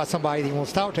somebody that he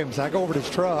wants to talk to him. So I go over to his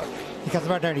truck. He comes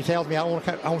right there and he tells me, I want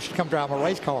you to come drive my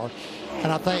race car.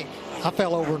 And I think I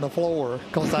fell over on the floor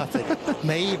because I said,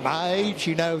 me, my age,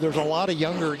 you know, there's a lot of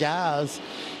younger guys.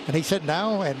 And he said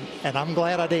no, and I'm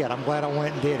glad I did. I'm glad I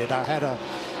went and did it. I had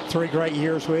 3 great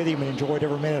years with him and enjoyed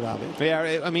every minute of it.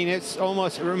 Yeah, I mean, it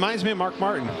reminds me of Mark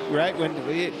Martin, right? When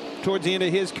towards the end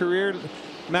of his career,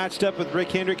 matched up with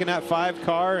Rick Hendrick in that 5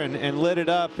 car and lit it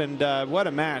up. And what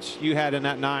a match you had in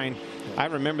that 9. I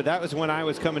remember that was when I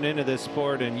was coming into this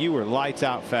sport, and you were lights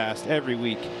out fast every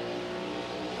week.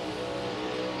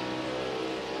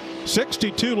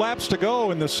 62 laps to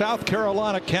go in the South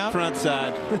Carolina count. Front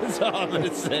side. That's all I'm going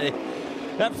to say.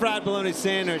 That fried bologna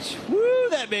sandwich, woo,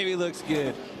 that baby looks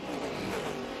good.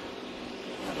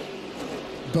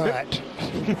 But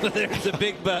there's a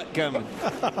big butt coming.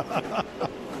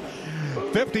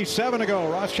 57 to go.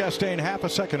 Ross Chastain half a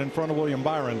second in front of William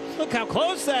Byron. Look how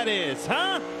close that is,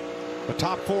 huh? The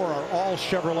top 4 are all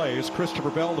Chevrolets. Christopher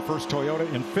Bell, the first Toyota,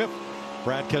 in 5th.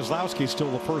 Brad Keselowski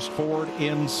still the first Ford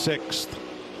in 6th.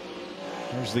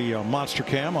 There's the monster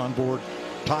cam on board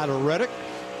Tyler Reddick.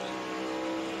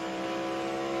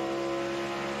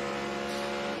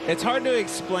 It's hard to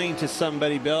explain to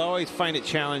somebody, Bill. I always find it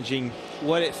challenging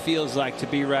what it feels like to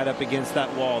be right up against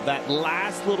that wall. That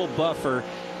last little buffer,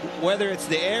 whether it's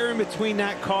the air in between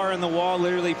that car and the wall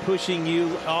literally pushing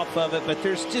you off of it, but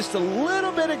there's just a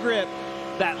little bit of grip,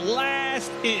 that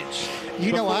last inch.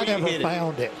 You know, I never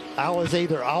found it. I was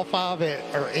either off of it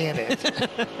or in it.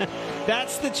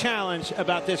 That's the challenge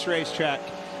about this racetrack.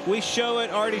 We show it,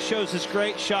 Artie shows us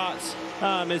great shots,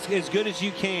 as good as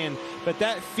you can, but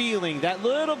that feeling, that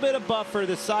little bit of buffer,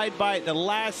 the side bite, the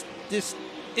last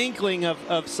inkling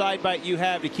of side bite you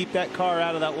have to keep that car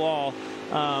out of that wall,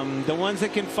 The ones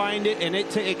that can find it, and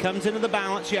it comes into the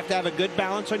balance. You have to have a good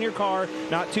balance on your car,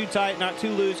 not too tight, not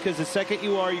too loose, because the second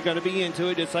you are, you're going to be into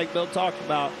it, just like Bill talked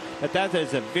about. But that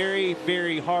is a very,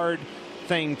 very hard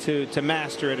thing to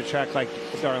master at a track like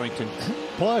Darlington.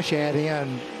 Plus, you add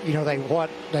in, you know,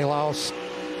 they lost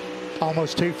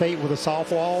almost 2 feet with a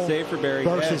soft wall. Safer Barry,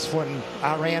 versus yes. when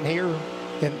I ran here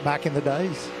back in the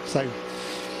days. So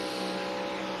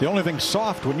the only thing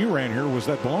soft when you ran here was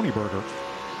that bologna burger.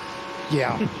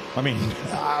 Yeah. I mean,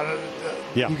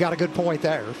 yeah. You got a good point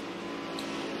there.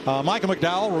 Micah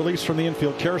McDowell released from the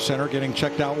infield care center, getting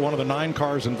checked out, one of the 9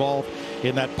 cars involved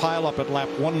in that pileup at lap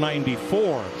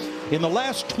 194. In the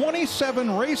last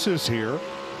 27 races here,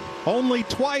 only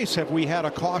twice have we had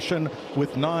a caution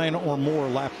with 9 or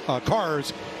more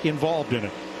cars involved in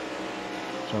it.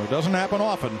 So it doesn't happen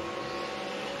often.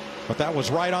 But that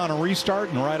was right on a restart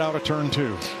and right out of turn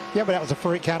 2. Yeah, but that was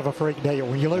kind of a freak deal.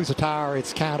 When you lose a tire,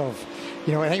 it's kind of,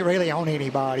 you know, it ain't really on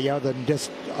anybody other than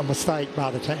just a mistake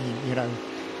by the team, you know.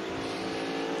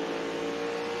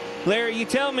 Larry, you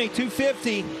tell me,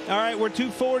 250. All right, we're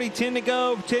 240, 10 to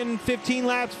go, 10, 15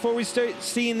 laps before we start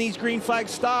seeing these green flag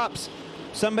stops.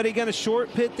 Somebody going to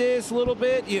short pit this a little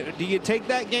bit? Do you take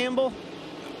that gamble?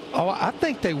 Oh, I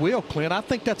think they will, Clint. I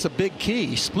think that's a big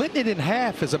key. Splitting it in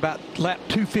half is about lap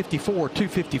 254,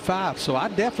 255. So I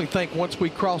definitely think once we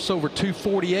cross over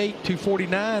 248,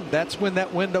 249, that's when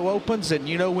that window opens. And,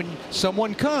 you know, when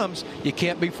someone comes, you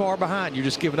can't be far behind. You're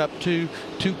just giving up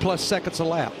 2+ seconds a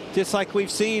lap. Just like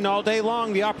we've seen all day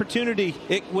long, the opportunity.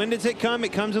 When does it come?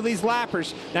 It comes with these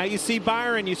lappers. Now you see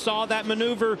Byron. You saw that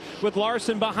maneuver with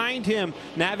Larson behind him,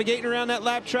 navigating around that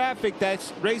lap traffic.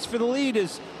 That race for the lead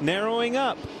is narrowing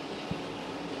up.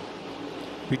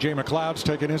 PJ McLeod's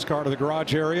taking his car to the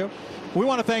garage area. We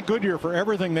want to thank Goodyear for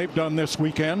everything they've done this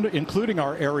weekend, including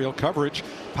our aerial coverage,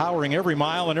 powering every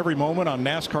mile and every moment on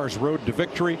NASCAR's road to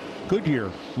victory.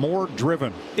 Goodyear, more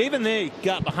driven. Even they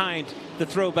got behind the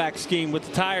throwback scheme with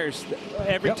the tires.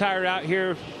 Every tire out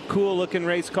here, cool looking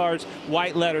race cars,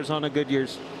 white letters on the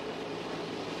Goodyears.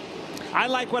 I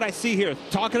like what I see here.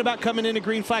 Talking about coming into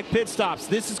green flag pit stops.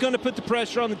 This is going to put the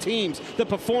pressure on the teams. The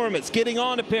performance, getting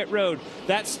on to pit road,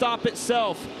 that stop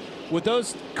itself. With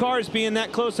those cars being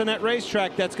that close on that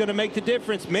racetrack, that's going to make the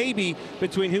difference maybe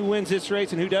between who wins this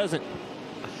race and who doesn't.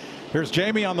 Here's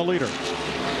Jamie on the leader.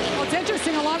 Well, it's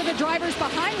interesting. A lot of the drivers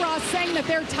behind Ross saying that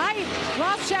they're tight.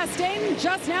 Ross Chastain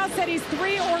just now said he's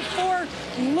 3 or 4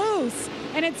 loose.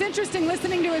 And it's interesting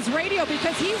listening to his radio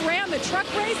because he ran the truck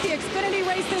race, the Xfinity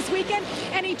race this weekend,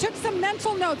 and he took some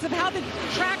mental notes of how the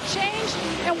track changed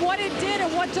and what it did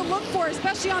and what to look for,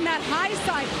 especially on that high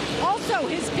side. Also,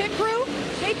 his pit crew,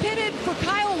 they pitted for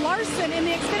Kyle Larson in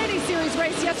the Xfinity Series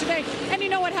race yesterday. And you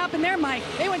know what happened there, Mike?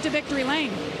 They went to victory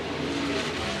lane.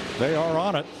 They are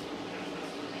on it.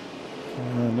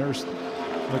 And there's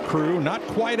the crew, not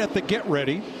quite at the get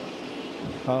ready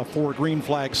for green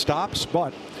flag stops,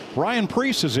 but Ryan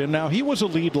Preece is in now. He was a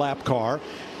lead lap car,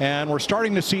 and we're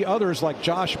starting to see others like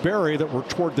Josh Berry that were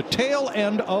toward the tail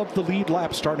end of the lead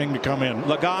lap starting to come in.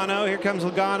 Logano, here comes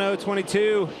Logano,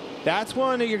 22. That's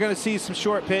one that you're going to see some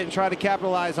short pit and try to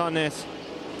capitalize on this.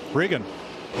 Regan.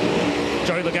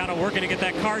 Joey Logano working to get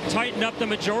that car tightened up the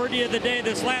majority of the day.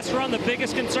 This last run, the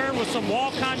biggest concern was some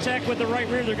wall contact with the right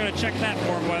rear. They're going to check that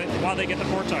for him while they get the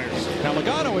 4 tires. Now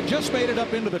Logano had just made it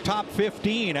up into the top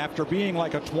 15 after being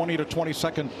like a 20 to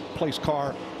 22nd place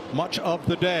car much of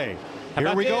the day.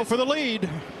 Here we go for the lead.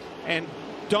 And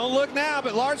don't look now,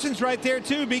 but Larson's right there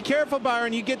too. Be careful,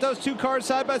 Byron. You get those 2 cars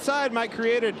side by side, might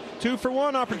create a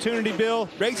 2-for-1 opportunity, Bill.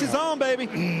 Race is on, baby.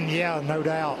 Yeah, no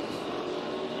doubt.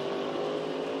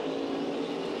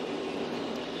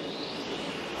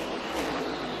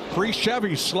 Preece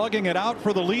Chevy slugging it out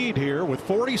for the lead here with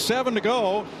 47 to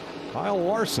go. Kyle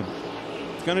Larson.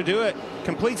 Going to do it.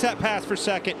 Completes that pass for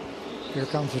second. Here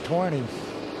comes the 20.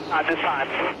 Not this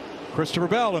time. Christopher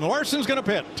Bell, and Larson's going to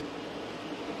pit.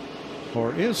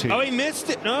 Or is he? Oh, he missed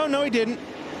it. No, he didn't.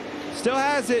 Still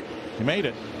has it. He made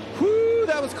it. Whoo,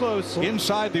 that was close.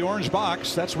 Inside the orange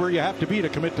box. That's where you have to be to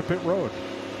commit to pit road.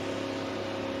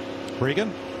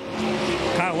 Regan.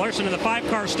 Kyle Larson in the 5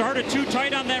 car started too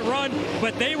tight on that run,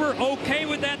 but they were okay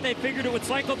with that. They figured it would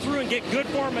cycle through and get good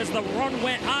for them as the run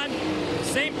went on.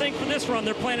 Same thing for this run.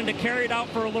 They're planning to carry it out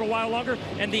for a little while longer.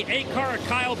 And the 8 car of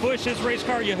Kyle Busch, his race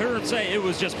car, you heard him say it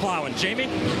was just plowing. Jamie?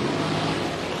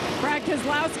 Brad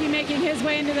Keselowski making his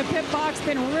way into the pit box.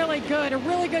 Been really good. A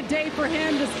really good day for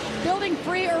him. Just building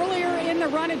free earlier in the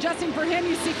run. Adjusting for him,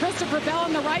 you see Christopher Bell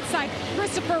on the right side.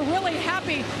 Christopher really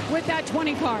happy with that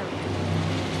 20 car.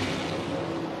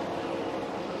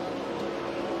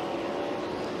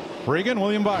 Regan,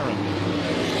 William Byron.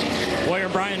 Boyer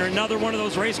and Bryan are another one of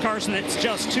those race cars that's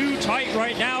just too tight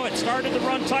right now. It started to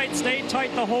run tight, stayed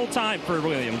tight the whole time for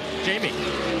William. Jamie.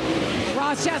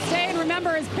 Ross Chastain,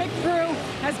 remember, his pit crew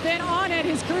has been on it.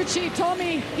 His crew chief told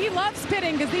me he loves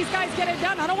pitting because these guys get it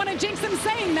done. I don't want to jinx him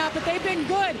saying that, but they've been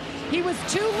good. He was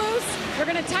too loose. They're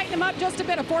going to tighten him up just a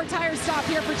bit. A 4-tire stop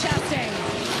here for Chastain.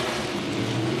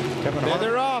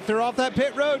 They're off. They're off that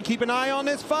pit road. Keep an eye on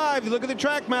this 5. You look at the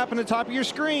track map on the top of your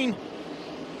screen.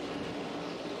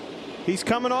 He's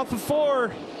coming off of 4.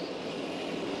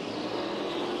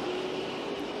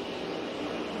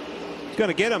 He's going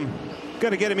to get him.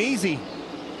 Going to get him easy.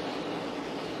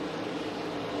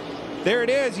 There it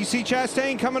is. You see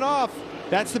Chastain coming off.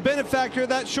 That's the benefactor of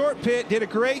that short pit. Did a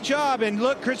great job. And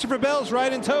look, Christopher Bell's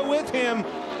right in tow with him.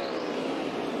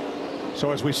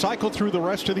 So as we cycle through the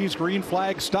rest of these green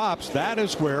flag stops, that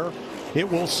is where it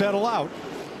will settle out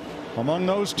among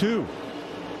those two.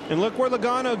 And look where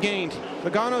Logano gained.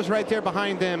 Logano's right there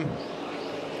behind them.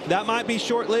 That might be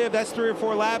short-lived. That's 3 or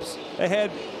 4 laps ahead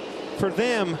for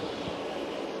them.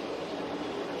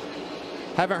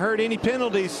 Haven't heard any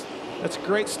penalties. That's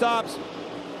great stops.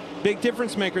 Big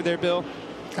difference maker there, Bill.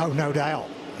 Oh, no doubt.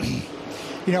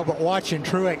 You know, but watching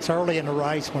Truex early in the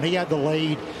race, when he had the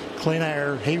lead, clean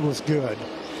air, he was good.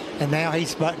 And now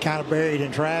he's kind of buried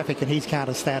in traffic, and he's kind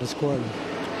of status quo.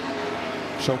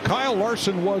 So Kyle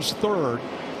Larson was third,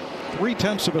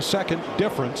 0.3 of a second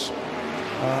difference,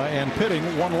 and pitting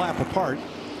 1 lap apart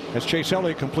as Chase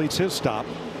Elliott completes his stop.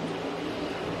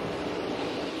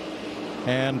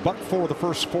 And but for the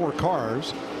first 4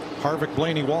 cars, Harvick,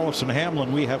 Blaney, Wallace, and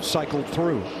Hamlin, we have cycled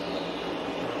through.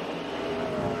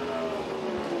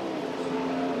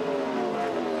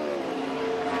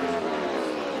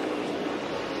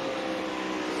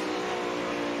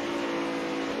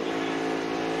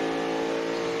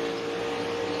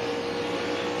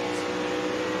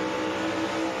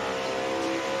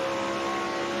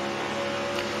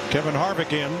 Kevin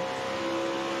Harvick in.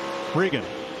 Regan.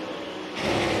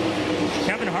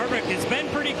 Kevin Harvick has been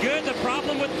pretty good. The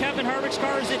problem with Kevin Harvick's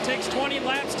car is it takes 20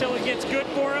 laps till it gets good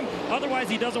for him. Otherwise,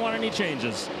 he doesn't want any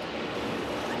changes.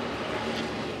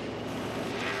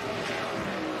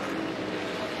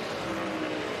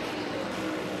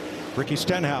 Ricky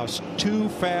Stenhouse, too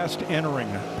fast entering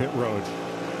pit road.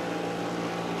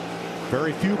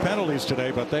 Very few penalties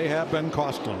today, but they have been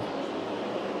costly.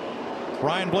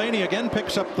 Ryan Blaney again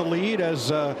picks up the lead as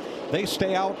they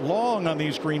stay out long on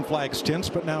these green flag stints,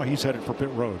 but now he's headed for pit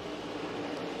road.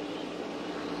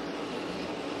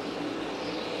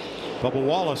 Bubba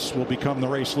Wallace will become the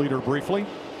race leader briefly.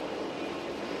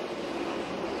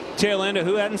 Tail end of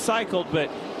who hadn't cycled,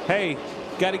 but hey,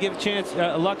 got to give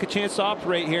Luck a chance to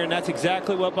operate here, and that's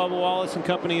exactly what Bubba Wallace and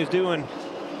company is doing.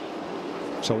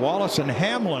 So Wallace and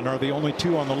Hamlin are the only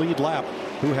 2 on the lead lap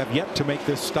who have yet to make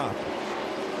this stop.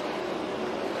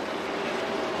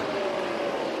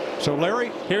 So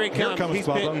Larry, here comes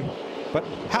Bubba. Pitting. But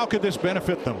how could this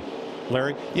benefit them,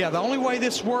 Larry? Yeah, the only way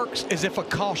this works is if a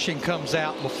caution comes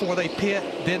out before they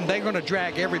pit, then they're going to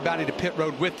drag everybody to pit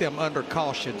road with them under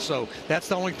caution. So that's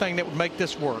the only thing that would make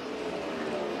this work.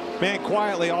 Man,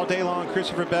 quietly all day long,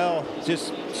 Christopher Bell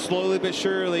just slowly but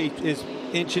surely is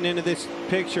inching into this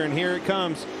picture, and here it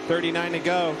comes. 39 to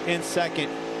go in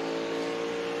second.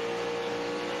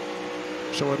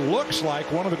 So it looks like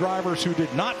one of the drivers who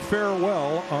did not fare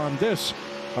well on this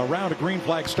round of green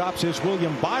flag stops is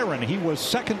William Byron. He was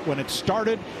second when it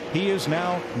started. He is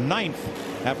now 9th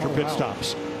after pit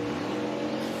stops.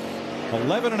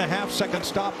 11.5 second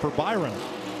stop for Byron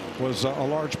was a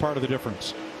large part of the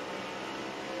difference.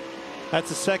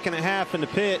 That's a 2.5 in the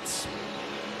pits.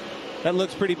 That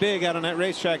looks pretty big out on that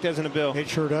racetrack, doesn't it, Bill? It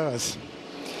sure does.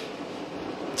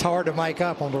 It's hard to make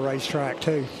up on the racetrack,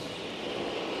 too.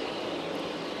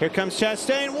 Here comes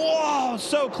Chastain. Whoa,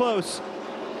 so close.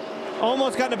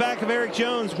 Almost got in the back of Eric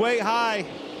Jones, way high.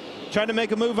 Tried to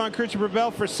make a move on Christopher Bell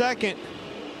for second.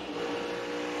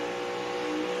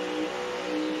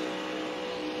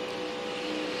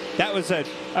 That was a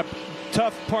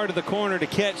tough part of the corner to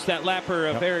catch that lapper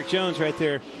of Eric Jones right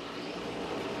there.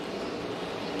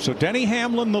 So Denny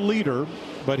Hamlin, the leader,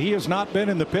 but he has not been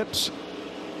in the pits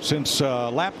since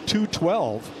lap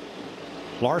 212.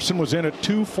 Larson was in at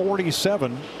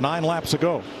 2:47 9 laps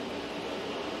ago.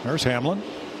 There's Hamlin.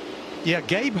 Yeah,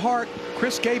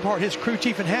 Chris Gabehart, his crew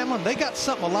chief, and Hamlin, they got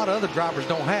something a lot of other drivers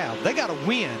don't have. They got a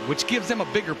win, which gives them a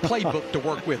bigger playbook to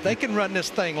work with. They can run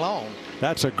this thing long.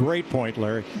 That's a great point,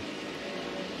 Larry.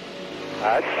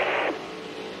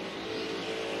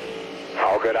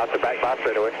 All good out the back by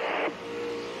straightaway.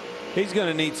 He's going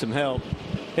to need some help.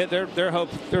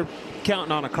 They're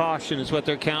counting on a caution is what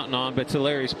they're counting on, but to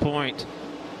Larry's point,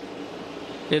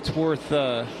 it's worth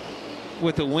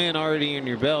with a win already in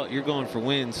your belt, you're going for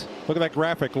wins. Look at that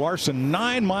graphic. Larson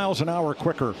 9 miles an hour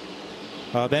quicker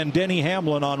than Denny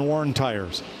Hamlin on worn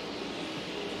tires.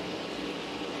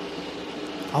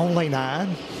 Only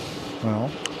 9.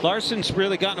 Well, Larson's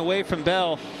really gotten away from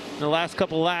Bell in the last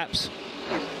couple laps.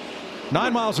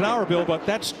 9 miles an hour, Bill, but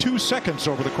that's 2 seconds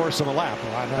over the course of a lap.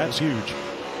 That's huge.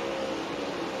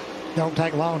 Don't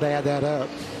take long to add that up.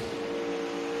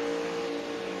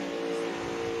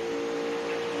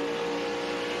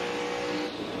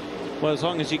 Well, as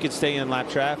long as you can stay in lap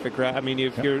traffic, right? I mean,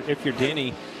 if you're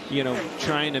Denny, you know,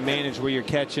 trying to manage where you're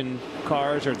catching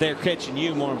cars, or they're catching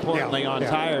you, more importantly, on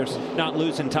tires, not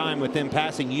losing time with them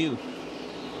passing you.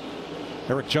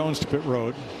 Eric Jones to pit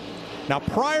road. Now,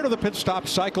 prior to the pit stop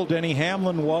cycle, Denny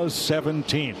Hamlin was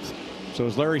 17th. So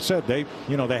as Larry said, they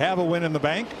have a win in the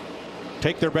bank,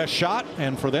 take their best shot,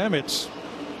 and for them it's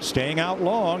staying out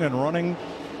long and running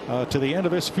to the end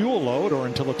of this fuel load, or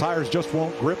until the tires just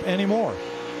won't grip anymore.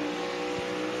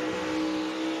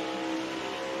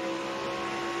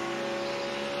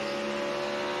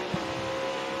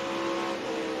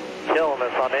 Killing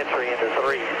us on entry into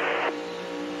 3.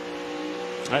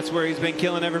 That's where he's been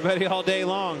killing everybody all day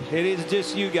long. It is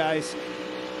just you guys.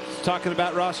 Talking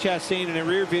about Ross Chastain in a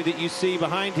rear view that you see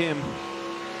behind him.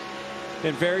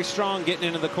 Been very strong getting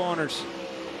into the corners.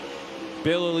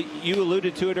 Bill, you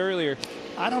alluded to it earlier.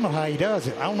 I don't know how he does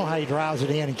it. I don't know how he drives it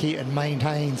in and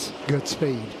maintains good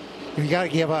speed. You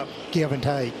got to give and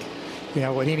take, you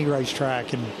know, at any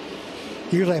racetrack. And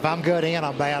usually if I'm good in,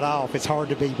 I'm bad off. It's hard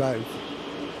to be both.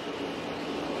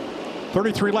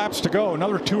 33 laps to go.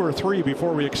 Another 2 or 3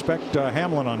 before we expect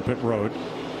Hamlin on pit road.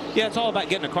 Yeah, it's all about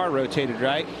getting the car rotated,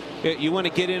 right? You want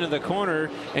to get into the corner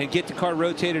and get the car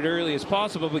rotated early as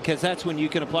possible, because that's when you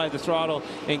can apply the throttle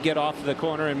and get off of the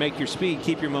corner and make your speed,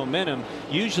 keep your momentum.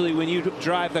 Usually when you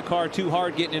drive the car too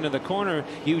hard getting into the corner,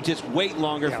 you just wait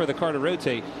longer for the car to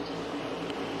rotate.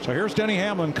 So here's Denny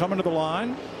Hamlin coming to the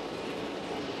line.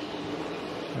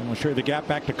 And we'll show you the gap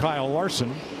back to Kyle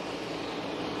Larson.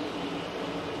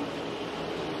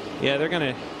 Yeah, they're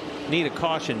going to need a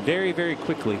caution very, very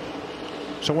quickly.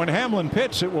 So when Hamlin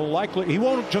pits, it will likely, he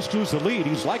won't just lose the lead,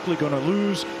 he's likely going to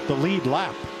lose the lead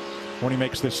lap when he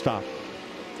makes this stop.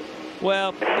 Well,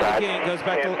 again, it goes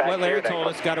back to what Larry told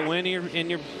us, got to win in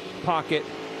your pocket.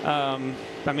 I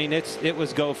mean, it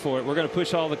was go for it. We're going to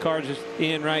push all the cars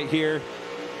in right here,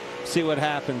 see what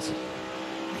happens.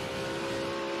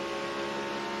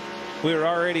 We were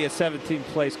already a 17th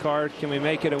place car. Can we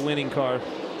make it a winning car?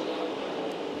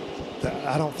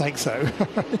 I don't think so.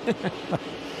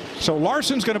 So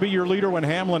Larson's going to be your leader when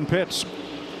Hamlin pits.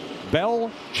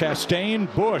 Bell,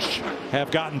 Chastain, Busch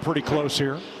have gotten pretty close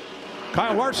here.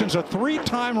 Kyle Larson's a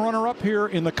 3-time runner-up here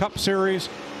in the Cup Series.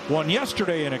 Won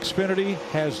yesterday in Xfinity.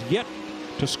 Has yet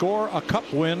to score a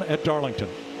Cup win at Darlington.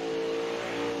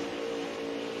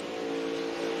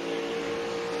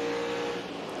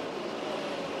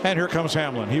 And here comes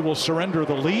Hamlin. He will surrender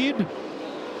the lead.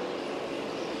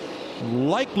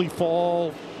 Likely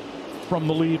fall from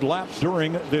the lead lap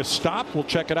during this stop. We'll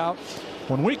check it out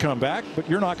when we come back, but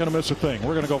you're not going to miss a thing.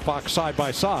 We're going to go Fox side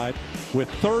by side with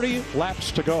 30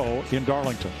 laps to go in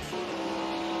Darlington.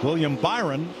 William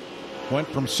Byron went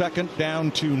from 2nd down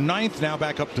to 9th, now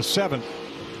back up to 7th.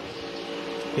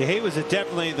 Yeah, he was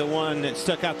definitely the one that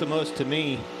stuck out the most to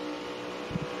me.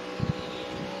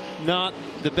 Not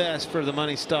the best for the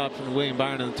money stop from William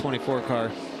Byron in the 24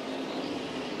 car.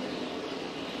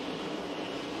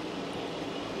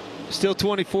 Still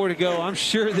 24 to go. I'm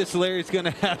sure this Larry's going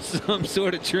to have some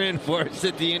sort of trend for us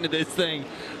at the end of this thing.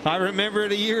 I remember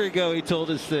it a year ago. He told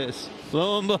us this.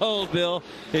 Lo and behold, Bill,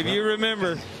 if you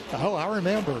remember. Oh, I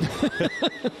remember.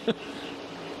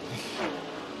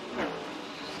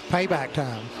 Payback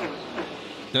time.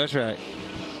 That's right.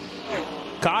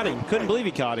 Caught him. Couldn't believe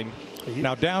he caught him.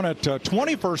 Now down at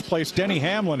 21st place, Denny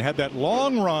Hamlin had that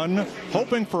long run,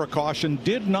 hoping for a caution,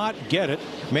 did not get it,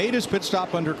 made his pit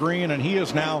stop under green, and he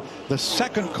is now the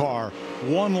 2nd car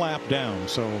 1 lap down.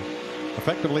 So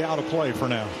effectively out of play for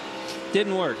now.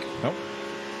 Didn't work. Nope.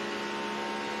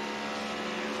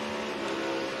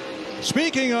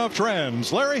 Speaking of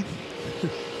trends, Larry.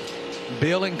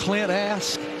 Bill and Clint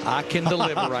ask, I can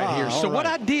deliver right here. So what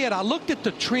I did, I looked at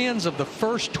the trends of the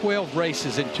first 12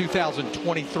 races in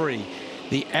 2023.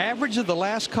 The average of the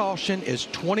last caution is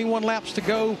 21 laps to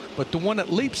go, but the one that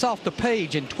leaps off the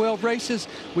page in 12 races,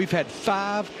 we've had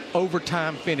 5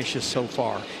 overtime finishes so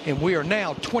far, and we are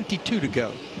now 22 to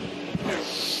go.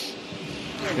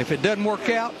 And if it doesn't work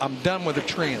out, I'm done with the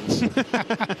trends.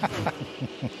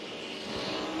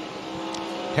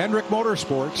 Hendrick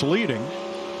Motorsports leading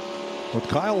with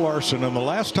Kyle Larson, and the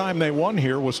last time they won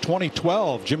here was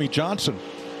 2012. Jimmy Johnson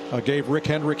gave Rick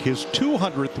Hendrick his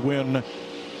 200th win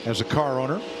as a car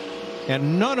owner,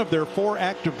 and none of their 4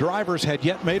 active drivers had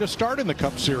yet made a start in the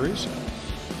Cup Series.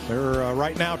 They're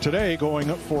right now today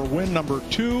going for win number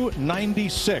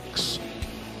 296.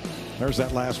 There's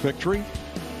that last victory.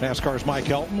 NASCAR's Mike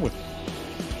Helton with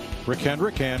Rick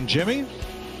Hendrick and Jimmy.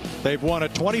 They've won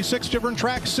at 26 different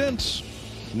tracks since,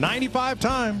 95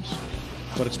 times,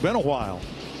 but it's been a while.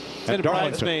 Said a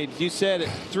bridesmaid. You said it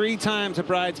 3 times a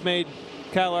bridesmaid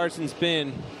Kyle Larson's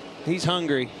been. He's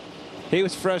hungry. He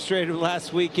was frustrated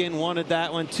last weekend, wanted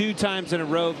that one 2 times in a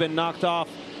row, been knocked off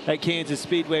at Kansas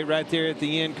Speedway right there at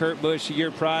the end. Kurt Busch a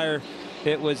year prior.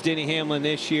 It was Denny Hamlin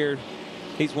this year.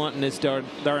 He's wanting this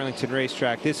Darlington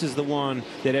racetrack. This is the one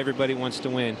that everybody wants to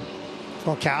win.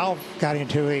 Well, Kyle got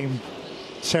into him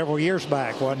several years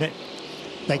back, wasn't it?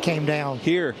 They came down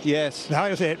here. Yes. How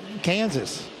is it?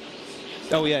 Kansas.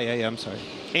 Oh yeah. I'm sorry.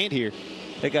 And here,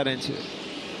 they got into it.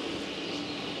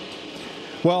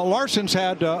 Well, Larson's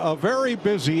had a very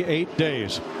busy 8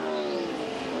 days.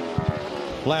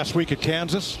 Last week at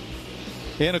Kansas,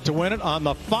 in it to win it on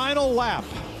the final lap.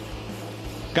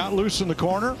 Got loose in the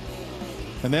corner,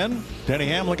 and then Denny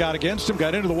Hamlin got against him,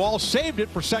 got into the wall, saved it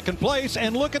for second place,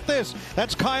 and look at this.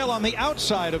 That's Kyle on the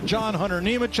outside of John Hunter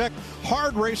Nemechek.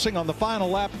 Hard racing on the final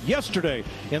lap yesterday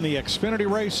in the Xfinity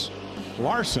race.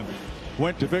 Larson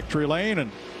went to victory lane,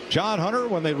 and John Hunter,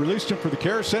 when they released him for the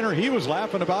Care Center, he was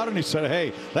laughing about it, and he said,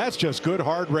 hey, that's just good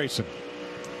hard racing.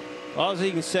 All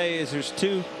he can say is there's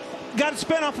 2. Got to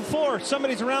spin off the floor.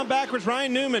 Somebody's around backwards.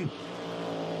 Ryan Newman.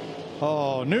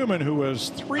 Oh, Newman, who was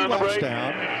 3 laps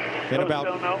down in about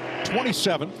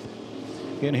 27th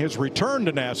in his return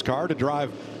to NASCAR to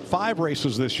drive 5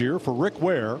 races this year for Rick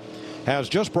Ware, has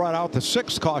just brought out the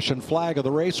 6th caution flag of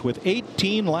the race with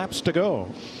 18 laps to go.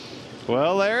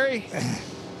 Well, Larry,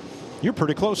 you're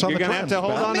pretty close on the trends. You're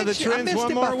going to have to hold on to the trends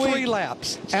one more week. 3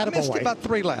 laps. I missed it about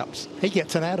 3 laps. He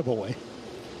gets an attaboy.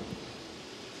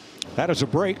 That is a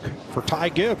break for Ty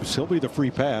Gibbs. He'll be the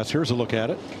free pass. Here's a look at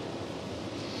it.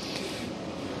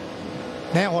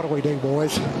 Now what do we do,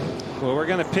 boys? Well, we're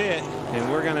going to pit, and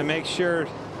we're going to make sure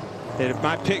that if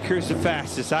my pit crew's the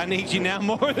fastest, I need you now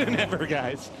more than ever,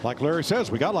 guys. Like Larry says,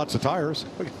 we got lots of tires.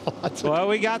 Well,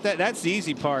 we got that. That's the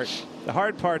easy part. The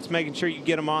hard part's making sure you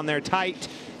get them on there tight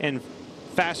and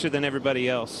faster than everybody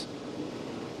else.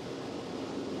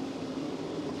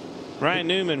 Ryan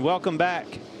Newman, welcome back.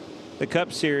 The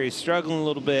Cup Series, struggling a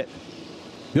little bit.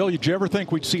 Bill, did you ever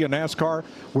think we'd see a NASCAR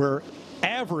where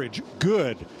average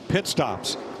good pit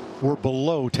stops were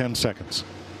below 10 seconds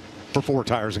for 4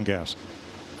 tires and gas?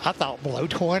 I thought below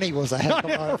 20 was a heck of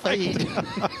a lot of feed.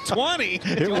 20?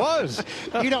 It was.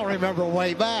 You don't remember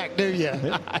way back, do you?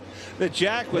 The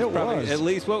jack was probably at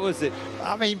least, what was it?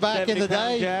 I mean, back in the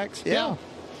day. Jacks? Yeah.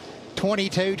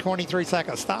 22, 23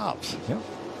 second stops. Yeah.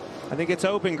 I think it's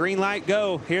open. Green light,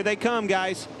 go. Here they come,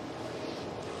 guys.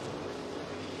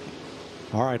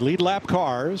 All right, lead lap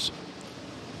cars.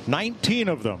 19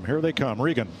 of them. Here they come.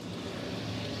 Regan.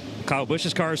 Kyle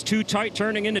Busch's car is too tight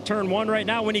turning into turn 1 right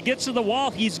now. When he gets to the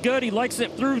wall, he's good. He likes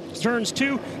it through turns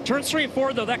 2. Turns 3 and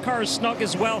 4, though, that car is snug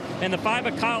as well. And the 5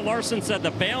 of Kyle Larson said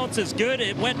the balance is good.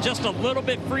 It went just a little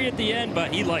bit free at the end,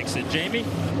 but he likes it. Jamie?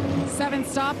 7th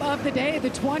stop of the day, the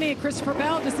 20. Christopher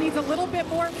Bell just needs a little bit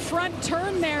more front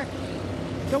turn there.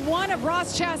 The 1 of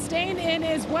Ross Chastain in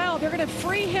as well. They're going to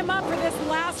free him up for this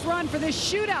last run, for this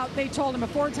shootout, they told him, a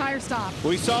 4-tire stop.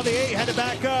 We saw the 8 had to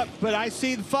back up, but I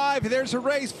see the 5. There's a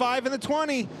race, 5 and the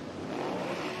 20.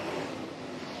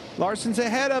 Larson's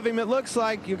ahead of him, it looks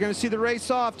like. You're going to see the race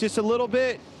off just a little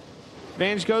bit.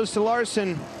 Advantage goes to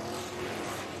Larson.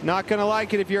 Not going to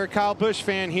like it if you're a Kyle Busch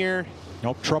fan here.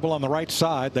 Nope, trouble on the right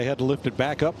side. They had to lift it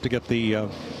back up to get the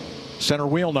center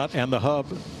wheel nut and the hub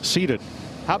seated.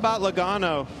 How about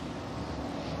Logano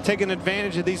taking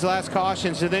advantage of these last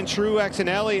cautions, and then Truex and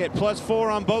Elliott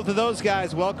 +4 on both of those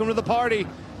guys. Welcome to the party.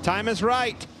 Time is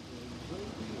right.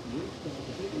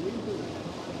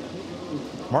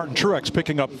 Martin Truex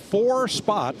picking up 4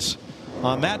 spots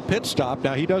on that pit stop.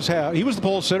 Now he was the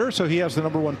pole sitter, so he has the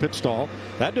 #1 pit stall.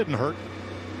 That didn't hurt.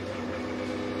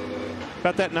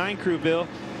 About that 9 crew, Bill.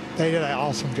 They did an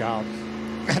awesome job.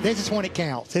 This is when it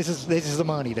counts. This is the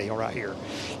money deal right here.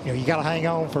 You know, you got to hang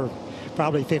on for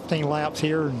probably 15 laps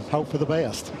here and hope for the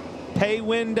best. Pay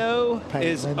window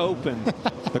is open.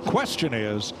 The question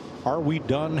is, are we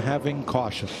done having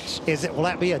cautions? Will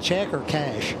that be a check or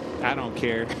cash? I don't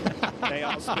care. They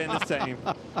all spin the same.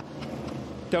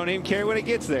 Don't even care when it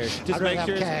gets there. Just make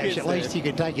sure it gets At least you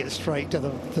can take it straight to the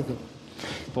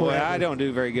Boy, I don't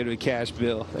do very good with cash,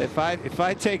 Bill. If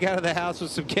I take out of the house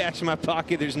with some cash in my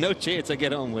pocket, there's no chance I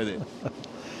get home with it.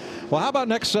 Well, how about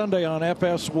next Sunday on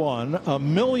FS1? $1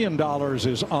 million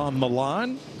is on the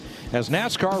line as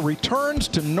NASCAR returns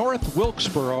to North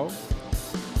Wilkesboro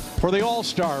for the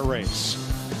All-Star race.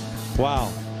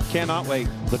 Wow. Cannot wait.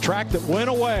 The track that went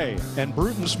away, and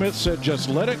Bruton Smith said just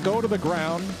let it go to the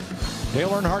ground. Dale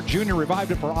Earnhardt Jr.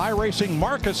 revived it for iRacing.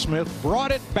 Marcus Smith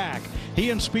brought it back. He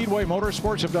and Speedway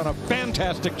Motorsports have done a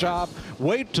fantastic job.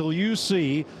 Wait till you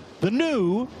see the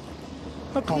new,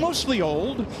 mostly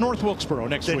old, North Wilkesboro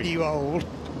next week. The new old.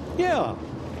 Yeah.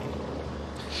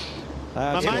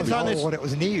 My mind's on this. When it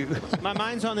was new. My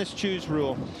mind's on this choose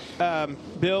rule.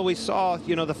 Bill, we saw,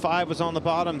 the 5 was on the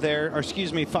bottom there, or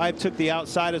excuse me, 5 took the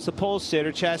outside as the pole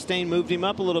sitter. Chastain moved him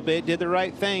up a little bit, did the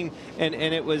right thing, and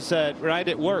it was right.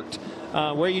 It worked.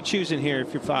 Where are you choosing here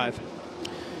if you're 5?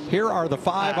 Here are the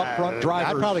 5 up front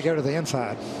drivers. I'd probably go to the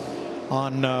inside.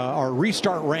 On our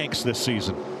restart ranks this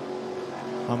season,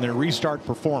 on their restart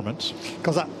performance.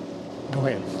 Go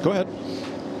ahead. Go ahead.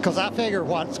 Because I figure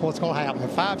what's going to happen.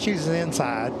 If 5 chooses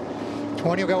inside,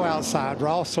 20 will go outside,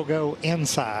 Ross will go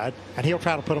inside, and he'll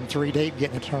try to put them 3 deep,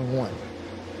 getting to turn 1.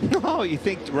 No, you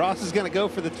think Ross is going to go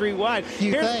for the 3 wide?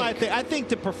 Here's my thing. I think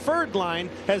the preferred line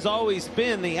has always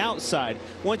been the outside.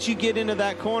 Once you get into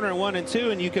that corner 1 and 2,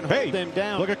 and you can hold them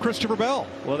down. Look at Christopher Bell.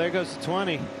 Well, there goes the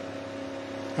 20.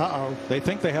 Uh-oh. They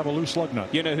think they have a loose lug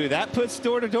nut. You know who that puts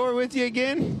door to door with you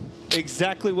again?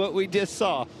 Exactly what we just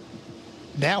saw.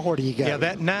 Now where do you go? Yeah,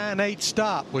 that 9-8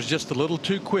 stop was just a little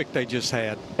too quick they just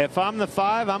had. If I'm the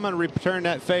 5, I'm going to return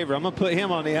that favor. I'm going to put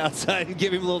him on the outside and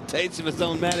give him a little taste of his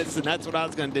own medicine. That's what I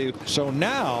was going to do. So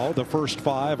now the first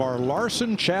 5 are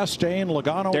Larson, Chastain,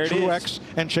 Logano, Truex,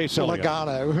 and Chase Elliott.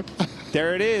 Logano.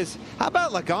 There it is. How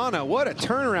about Logano? What a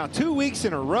turnaround. 2 weeks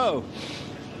in a row.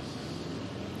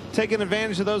 Taking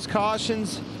advantage of those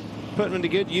cautions, putting them to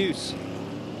good use.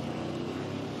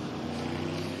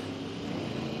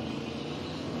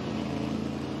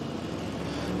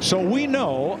 So we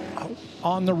know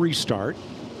on the restart,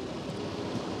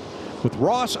 with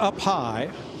Ross up high,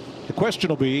 the question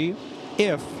will be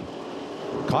if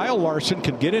Kyle Larson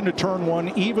can get into turn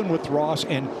 1 even with Ross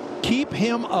and keep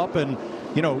him up, and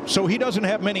so he doesn't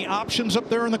have many options up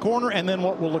there in the corner. And then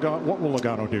what will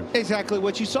Logano do? Exactly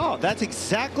what you saw. That's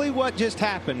exactly what just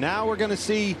happened. Now we're going to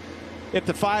see if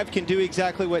the 5 can do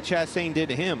exactly what Chastain did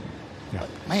to him. Yeah.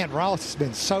 Man, Ross has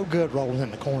been so good rolling in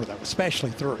the corner, though,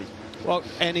 especially 3. Well,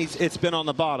 and it's been on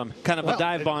the bottom, kind of a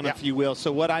dive bomb, if you will.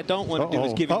 So what I don't want to do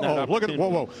is give him that opportunity.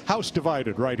 Look at, whoa, house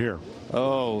divided right here.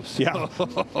 Oh, yeah.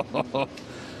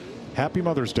 Happy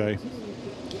Mother's Day.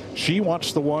 She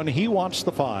wants the 1, he wants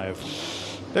the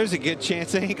 5. There's a good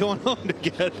chance they ain't going home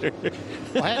together.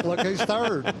 Well, look who's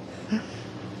 3rd.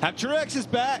 Truex is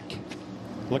back.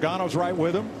 Logano's right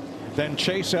with him. Then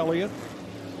Chase Elliott,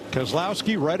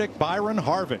 Keselowski, Reddick, Byron,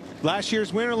 Harvick. Last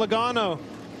year's winner, Logano.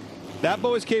 That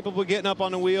boy's capable of getting up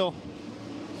on the wheel.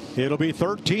 It'll be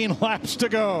 13 laps to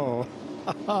go.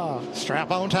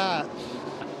 Strap on tight.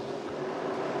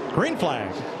 Green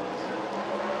flag.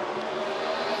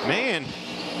 Man,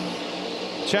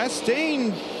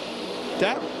 Chastain,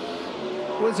 that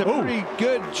was a pretty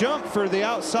good jump for the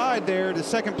outside there, the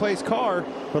second place car.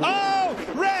 Oh,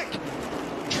 wreck!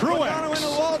 Truex. Logano in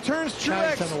the wall, turns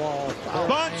Truex. In the wall. A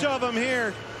bunch of them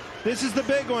here. This is the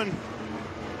big one.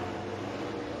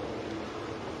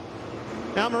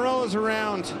 Almirola's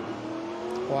around.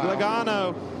 Wow.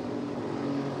 Logano.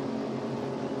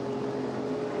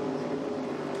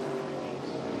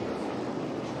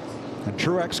 And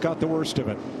Truex got the worst of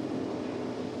it.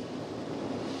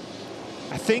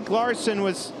 I think Larson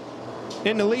was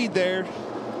in the lead there.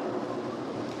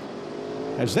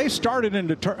 As they started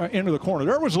into the corner,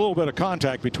 there was a little bit of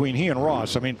contact between he and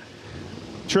Ross. I mean,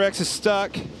 Truex is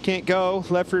stuck, can't go,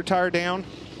 left rear tire down.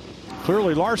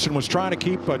 Clearly, Larson was trying to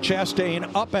keep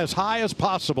Chastain up as high as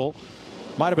possible.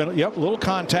 Might have been, a little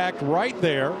contact right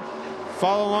there.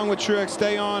 Follow along with Truex,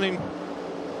 stay on him.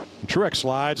 Truex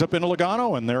slides up into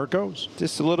Logano, and there it goes.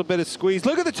 Just a little bit of squeeze.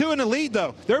 Look at the 2 in the lead,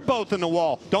 though. They're both in the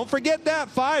wall. Don't forget that.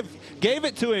 5 gave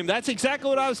it to him. That's exactly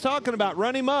what I was talking about.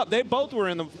 Run him up. They both were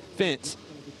in the fence.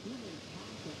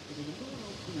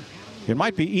 It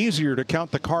might be easier to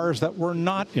count the cars that were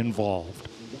not involved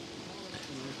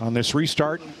on this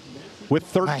restart with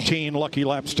 13 lucky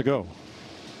laps to go.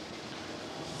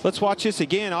 Let's watch this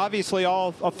again. Obviously,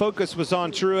 all focus was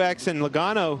on Truex and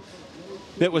Logano.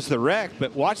 That was the wreck,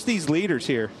 but watch these leaders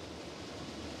here.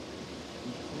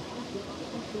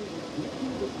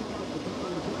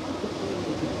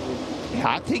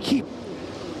 I think he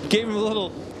gave him a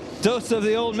little Dose of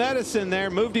the old medicine there.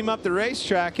 Moved him up the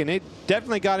racetrack, and it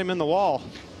definitely got him in the wall.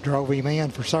 Drove him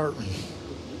in for certain.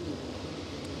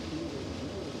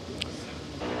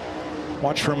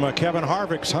 Watch from Kevin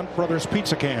Harvick's Hunt Brothers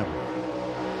Pizza Cam.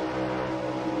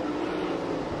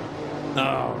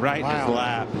 Oh, right in his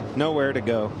lap. Nowhere to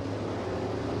go.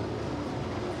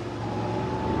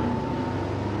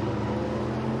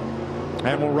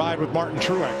 And we'll ride with Martin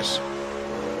Truex.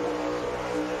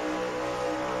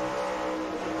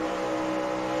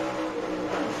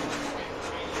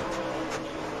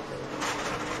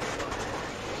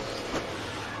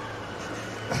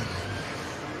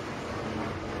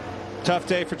 Tough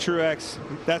day for Truex.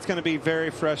 That's going to be very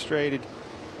frustrated.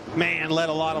 Man, led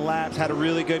a lot of laps, had a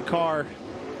really good car,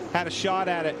 had a shot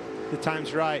at it. The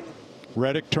time's right.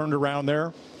 Reddick turned around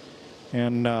there.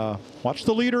 And watch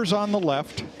the leaders on the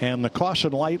left and the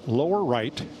caution light lower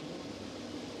right.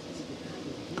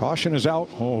 Caution is out.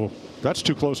 Oh, that's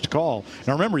too close to call.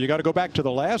 Now remember, you got to go back to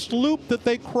the last loop that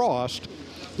they crossed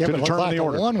to determine the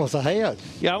order. One was ahead.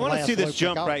 Yeah, I want to see this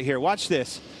jump right here. Watch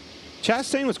this.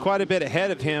 Chastain was quite a bit ahead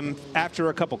of him after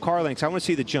a couple car lengths. I want to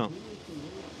see the jump.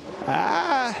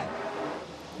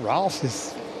 Ross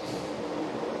is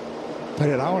put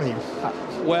it on him.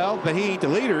 Well, but he ain't the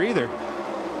leader either.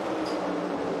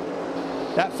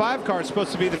 That 5 car is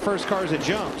supposed to be the first cars that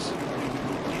jumps.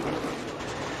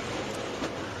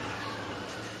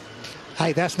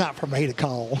 Hey, that's not for me to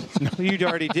call. You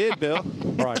already did, Bill.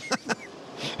 Right.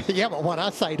 Yeah, but what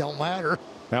I say don't matter.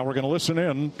 Now we're going to listen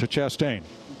in to Chastain.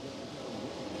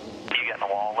 You get in the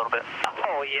wall a little bit?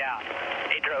 Oh, yeah.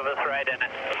 He drove us right in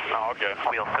it. Oh, okay.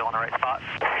 Wheel's still in the right spot.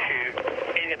 Shoot.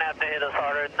 He's going to have to hit us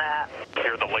harder than that.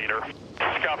 You're the leader.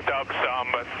 Scuffed up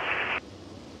some, but...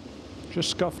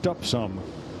 Just scuffed up some.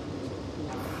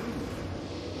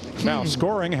 Now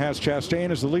scoring has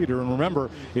Chastain as the leader, and remember,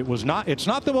 it's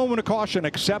not the moment of caution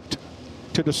except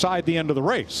to decide the end of the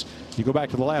race. You go back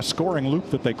to the last scoring loop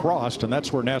that they crossed, and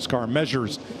that's where NASCAR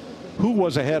measures who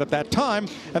was ahead at that time,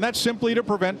 and that's simply to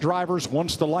prevent drivers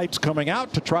once the light's coming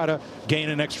out to try to gain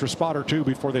an extra spot or two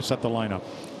before they set the lineup.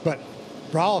 But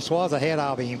Ross was ahead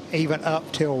of him even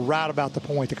up till right about the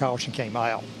point the caution came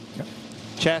out.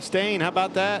 Chastain, how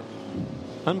about that?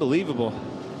 Unbelievable.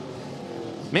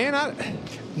 Man,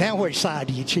 now which side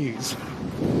do you choose?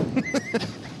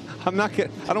 I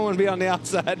don't want to be on the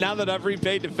outside. Now that I've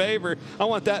repaid the favor, I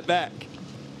want that back.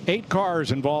 8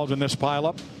 cars involved in this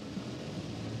pileup.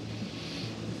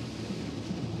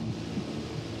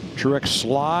 Truex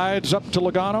slides up to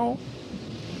Logano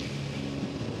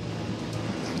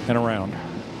and around.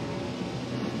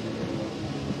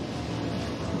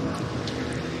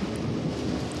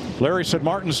 Larry said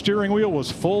Martin's steering wheel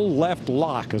was full left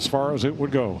lock as far as it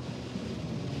would go.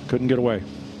 Couldn't get away.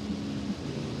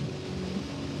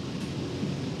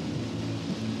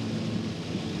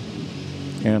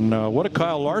 And what did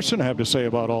Kyle Larson have to say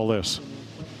about all this?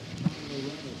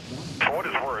 For what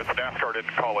it's worth, NASCAR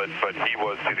didn't call it, but he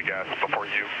was to the gas before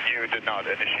you. You did not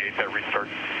initiate that restart.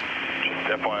 Just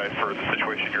FYI for the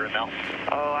situation you're in now.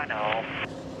 Oh, I know.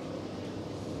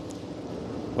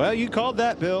 Well, you called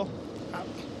that, Bill.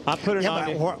 I put it on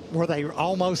you. Were they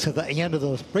almost at the end of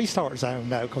the restart zone,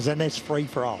 though? Because then it's free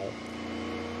for all.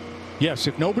 Yes,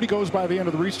 if nobody goes by the end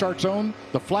of the restart zone,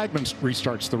 the flagman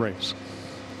restarts the race.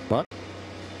 But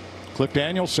Cliff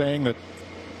Daniels saying that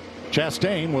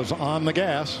Chastain was on the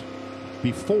gas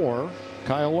before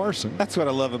Kyle Larson. That's what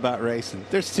I love about racing.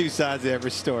 There's 2 sides to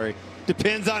every story.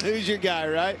 Depends on who's your guy,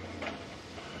 right?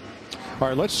 All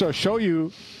right, let's show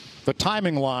you the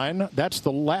timing line. That's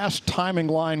the last timing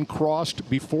line crossed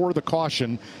before the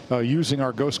caution using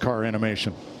our ghost car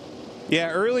animation.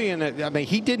 Yeah, early in it, I mean,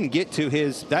 he didn't get to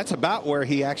his, that's about where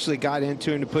he actually got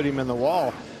into him to put him in the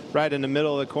wall, right in the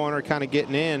middle of the corner, kind of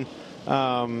getting in.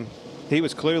 He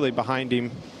was clearly behind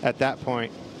him at that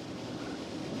point.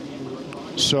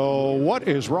 So what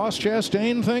is Ross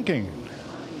Chastain thinking?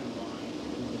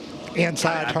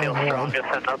 Inside turn 1.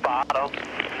 Strongest in the bottom.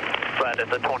 But if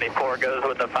the 24 goes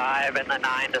with the 5 and the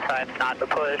 9 decides not to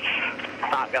push,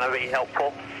 it's not going to be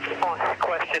helpful. The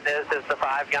question is the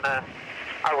 5 going to,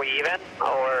 are we even,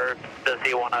 or does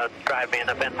he want to drive me in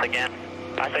the fence again?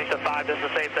 I think the 5 does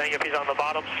the same thing if he's on the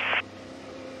bottom.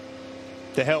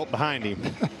 The help behind him.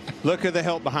 Look at the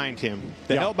help behind him.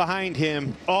 The help behind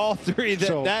him, all 3,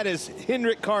 that is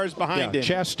Hendrick cars behind him.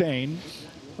 Chastain,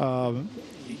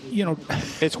 you know,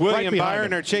 it's William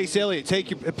Byron or Chase Elliott.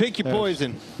 Pick your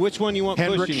poison. Which one you want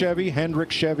Hendrick pushing?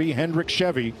 Hendrick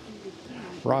Chevy.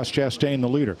 Ross Chastain, the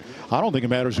leader. I don't think it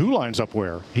matters who lines up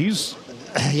where. He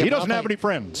doesn't have any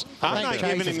friends. I'm not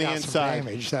giving him the inside.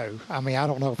 Damage, though. I mean, I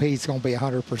don't know if he's going to be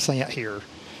 100% here.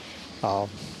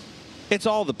 It's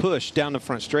all the push down the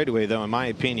front straightaway, though, in my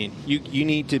opinion. You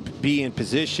need to be in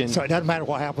position. So it doesn't matter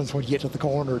what happens when you get to the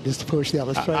corner, just to push the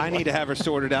other straightaway. I need to have her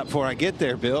sorted out before I get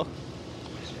there, Bill.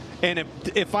 And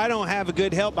if I don't have a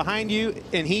good help behind you,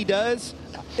 and he does,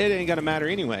 it ain't going to matter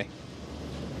anyway.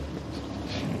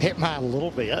 Hit mine a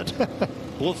little bit.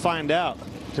 We'll find out.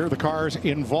 Here are the cars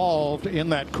involved in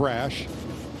that crash,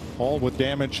 all with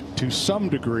damage to some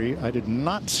degree. I did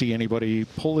not see anybody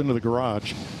pull into the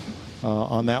garage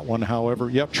on that one, however.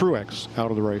 Yep, Truex out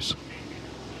of the race.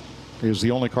 He is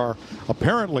the only car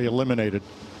apparently eliminated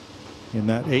in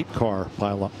that 8-car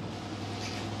pileup.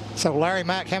 So, Larry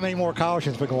Mack, how many more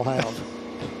cautions we going to have?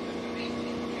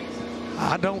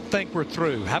 I don't think we're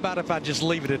through. How about if I just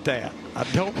leave it at that? I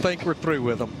don't think we're through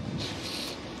with them.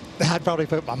 I'd probably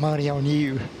put my money on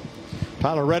you.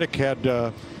 Tyler Reddick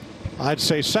had, I'd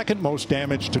say, second most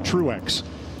damage to Truex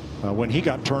when he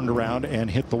got turned around and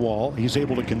hit the wall. He's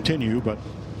able to continue, but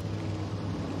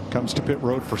comes to pit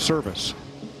road for service.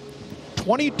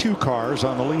 22 cars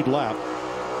on the lead lap.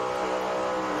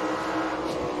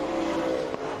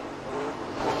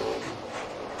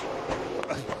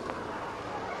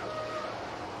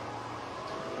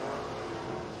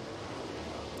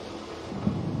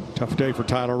 Tough day for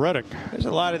Tyler Reddick. There's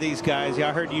a lot of these guys. Yeah,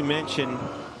 I heard you mention,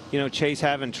 you know, Chase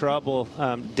having trouble,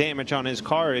 damage on his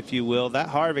car, if you will. That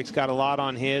Harvick's got a lot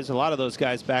on his. A lot of those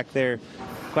guys back there,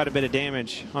 quite a bit of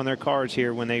damage on their cars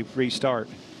here when they restart.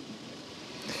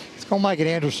 It's going to make it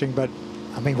interesting, but,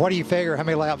 I mean, what do you figure? How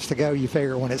many laps to go you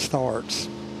figure when it starts?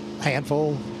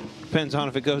 Handful? Depends on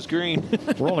if it goes green.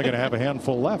 We're only going to have a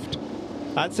handful left.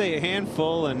 I'd say a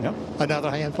handful and another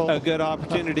handful. A good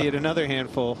opportunity at another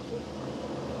handful.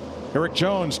 Eric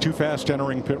Jones too fast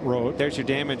entering pit road. There's your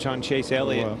damage on Chase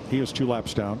Elliott. So, he is 2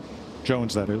 laps down.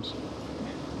 Jones, that is.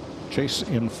 Chase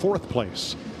in 4th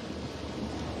place.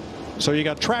 So you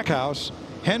got Trackhouse,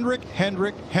 Hendrick,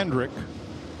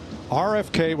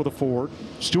 RFK with a Ford,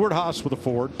 Stewart Haas with a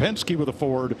Ford, Penske with a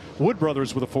Ford, Wood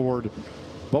Brothers with a Ford,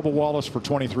 Bubba Wallace for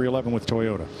 2311 with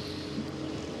Toyota.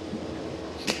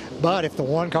 But if the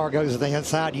one car goes to the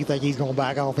inside, you think he's going to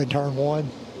back off in turn 1?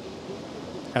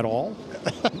 At all?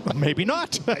 Maybe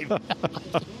not.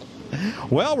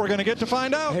 Well, we're going to get to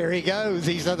find out. Here he goes.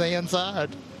 He's on the inside.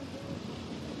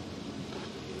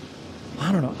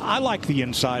 I don't know. I like the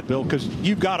inside, Bill, because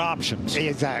you've got options.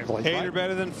 Exactly. 8 are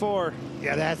better than 4.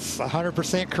 Yeah, that's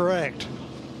 100% correct.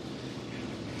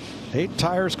 8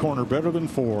 tires corner better than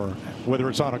 4, whether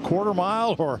it's on a quarter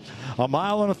mile or a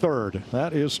mile and a third.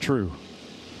 That is true.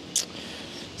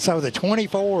 So the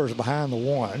 24 is behind the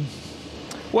 1.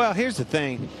 Well, here's the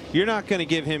thing. You're not going to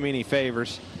give him any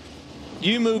favors.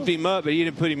 You moved him up, but you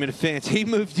didn't put him in the fence. He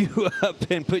moved you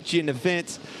up and put you in the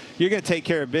fence. You're going to take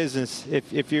care of business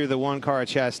if you're the 1 car at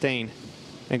Chastain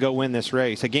and go win this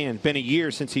race. Again, been a year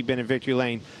since he's been in victory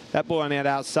lane. That boy on that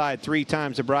outside 3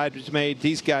 times the bridesmaid.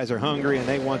 These guys are hungry, and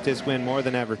they want this win more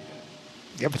than ever.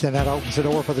 Yeah, but then that opens the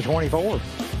door for the 24.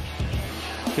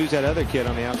 Who's that other kid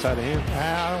on the outside of him?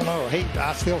 I don't know.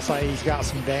 I still say he's got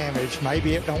some damage.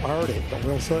 Maybe it don't hurt it, but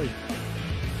we'll see.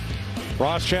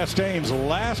 Ross Chastain's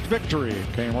last victory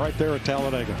came right there at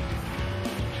Talladega.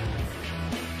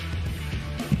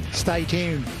 Stay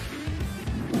tuned.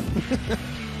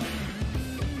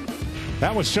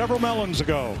 That was several melons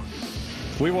ago.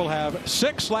 We will have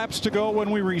 6 laps to go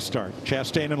when we restart.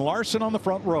 Chastain and Larson on the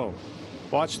front row.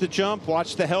 Watch the jump.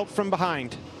 Watch the help from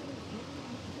behind.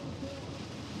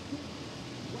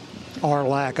 Or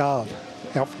lack of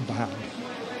help from behind.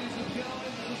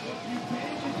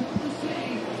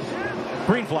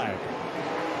 Green flag.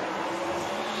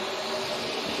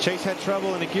 Chase had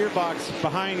trouble in the gearbox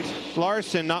behind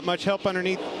Larson. Not much help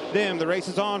underneath them. The race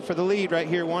is on for the lead right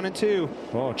here, 1 and 2.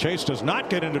 Oh, Chase does not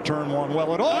get into turn 1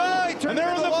 well at all. Oh, he and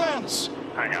they're in the fence.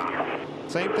 Hang on.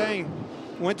 Same thing.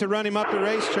 Went to run him up the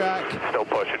racetrack. Still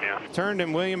pushing you. Turned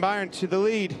him, William Byron, to the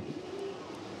lead.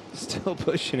 Still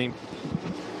pushing him.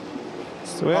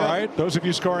 All right, those of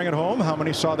you scoring at home, how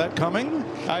many saw that coming?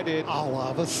 I did. All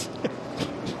of us.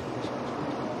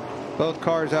 Both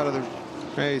cars out of the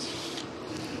race.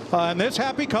 And this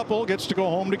happy couple gets to go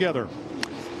home together.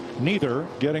 Neither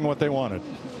getting what they wanted.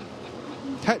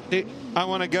 I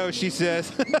want to go, she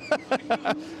says.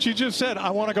 She just said, I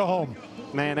want to go home.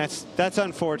 Man, that's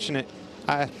unfortunate.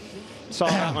 I saw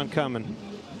that one coming.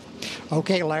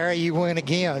 Okay, Larry, you win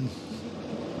again.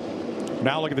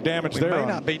 Now look at the damage We there. may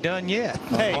not be done yet.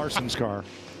 Hey. Larson's car.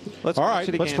 All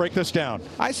right, let's break this down.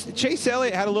 Chase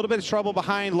Elliott had a little bit of trouble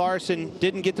behind Larson.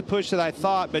 Didn't get the push that I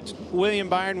thought, but William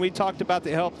Byron, we talked about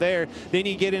the help there. Then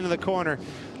you get into the corner.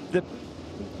 The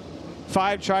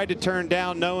 5 tried to turn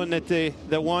down knowing that the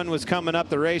 1 was coming up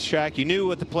the racetrack. You knew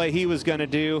what the play he was going to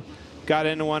do. got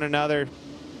into one another,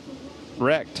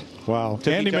 wrecked. Wow.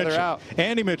 Took each other out.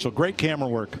 Andy Mitchell, great camera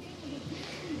work.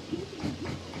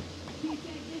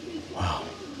 Wow.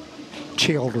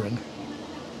 Children.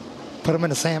 Put them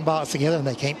in a sandbox together and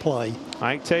they can't play.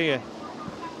 I can tell you.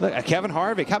 Look, Kevin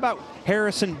Harvick. How about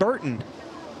Harrison Burton?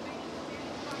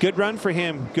 Good run for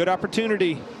him. Good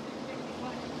opportunity.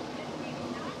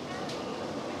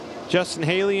 Justin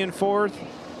Haley in fourth.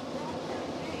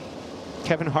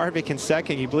 Kevin Harvick in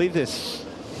second. Can you believe this?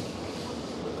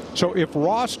 So if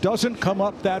Ross doesn't come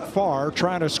up that far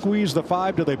trying to squeeze the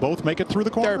 5, do they both make it through the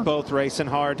corner? They're both racing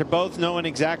hard. They're both knowing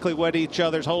exactly what each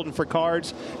other's holding for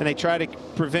cards, and they try to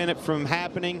prevent it from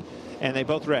happening, and they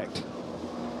both wrecked.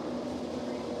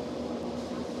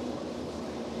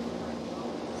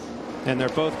 And they're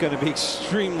both going to be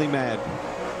extremely mad.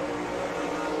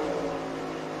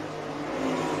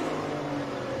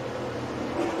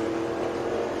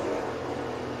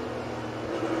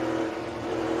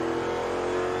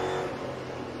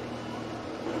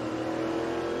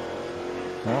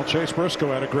 Well, Chase Briscoe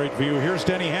had a great view. Here's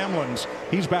Denny Hamlin's.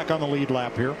 He's back on the lead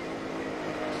lap here.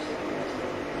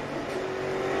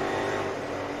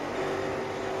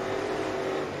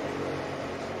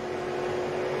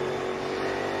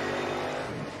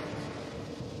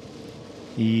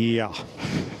 Yeah.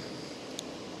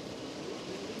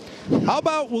 How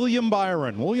about William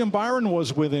Byron? William Byron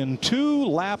was within 2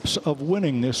 laps of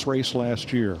winning this race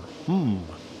last year.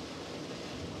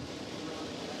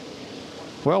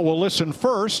 Well, we'll listen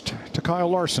first to Kyle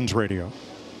Larson's radio.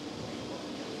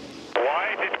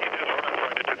 Why didn't you just run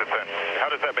right into the fence? How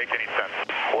does that make any sense?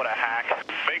 What a hack.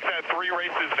 Make that 3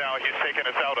 races now he's taken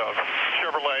us out of.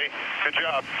 Chevrolet, good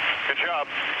job. Good job.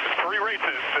 3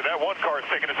 races that that one car is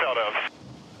taking us out of.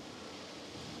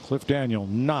 Cliff Daniel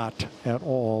not at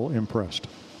all impressed.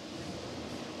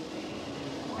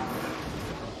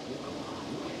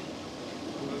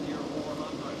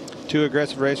 Two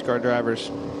aggressive race car drivers.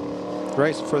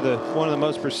 Race for one of the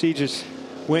most prestigious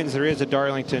wins there is at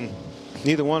Darlington.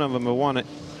 Neither one of them have won it.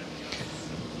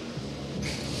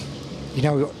 You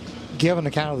know, given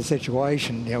the kind of the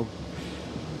situation, you know,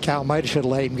 Kyle Maida should have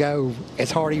let him go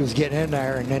as hard he was getting in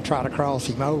there and then try to cross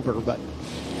him over, but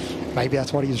maybe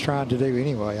that's what he was trying to do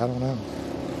anyway. I don't know.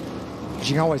 But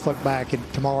you can always look back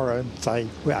tomorrow and say,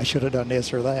 well, I should have done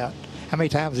this or that. How many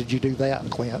times did you do that,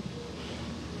 Clint?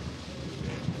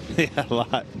 Yeah, a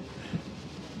lot.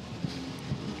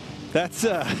 That's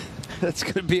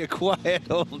going to be a quiet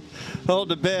hold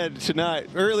to bed tonight,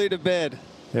 early to bed.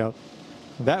 Yeah,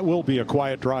 that will be a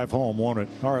quiet drive home, won't it?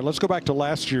 All right, let's go back to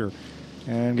last year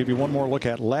and give you one more look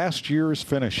at last year's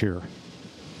finish here.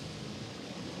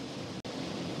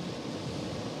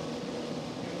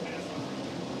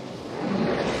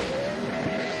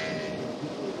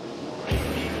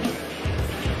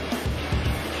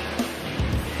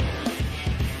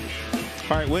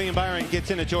 All right, William Byron gets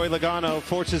into Joey Logano,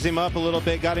 forces him up a little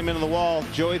bit, got him into the wall.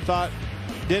 Joey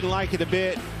didn't like it a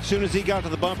bit. As soon as he got to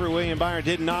the bumper, William Byron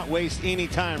did not waste any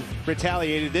time,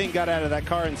 retaliated, then got out of that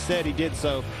car. Instead, he did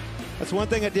so. That's one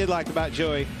thing I did like about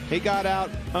Joey. He got out,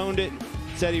 owned it,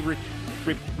 said he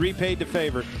repaid the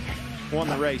favor, won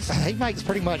the race. He makes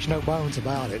pretty much no bones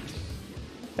about it.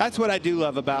 That's what I do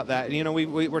love about that. You know,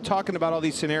 we're talking about all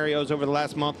these scenarios over the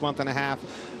last month and a half.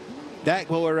 That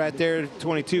blower right there,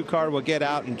 22 car, will get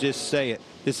out and just say it.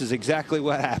 This is exactly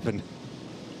what happened.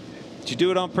 Did you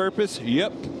do it on purpose?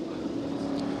 Yep.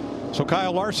 So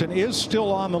Kyle Larson is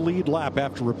still on the lead lap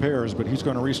after repairs, but he's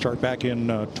going to restart back in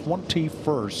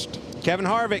 21st. Kevin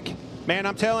Harvick, man,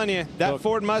 I'm telling you, that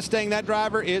Ford Mustang, that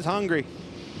driver is hungry.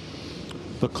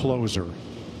 The closer.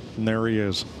 And there he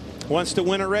is. Wants to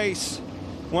win a race.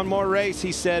 One more race,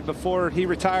 he said, before he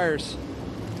retires.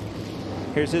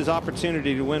 Here's his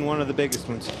opportunity to win one of the biggest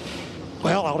ones.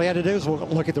 Well, all he had to do is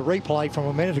look at the replay from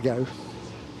a minute ago.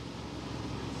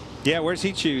 Yeah, where's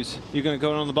he choose? You going to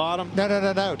go on the bottom? No.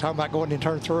 Talking about going in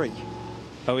turn 3.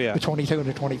 Oh, yeah. The 22 and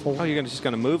the 24. Oh, you're just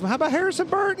going to move him? How about Harrison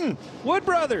Burton? Wood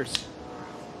Brothers.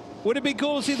 Would it be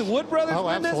cool to see the Wood Brothers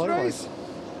win this race?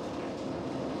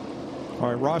 All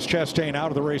right, Ross Chastain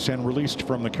out of the race and released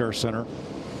from the Care Center.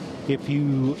 If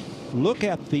you look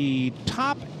at the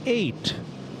top 8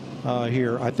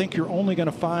 here, I think you're only going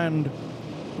to find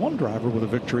one driver with a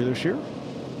victory this year.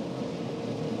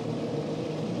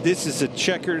 This is a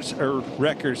checkers or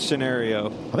wreckers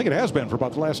scenario. I think it has been for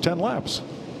about the last 10 laps.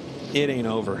 It ain't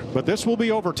over. But this will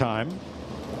be overtime.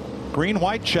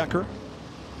 Green-white checker.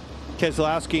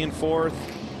 Keselowski in 4th.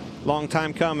 Long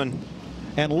time coming.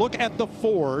 And look at the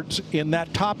Fords in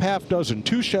that top half dozen.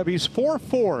 2 Chevys, 4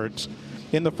 Fords.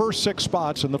 in the first 6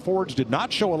 spots, and the Fords did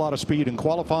not show a lot of speed in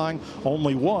qualifying.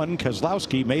 Only one,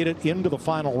 Keselowski, made it into the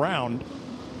final round.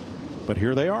 But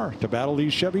here they are to battle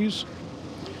these Chevys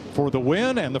for the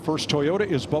win, and the first Toyota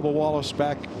is Bubba Wallace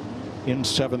back in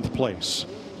 7th place.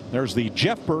 There's the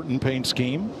Jeff Burton paint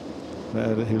scheme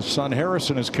that his son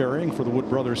Harrison is carrying for the Wood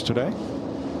Brothers today.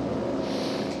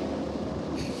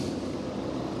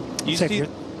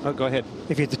 Oh, go ahead.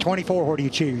 If it's the 24, what do you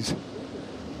choose?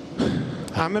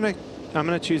 I'm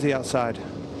gonna choose the outside.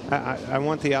 I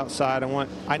want the outside.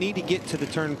 I need to get to the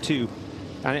turn 2.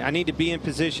 I need to be in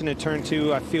position in turn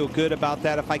 2. I feel good about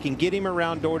that. If I can get him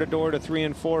around door to door to 3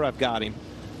 and 4, I've got him.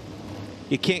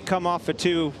 You can't come off a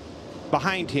 2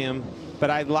 behind him, but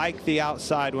I like the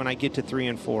outside when I get to 3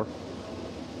 and 4.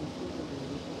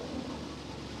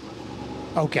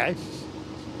 Okay.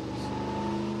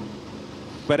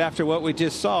 But after what we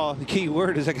just saw, the key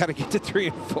word is I got to get to 3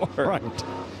 and 4. Right.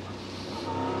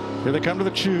 Here they come to the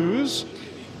choose.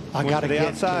 I got to get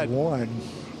outside. to 1.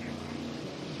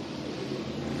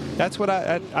 That's what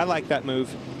I like that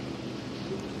move.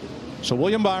 So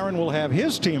William Byron will have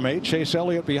his teammate Chase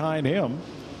Elliott behind him.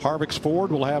 Harvick's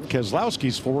Ford will have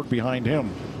Keselowski's Ford behind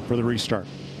him for the restart.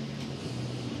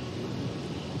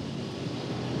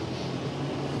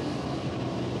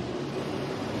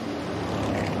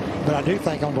 But I do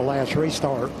think on the last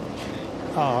restart,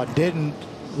 didn't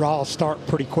Ross start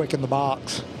pretty quick in the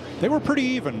box? They were pretty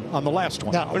even on the last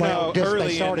one. No,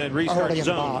 early in the restart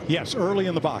zone. Yes, early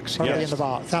in the box. Early in the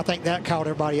box. I think that caught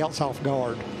everybody else off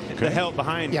guard. The help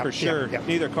behind for sure.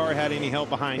 Neither car had any help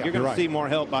behind. You're going to see more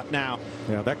help now.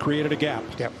 Yeah, that created a gap.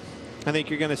 Yep. I think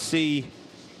you're going to see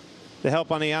the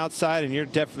help on the outside, and you're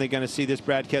definitely going to see this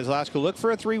Brad Keselowski look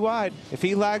for a 3 wide. If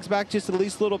he lags back just at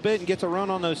least a little bit and gets a run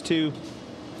on those 2,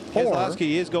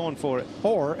 Keselowski is going for it.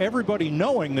 Or everybody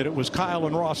knowing that it was Kyle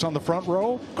and Ross on the front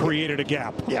row created a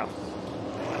gap. Yeah.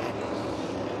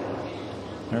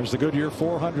 There's the Goodyear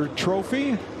 400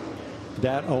 trophy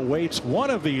that awaits one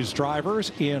of these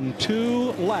drivers in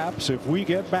 2 laps if we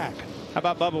get back. How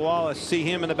about Bubba Wallace? See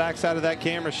him in the backside of that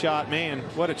camera shot. Man,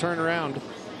 what a turnaround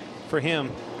for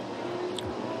him.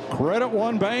 Credit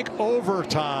One Bank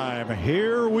overtime.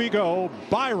 Here we go.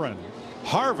 Byron,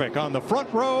 Harvick on the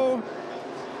front row.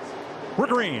 We're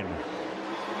green.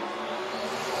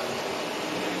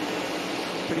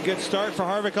 Pretty good start for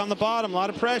Harvick on the bottom. A lot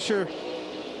of pressure.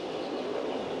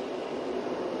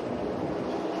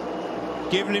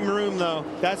 Giving him room, though.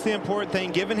 That's the important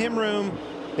thing. Giving him room.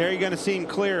 There you're going to see him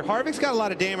clear. Harvick's got a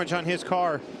lot of damage on his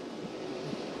car.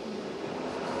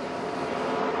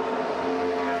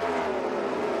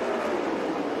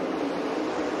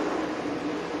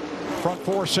 Front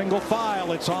 4 single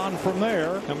file. It's on from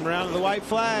there. Coming around to the white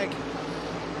flag.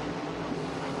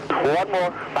 1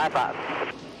 more. 5-5.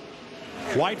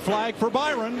 White flag for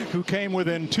Byron, who came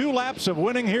within 2 laps of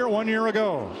winning here 1 year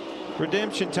ago.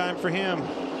 Redemption time for him.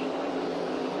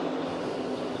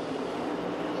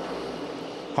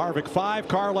 Harvick 5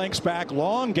 car lengths back,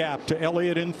 long gap to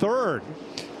Elliott in 3rd.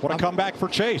 What a comeback for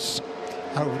Chase.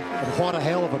 Oh, what a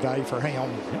hell of a day for him.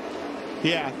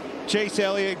 Yeah, Chase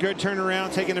Elliott, good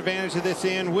turnaround, taking advantage of this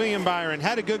end. William Byron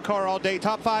had a good car all day,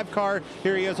 top 5 car.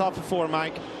 Here he is off of 4,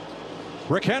 Mike.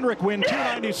 Rick Hendrick win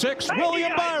 296.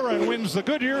 William Byron wins the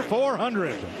Goodyear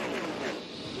 400.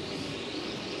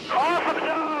 Awesome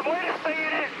job. Way to stay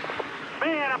in it.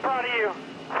 Man, I'm proud of you.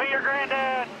 For your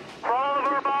granddad, for all of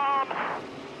our moms.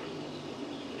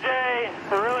 Jay,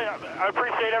 I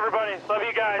appreciate everybody. Love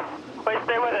you guys. Way to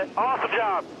stay with it. Awesome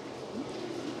job.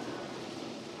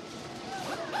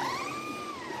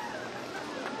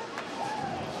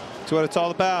 That's what it's all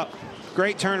about.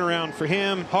 Great turnaround for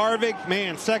him. Harvick,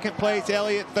 man, 2nd place.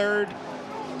 Elliott 3rd.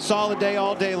 Solid day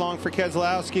all day long for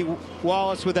Keselowski.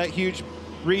 Wallace with that huge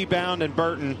rebound, and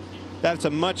Burton. That's a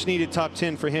much needed top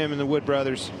 10 for him and the Wood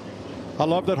Brothers. I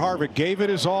love that Harvick gave it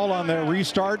his all on that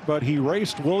restart, but he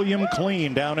raced William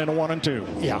clean down into 1 and 2.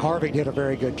 Yeah, Harvick did a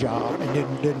very good job and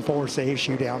didn't force the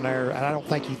issue down there. And I don't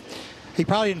think he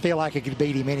probably didn't feel like he could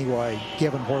beat him anyway,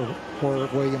 given where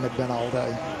William had been all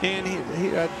day. And he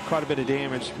had quite a bit of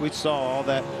damage. We saw all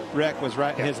that wreck was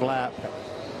right in his lap.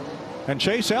 And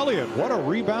Chase Elliott, what a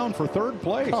rebound for 3rd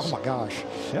place. Oh my gosh.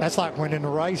 That's like winning the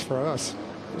race for us.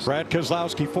 Brad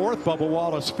Keselowski 4th, Bubba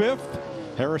Wallace 5th.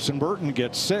 Harrison Burton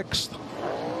gets 6th.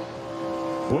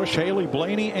 Busch, Haley,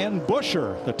 Blaney, and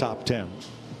Buscher the top 10.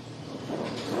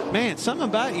 Man, something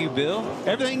about you, Bill.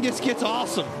 Everything just gets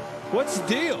awesome. What's the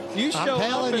deal? You show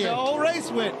up and the whole race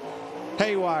went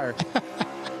haywire.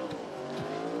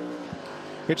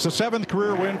 It's the 7th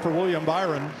career win for William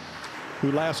Byron,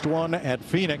 who last won at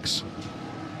Phoenix.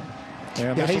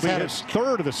 And this will be his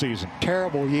third of the season.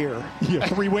 Terrible year. Yeah,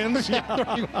 3 wins. Yeah,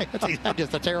 3 wins. He's had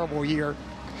just a terrible year.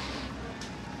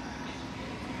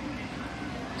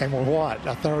 And we're what,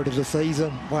 a third of the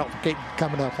season? Well,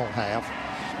 coming up on half.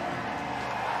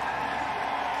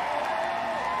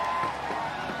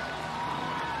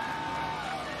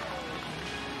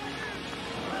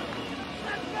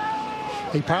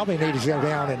 He probably needs to go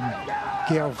down and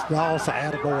give Ross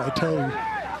an attaboy too.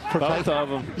 For both of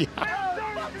them. Yeah.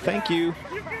 Thank you.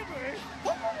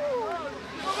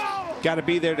 Got to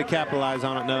be there to capitalize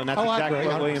on it, though, and that's exactly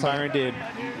what William Byron did.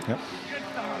 Yep.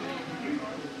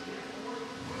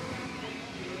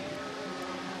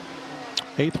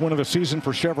 Eighth win of the season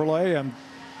for Chevrolet, and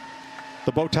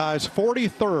the Bowtie's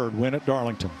 43rd win at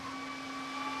Darlington.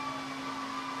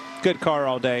 Good car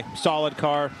all day. Solid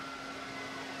car.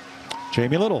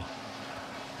 Jamie Little.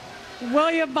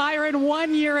 William Byron,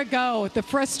 1 year ago, the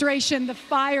frustration, the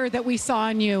fire that we saw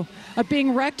in you of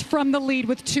being wrecked from the lead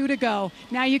with 2 to go.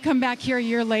 Now you come back here a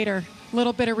year later, a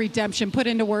little bit of redemption. Put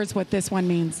into words what this one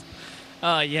means.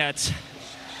 Yeah,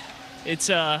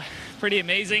 it's pretty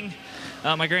amazing.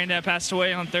 My granddad passed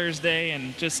away on Thursday,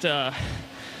 and just, man,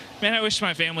 I wish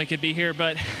my family could be here,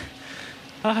 but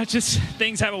just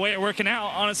things have a way of working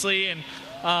out, honestly, and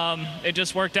it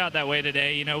just worked out that way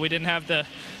today. You know, we didn't have the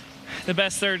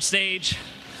best third stage.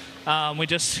 We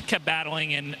just kept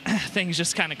battling, and things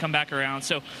just kind of come back around.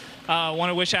 So I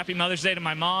want to wish Happy Mother's Day to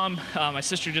my mom. My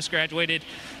sister just graduated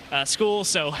school,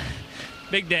 so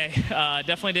big day.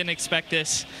 Definitely didn't expect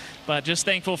this, but just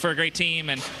thankful for a great team.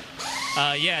 And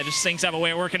yeah, just things have a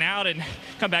way of working out, and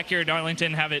come back here at Darlington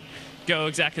and have it go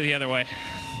exactly the other way.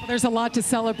 Well, there's a lot to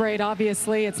celebrate,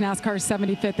 obviously. It's NASCAR's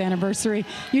 75th anniversary.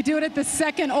 You do it at the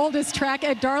second oldest track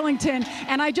at Darlington,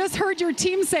 and I just heard your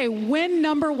team say win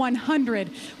number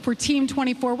 100 for Team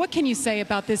 24. What can you say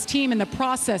about this team and the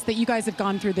process that you guys have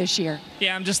gone through this year?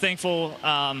 Yeah, I'm just thankful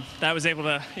that I was able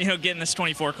to, get in this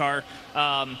 24 car.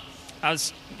 I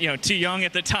was, too young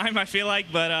at the time, I feel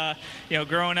like, but,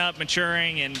 growing up,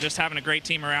 maturing, and just having a great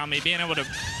team around me, being able to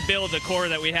build the core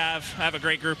that we have. I have a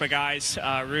great group of guys,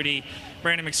 Rudy,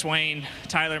 Brandon McSwain,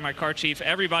 Tyler, my car chief.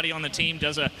 Everybody on the team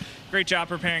does a great job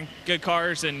preparing good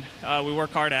cars, and we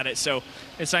work hard at it. So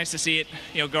it's nice to see it,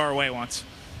 go our way once.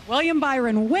 William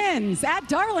Byron wins at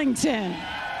Darlington.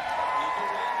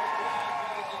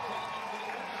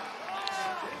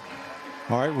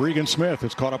 All right, Regan Smith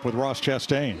has caught up with Ross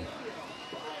Chastain.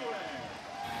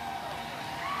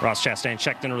 Ross Chastain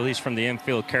checked and released from the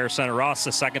infield care center. Ross,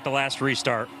 the second to last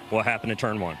restart. What happened in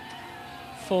turn 1?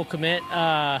 Full commit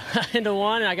into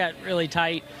 1. I got really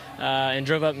tight and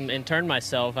drove up and turned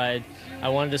myself. I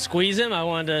wanted to squeeze him. I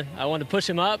wanted to push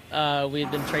him up. We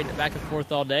had been trading it back and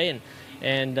forth all day,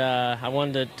 and I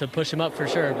wanted to push him up for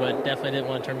sure, but definitely didn't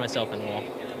want to turn myself in the wall.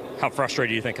 How frustrated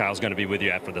do you think Kyle's going to be with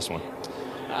you after this one?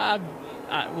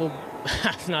 Well,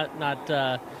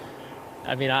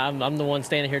 I mean, I'm the one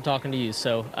standing here talking to you.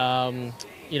 So,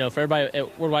 for everybody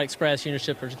at Worldwide Express, Union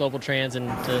Shippers, Global Trans, and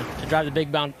to drive the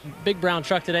big brown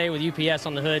truck today with UPS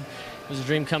on the hood was a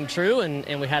dream come true,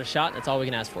 and we had a shot, and that's all we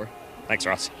can ask for. Thanks,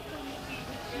 Ross.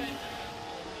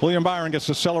 William Byron gets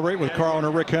to celebrate with car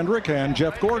owner Rick Hendrick and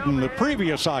Jeff Gordon, the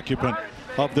previous occupant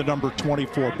of the number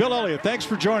 24. Bill Elliott, thanks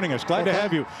for joining us. Glad to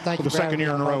have you for the second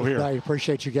year in a row here. I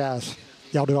appreciate you guys.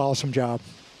 Y'all do an awesome job.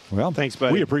 Well, thanks,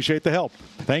 buddy. We appreciate the help.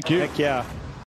 Thank you. Heck yeah.